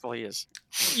he's- impactful he is.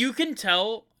 You can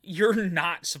tell you're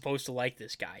not supposed to like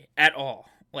this guy at all.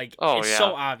 Like, Oh, it's yeah.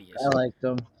 so obvious. I liked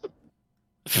them.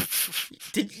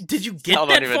 Did you get I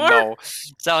that don't even far? know.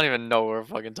 I don't even know what we're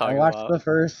fucking talking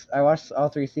I watched all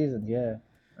 3 seasons, yeah.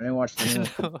 I didn't watch the new one.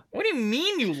 about. What do you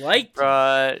mean you liked him?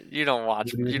 Bruh, you don't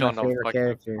watch. Dude, he was You my don't know favorite fucking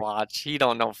character. Flotch. He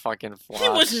don't know fucking Flotch. He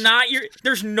was not your.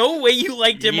 There's no way you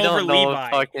liked him You over don't know Levi.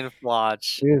 fucking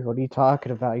Flotch. Dude, what are you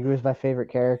talking about? He was my favorite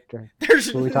character. There's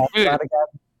Who we talking Dude. about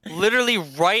again? Literally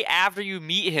right after you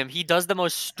meet him, he does the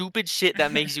most stupid shit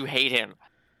that makes you hate him.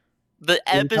 The Who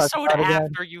we talking episode about again?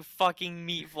 after you fucking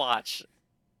meet Flotch.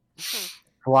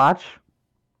 Watch?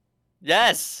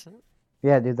 Yes.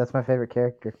 Yeah, dude, that's my favorite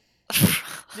character.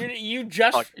 Dude, you Fuck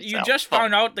just yourself.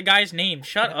 found out the guy's name.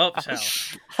 Shut up, Sal.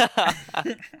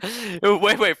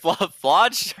 wait,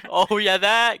 Flotch? Oh yeah,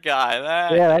 that guy.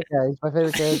 That. Yeah, that guy. He's my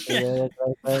favorite character. Yeah, that's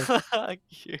what I said. Fuck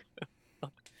you.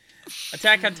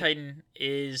 Attack on Titan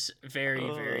is very,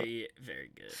 Ugh. very, very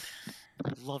good.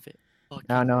 I love it. Fuck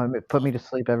No, you. no, it put me to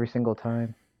sleep every single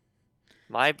time.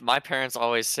 My parents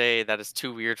always say that it's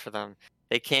too weird for them.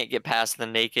 They can't get past the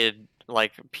naked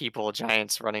like people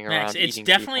giants running around. Max, it's eating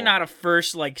definitely people. not a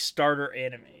first like starter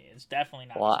anime. It's definitely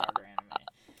not Wow. a starter anime.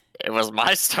 It was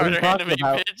my starter talking anime,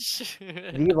 about?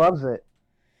 bitch. He loves it.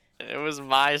 It was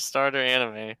my starter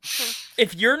anime.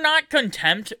 If you're not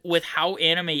content with how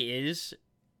anime is,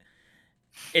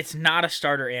 it's not a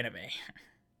starter anime.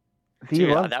 He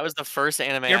Dude, loves that was the first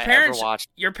anime Your I parents- ever watched.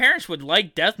 Your parents would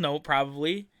like Death Note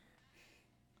probably.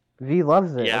 V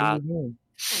loves it. Yeah. What do you mean?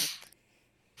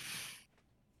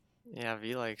 Yeah,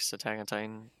 V likes Attack on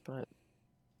Titan, but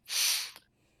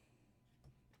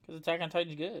Because Attack on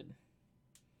Titan's good.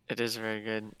 it is very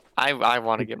good. I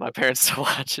want to get my parents to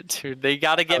watch it, dude. They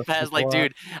gotta get past, like,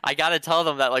 dude, I gotta tell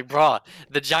them that, like, bro,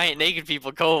 the giant naked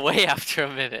people go away after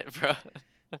a minute, bro.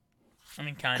 I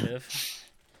mean, kind of.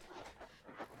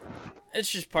 It's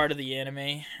just part of the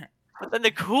anime. But then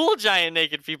the cool giant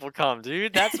naked people come,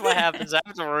 dude. That's what happens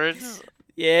afterwards.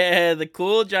 Yeah, the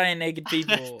cool giant naked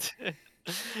people.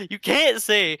 You can't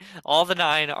say all the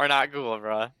 9 are not cool,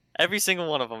 bro. Every single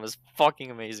one of them is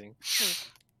fucking amazing.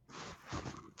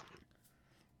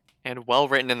 And well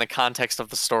written in the context of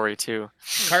the story, too.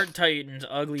 Cart Titan's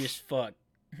ugly as fuck.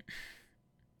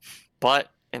 But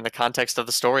in the context of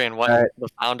the story and what Alright. the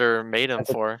founder made him I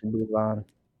think for. we should move on.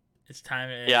 It's time.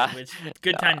 Yeah. It's a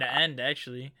good time to end,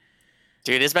 actually.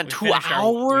 Dude, it's been We 2 finished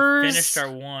hours. We finished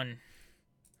our one.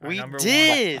 Our We number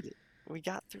did. We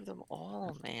got through them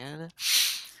all, man.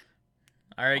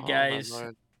 All right, Oh, my guys.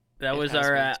 lord. That It was has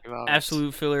our been 2 hours.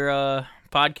 Absolute Filler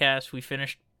podcast. We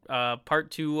finished part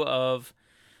 2 of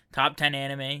Top 10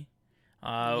 Anime.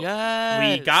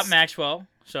 Yes. We got Maxwell,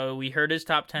 so we heard his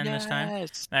top 10 this time.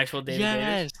 Yes. Maxwell David Bader.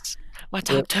 Yes. My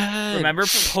top 10. Remember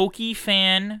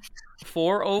PokeFan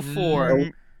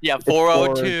 404. Yeah, It's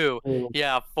 402. 402.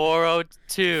 Yeah,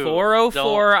 402.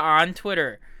 404 on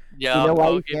Twitter. Yeah, You know why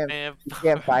you Pokemon. You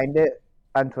can't find it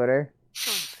on Twitter.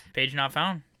 Page not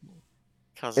found.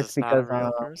 Because It's it's not a because,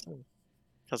 real person.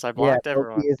 Because I Yeah, blocked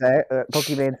everyone. Poki is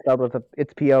Pokemon spelled with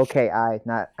it's P-O-K-I,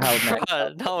 not how it's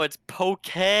Bruh, no, it's Poke.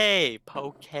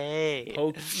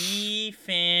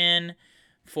 PokeFan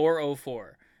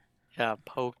 404. Yeah,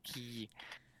 Pokey.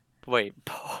 Wait,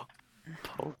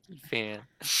 Pokefan.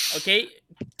 Okay,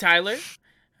 Tyler.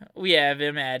 We have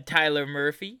him at Tyler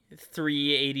Murphy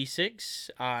 386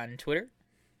 on Twitter.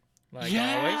 Like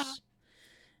Yeah. always.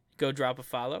 Go drop a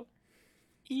follow.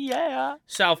 Yeah.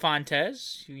 Sal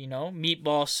Fontes,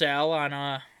 Meatball Sal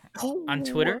on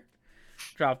Twitter.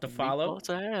 Drop the follow.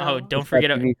 Oh, don't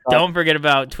forget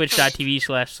about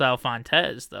twitch.tv/Sal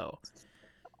Fontes though.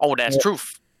 Oh, that's Yeah.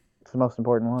 truth. It's the most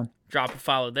important one. Drop a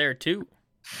follow there too.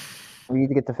 We need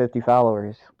to get to 50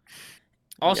 followers.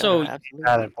 Also, Yeah, absolutely.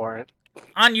 Not important.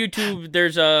 on YouTube,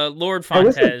 there's a Lord Oh,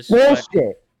 this Fontes. is but-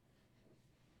 bullshit.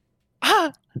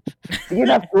 The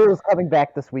enough Duel is coming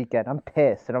back this weekend. I'm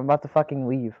pissed, and I'm about to fucking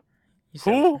leave. He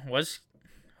said- Who?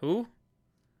 Who?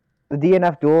 The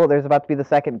DNF Duel, there's about to be the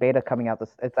second beta coming out.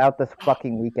 It's out this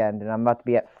fucking weekend, and I'm about to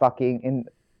be at fucking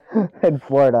in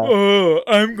Florida. Oh,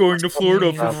 I'm going to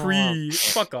Florida for Oh. free.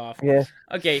 Fuck off. Yeah.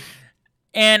 Okay.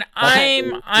 And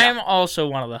I'm also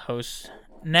one of the hosts,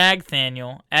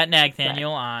 Nagthaniel, at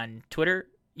Nagthaniel on Twitter,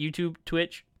 YouTube,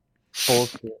 Twitch,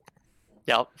 Bullshit.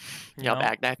 Yep. No.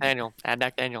 Add Nathaniel. Add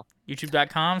Nathaniel.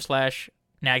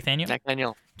 youtube.com/Nagthaniel,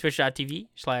 Nathaniel.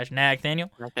 twitch.tv/Nagthaniel,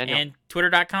 Nathaniel. and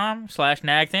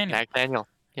twitter.com/Nagthaniel. Nathaniel.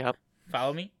 Yep.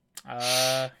 Follow me.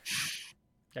 There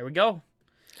we go.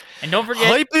 And don't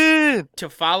forget Hyping! to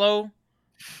follow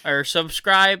or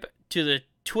subscribe to the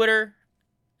Twitter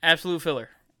Absolute Filler,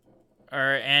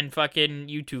 and fucking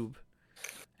YouTube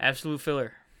Absolute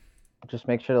Filler. Just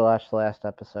make sure to watch the last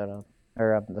episode of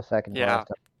the second to Yeah.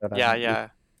 last episode. Yeah, on YouTube. yeah.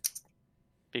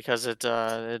 Because it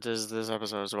is this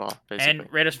episode as well, basically.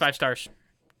 And rate us 5 stars.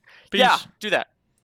 Peace. Yeah, do that.